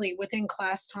is really within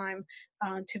class time,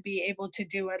 to be able to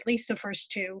do at least the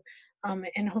first two.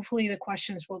 And hopefully the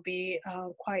questions will be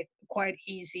quite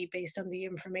easy based on the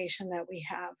information that we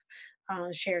have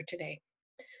shared today.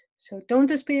 So don't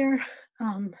despair.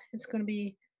 It's going to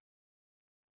be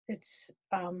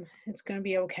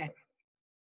okay.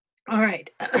 All right.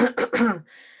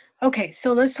 Okay,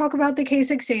 so let's talk about the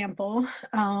case example.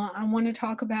 I want to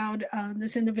talk about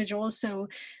this individual. So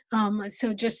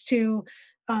just to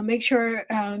make sure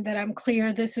that I'm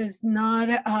clear, this is not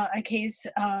a case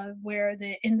where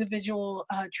the individual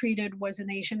treated was an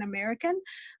Asian American,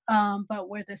 but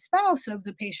where the spouse of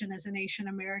the patient is an Asian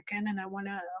American. And I want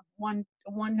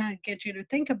to get you to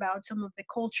think about some of the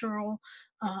cultural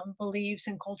beliefs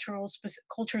and culture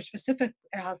specific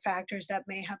factors that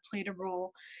may have played a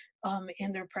role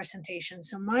in their presentation.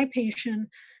 So my patient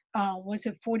was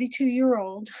a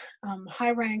 42-year-old,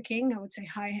 high ranking, I would say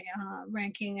high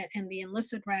ranking in the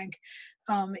enlisted rank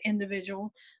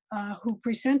individual who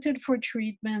presented for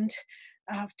treatment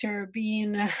after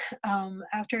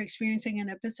after experiencing an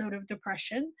episode of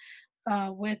depression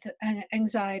with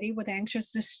anxiety, with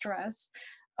anxious distress.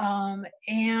 And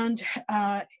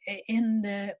in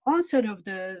the onset of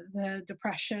the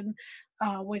depression,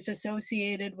 was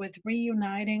associated with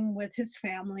reuniting with his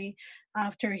family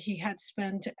after he had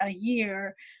spent a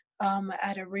year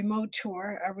at a remote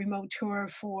tour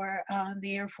for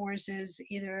the Air Forces,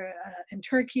 either in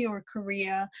Turkey or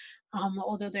Korea,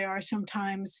 although there are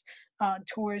sometimes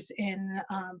tours in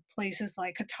places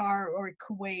like Qatar or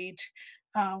Kuwait,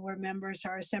 where members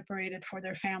are separated for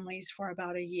their families for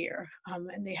about a year,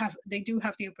 and they do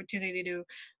have the opportunity to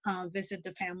visit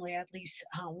the family at least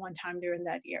one time during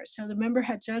that year. So the member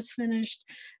had just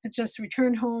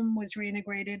returned home, was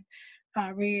reintegrating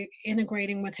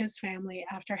with his family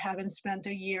after having spent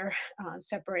a year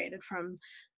separated from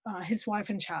his wife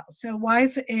and child. So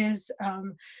wife is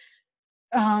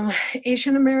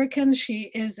Asian American. She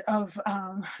is of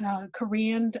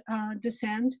Korean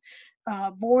descent.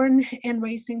 Born and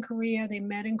raised in Korea. They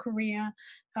met in Korea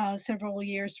several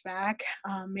years back,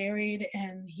 married,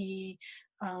 and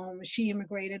she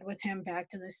immigrated with him back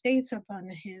to the States upon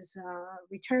his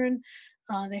return.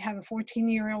 They have a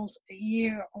 14-year-old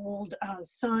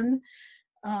son.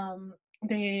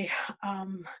 They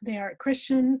are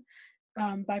Christian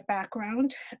by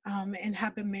background, and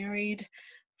have been married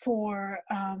for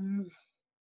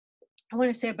I want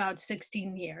to say about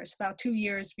 16 years, about 2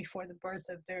 years before the birth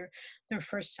of their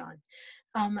first son.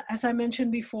 As I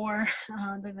mentioned before,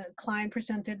 the client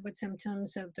presented with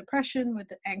symptoms of depression, with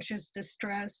anxious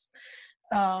distress.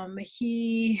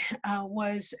 He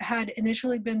had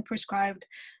initially been prescribed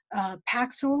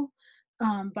Paxil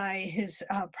by his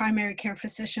primary care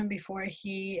physician before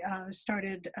he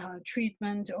started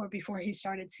treatment, or before he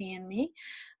started seeing me,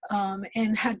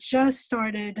 and had just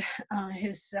started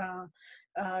his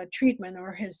treatment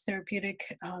or his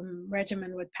therapeutic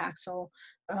regimen with Paxil,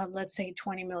 let's say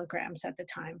 20 milligrams at the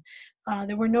time.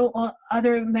 There were no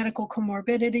other medical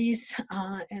comorbidities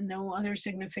and no other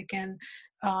significant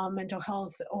mental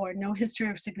health, or no history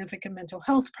of significant mental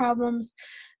health problems.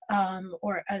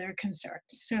 or other concerns.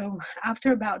 So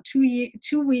after about 2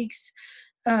 weeks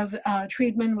of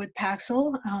treatment with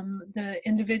Paxil, the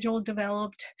individual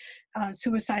developed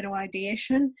suicidal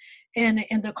ideation, and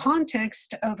in the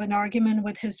context of an argument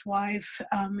with his wife,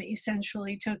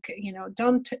 essentially took,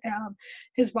 dumped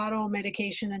his bottle of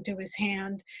medication into his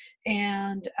hand,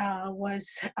 and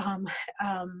was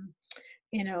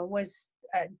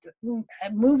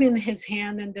moving his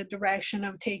hand in the direction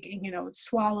of taking,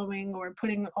 swallowing or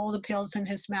putting all the pills in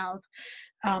his mouth,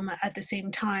 at the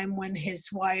same time when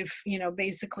his wife,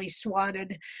 basically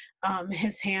swatted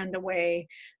his hand away,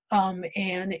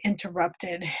 and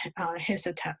interrupted his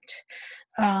attempt.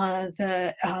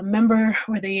 The member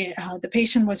or the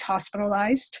patient was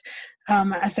hospitalized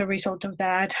as a result of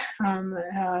that.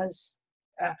 As,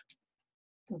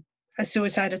 a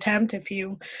suicide attempt, if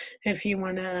you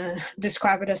want to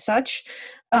describe it as such,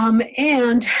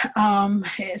 and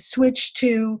switched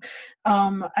to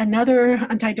another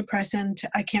antidepressant.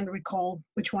 I can't recall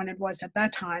which one it was at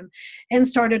that time, and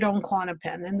started on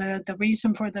Klonopin. And the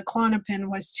reason for the Klonopin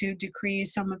was to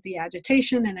decrease some of the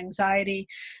agitation and anxiety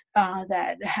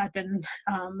that had been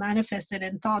manifested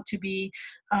and thought to be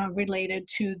related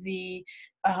to the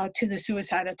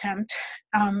suicide attempt,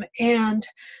 and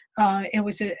it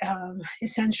was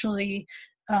essentially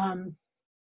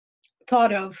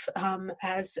thought of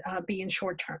as being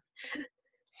short-term.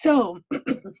 So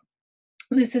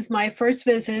this is my first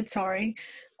visit,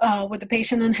 with the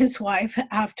patient and his wife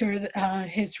after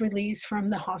his release from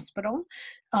the hospital.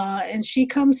 And she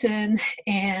comes in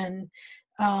and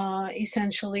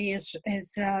essentially is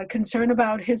concerned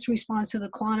about his response to the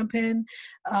Klonopin.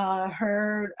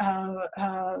 Her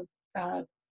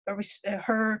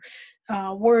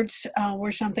words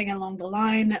were something along the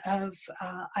line of,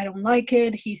 "I don't like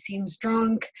it. He seems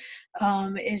drunk.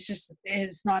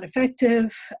 Is not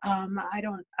effective. I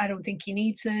don't think he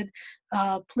needs it.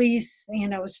 Please,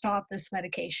 stop this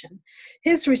medication."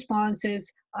 His response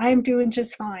is, "I'm doing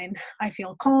just fine. I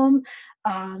feel calm.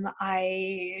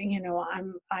 I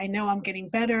know I'm getting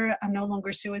better. I'm no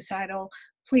longer suicidal.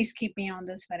 Please keep me on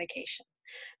this medication."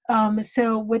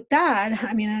 So with that,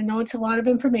 I know it's a lot of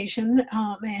information,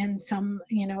 and some,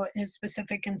 is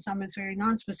specific and some is very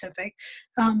non-specific.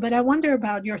 But I wonder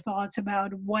about your thoughts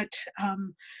about what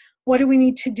do we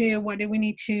need to do? What do we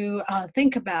need to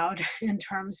think about in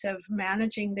terms of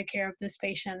managing the care of this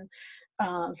patient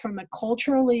from a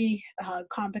culturally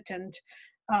competent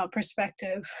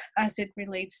perspective as it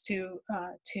relates to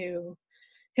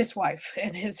his wife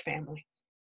and his family?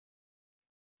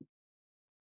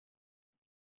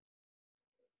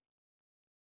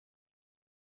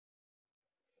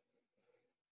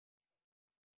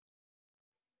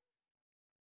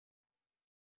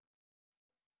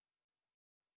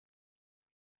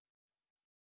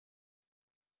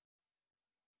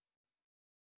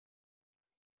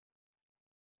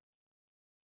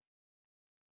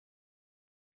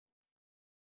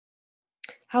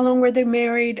 How long were they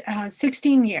married?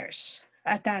 16 years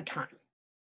at that time.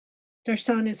 Their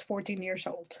son is 14 years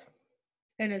old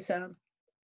and is a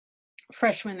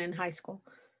freshman in high school.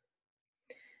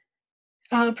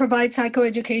 Provide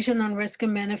psychoeducation on risk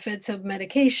and benefits of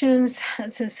medications.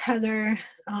 Says Heather,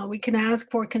 we can ask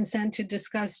for consent to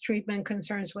discuss treatment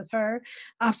concerns with her.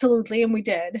 Absolutely, and we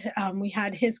did. We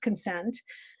had his consent.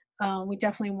 We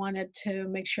definitely wanted to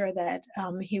make sure that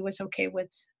he was okay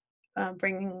with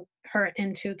bringing her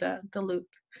into the loop.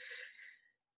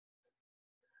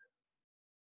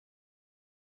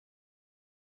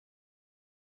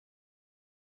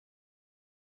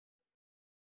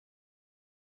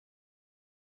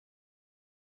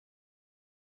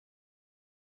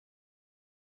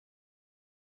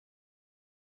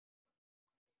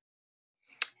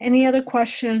 Any other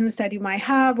questions that you might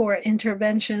have or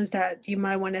interventions that you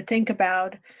might want to think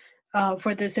about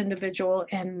for this individual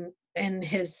and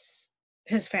his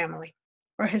family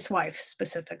or his wife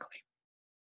specifically?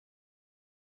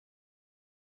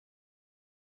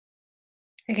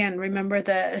 Again, remember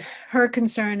that her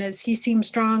concern is he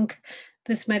seems drunk.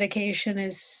 This medication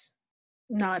is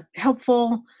not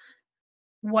helpful.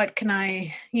 What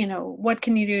can what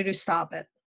can you do to stop it?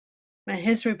 And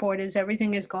his report is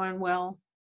everything is going well.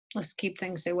 Let's keep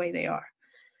things the way they are.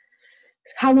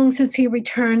 How long since he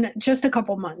returned? Just a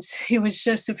couple months. He was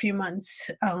just a few months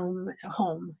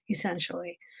home,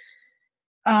 essentially.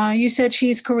 You said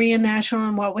she's Korean national,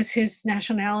 and what was his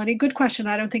nationality? Good question.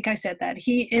 I don't think I said that.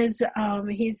 He's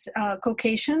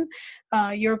Caucasian,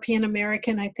 European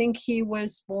American. I think he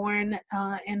was born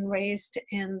and raised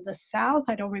in the South.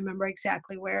 I don't remember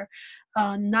exactly where.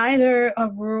 Neither a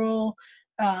rural,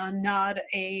 not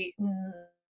a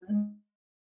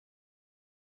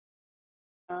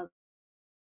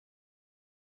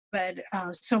but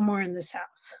somewhere in the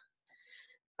South.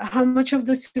 How much of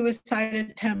the suicide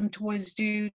attempt was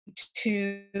due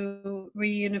to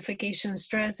reunification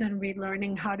stress and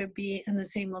relearning how to be in the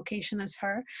same location as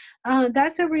her?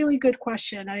 That's a really good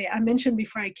question. I mentioned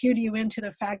before, I cued you into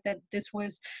the fact that this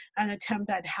was an attempt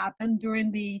that happened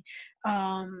during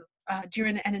an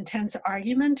intense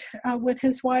argument with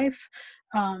his wife.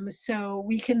 So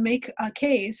we can make a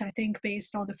case, I think,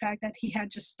 based on the fact that he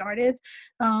had just started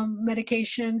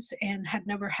medications and had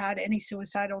never had any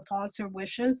suicidal thoughts or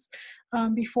wishes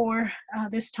before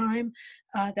this time,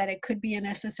 that it could be an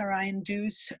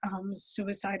SSRI-induced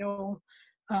suicidal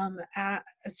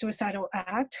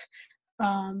act.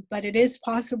 But it is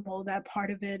possible that part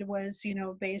of it was,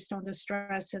 based on the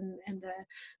stress and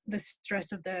the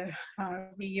stress of the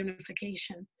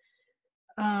reunification.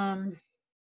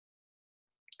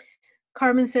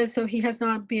 Carmen says, so he has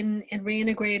not been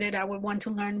reintegrated. I would want to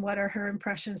learn what are her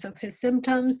impressions of his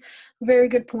symptoms. Very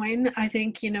good point. I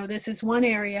think, this is one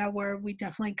area where we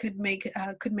definitely could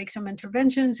make some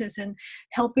interventions, is in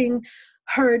helping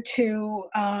her to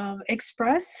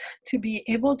be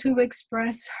able to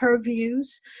express her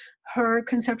views, her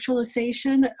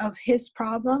conceptualization of his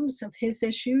problems, of his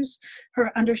issues,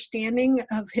 her understanding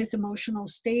of his emotional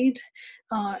state,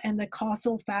 and the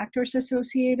causal factors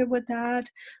associated with that,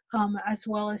 as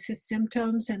well as his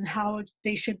symptoms and how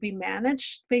they should be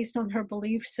managed based on her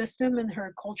belief system and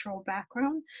her cultural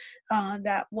background.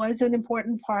 That was an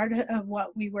important part of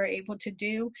what we were able to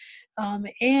do.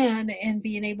 And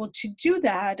being able to do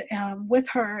that with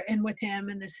her and with him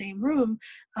in the same room,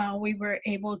 we were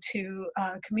able to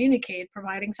communicate,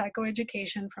 providing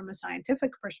psychoeducation from a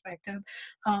scientific perspective,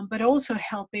 but also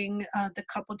helping the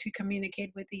couple to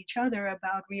communicate with each other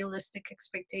about realistic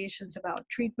expectations about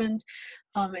treatment,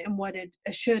 and what it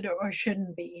should or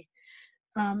shouldn't be.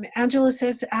 Angela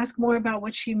says, ask more about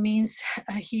what she means.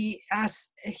 He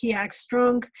acts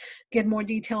drunk, get more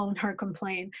detail on her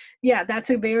complaint. Yeah, that's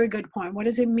a very good point. What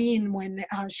does it mean when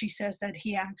she says that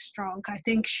he acts drunk? I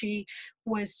think she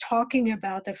was talking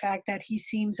about the fact that he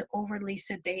seems overly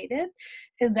sedated,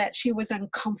 and that she was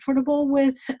uncomfortable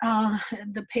with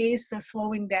the pace, the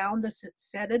slowing down, the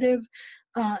sedative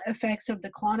effects of the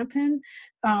Klonopin,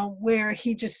 where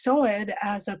he just saw it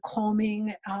as a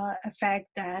calming effect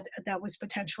that was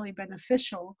potentially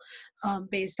beneficial,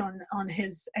 based on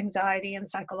his anxiety and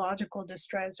psychological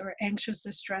distress or anxious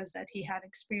distress that he had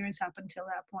experienced up until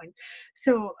that point.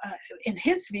 So in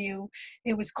his view,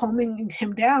 it was calming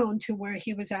him down to where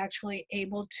he was actually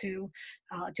able to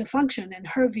function. In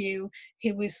her view,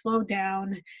 he was slowed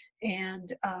down,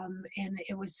 and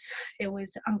it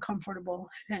was uncomfortable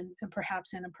and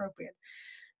perhaps inappropriate.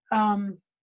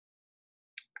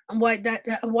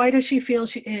 Why does she feel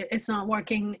it's not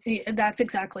working? That's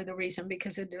exactly the reason,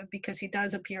 because he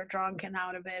does appear drunk and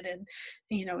out of it, and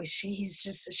she's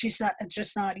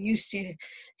just not used to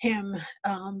him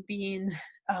being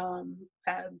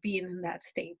in that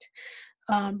state.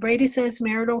 Brady says,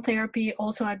 marital therapy.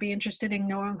 Also, I'd be interested in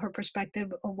knowing her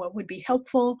perspective of what would be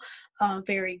helpful.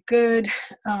 Very good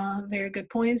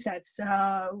points.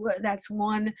 That's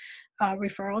one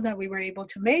referral that we were able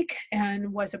to make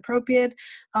and was appropriate,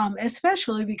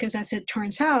 especially because, as it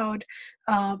turns out,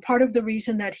 part of the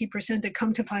reason that he presented,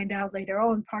 come to find out later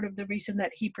on, part of the reason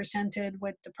that he presented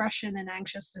with depression and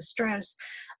anxious distress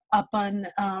upon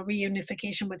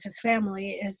reunification with his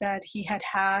family is that he had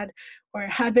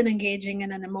been engaging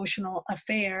in an emotional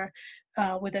affair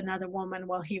with another woman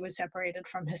while he was separated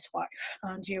from his wife,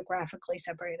 geographically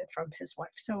separated from his wife.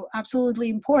 So absolutely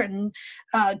important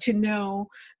to know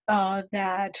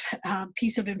that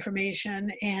piece of information,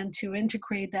 and to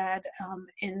integrate that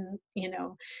in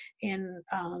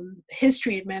his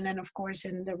treatment, and of course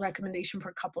in the recommendation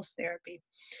for couples therapy.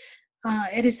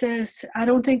 Eddie says, I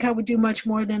don't think I would do much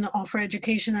more than offer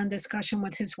education and discussion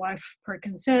with his wife per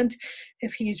consent.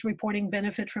 If he's reporting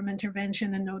benefit from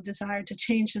intervention and no desire to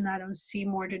change, then I don't see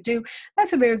more to do.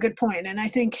 That's a very good point. And I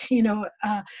think,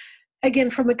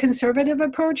 again, from a conservative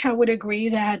approach, I would agree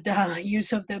that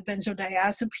use of the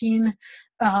benzodiazepine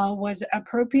was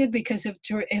appropriate, because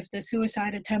if the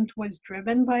suicide attempt was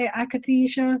driven by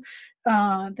akathisia,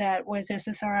 that was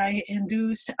SSRI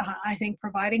induced, I think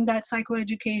providing that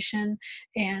psychoeducation,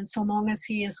 and so long as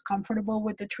he is comfortable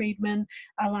with the treatment,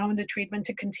 allowing the treatment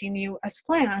to continue as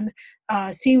planned,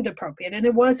 seemed appropriate, and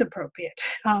it was appropriate.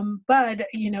 But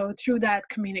through that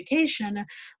communication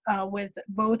with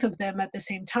both of them at the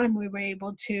same time, we were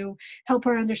able to help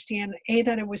her understand,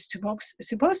 that it was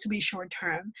supposed to be short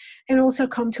term, and also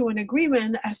come to an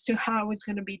agreement as to how it's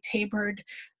going to be tapered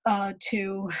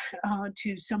to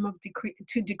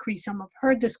decrease some of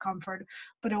her discomfort,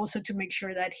 but also to make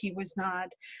sure that he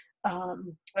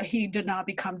did not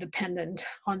become dependent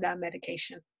on that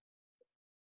medication.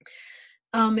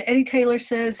 Eddie Taylor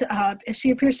says,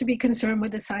 she appears to be concerned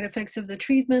with the side effects of the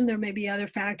treatment. There may be other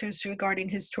factors regarding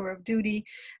his tour of duty.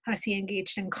 Has he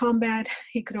engaged in combat?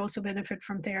 He could also benefit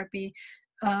from therapy,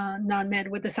 non-med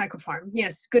with the psychopharm.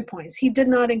 Yes, good points. He did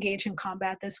not engage in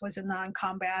combat. This was a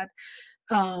non-combat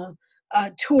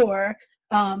tour.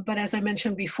 But as I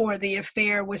mentioned before, the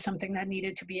affair was something that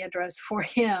needed to be addressed for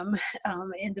him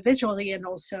individually, and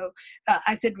also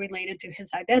as it related to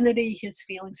his identity, his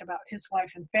feelings about his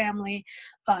wife and family,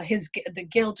 the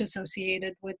guilt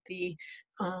associated with the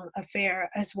affair,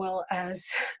 as well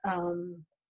as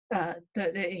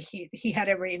he had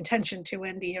every intention to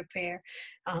end the affair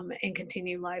and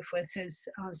continue life with his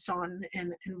son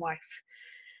and wife.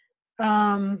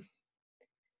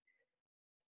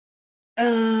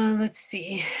 Let's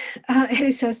see.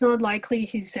 He says not likely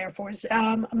he's Air Force.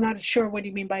 I'm not sure what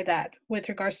you mean by that. With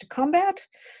regards to combat,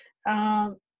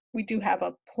 we do have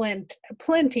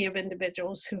plenty of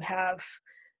individuals who have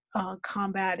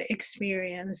combat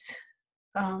experience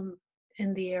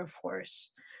in the Air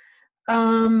Force.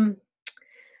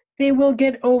 They will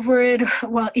get over it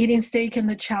while eating steak in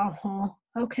the chow hall.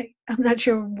 Okay, I'm not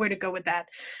sure where to go with that.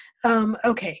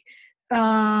 Okay.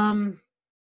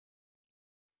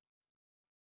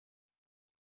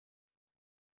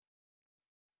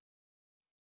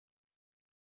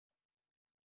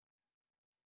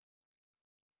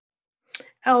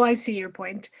 Oh, I see your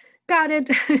point. Got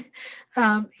it.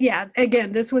 Yeah,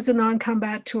 again, this was a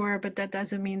non-combat tour, but that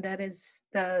doesn't mean that is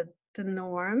the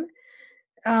norm.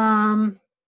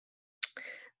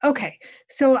 Okay,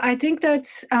 so I think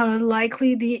that's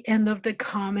likely the end of the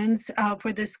comments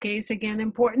for this case. Again,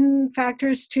 important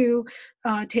factors to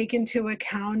take into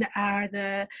account are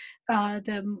the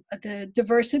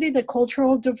diversity, the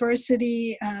cultural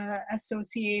diversity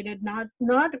associated,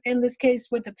 not in this case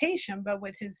with the patient, but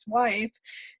with his wife,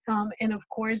 and of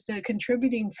course the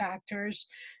contributing factors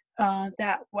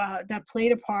that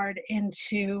played a part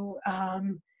into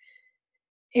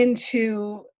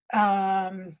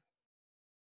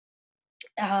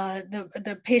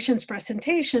the patient's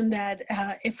presentation that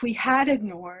if we had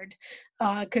ignored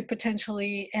could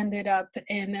potentially ended up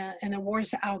in a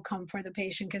worse outcome for the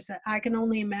patient, because I can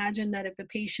only imagine that if the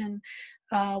patient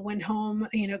went home,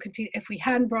 if we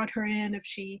hadn't brought her in,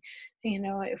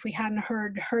 if we hadn't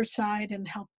heard her side and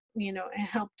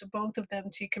helped both of them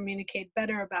to communicate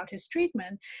better about his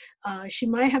treatment, she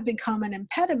might have become an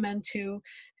impediment to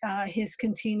his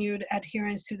continued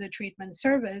adherence to the treatment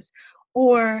service,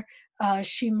 or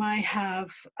she might have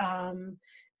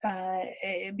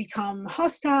become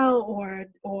hostile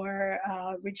or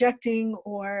rejecting,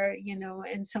 or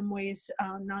in some ways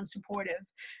non-supportive,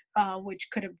 which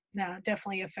could have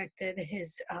definitely affected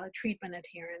his treatment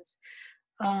adherence.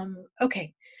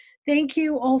 Okay. Thank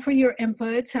you all for your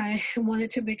input. I wanted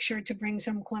to make sure to bring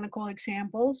some clinical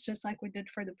examples, just like we did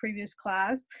for the previous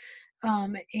class,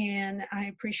 and I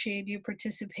appreciate you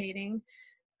participating.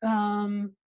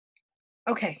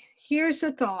 Okay, here's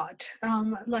a thought.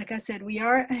 Like I said, we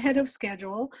are ahead of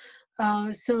schedule,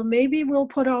 so maybe we'll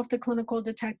put off the clinical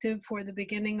detective for the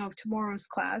beginning of tomorrow's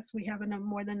class. We have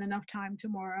more than enough time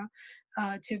tomorrow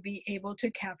to be able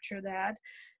to capture that.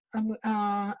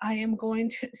 I am going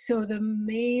to, so the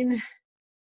main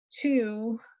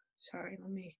two, sorry,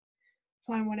 let me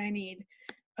find what I need.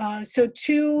 So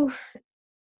two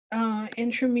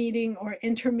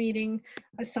intermeeting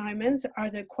assignments are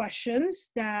the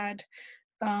questions that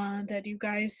you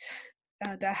guys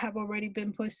that have already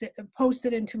been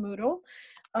posted into Moodle.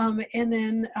 And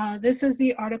then this is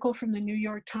the article from the New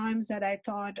York Times that I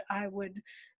thought I would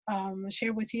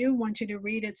share with you. Want you to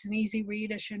read. It's an easy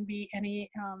read. It shouldn't be any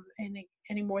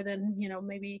more than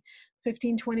maybe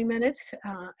 15-20 minutes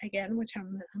again, which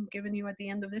I'm giving you at the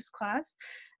end of this class.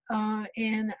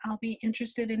 And I'll be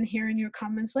interested in hearing your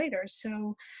comments later.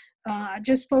 So I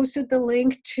just posted the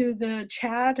link to the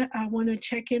chat. I want to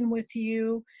check in with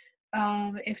you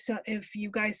if you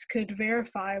guys could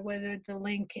verify whether the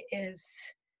link is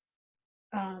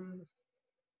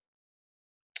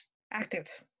active.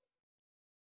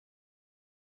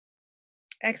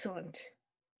 Excellent.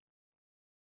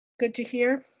 Good to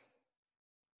hear.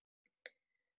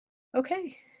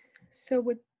 Okay, so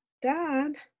with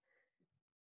that,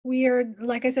 we are,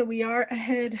 like I said, we are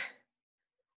ahead.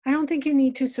 I don't think you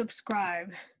need to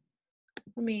subscribe.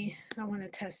 I want to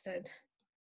test it.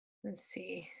 Let's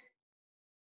see.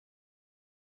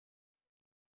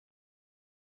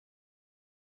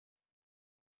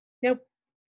 Nope.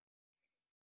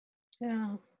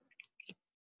 Yeah.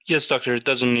 Yes, doctor, it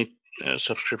doesn't need a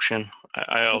subscription.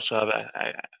 I also have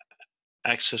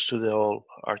access to the whole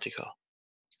article.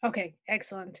 Okay,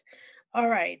 excellent. All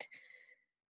right.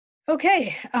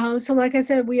 Okay, so like I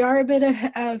said, we are a bit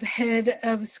ahead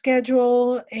of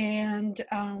schedule, and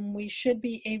we should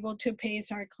be able to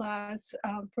pace our class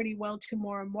pretty well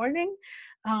tomorrow morning.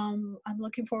 I'm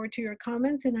looking forward to your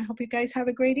comments, and I hope you guys have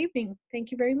a great evening.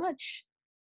 Thank you very much.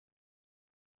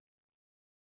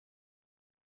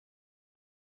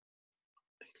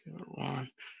 Everyone.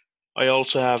 I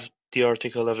also have the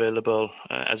article available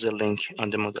as a link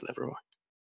on the Moodle, everyone.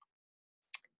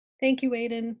 Thank you,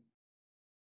 Aiden.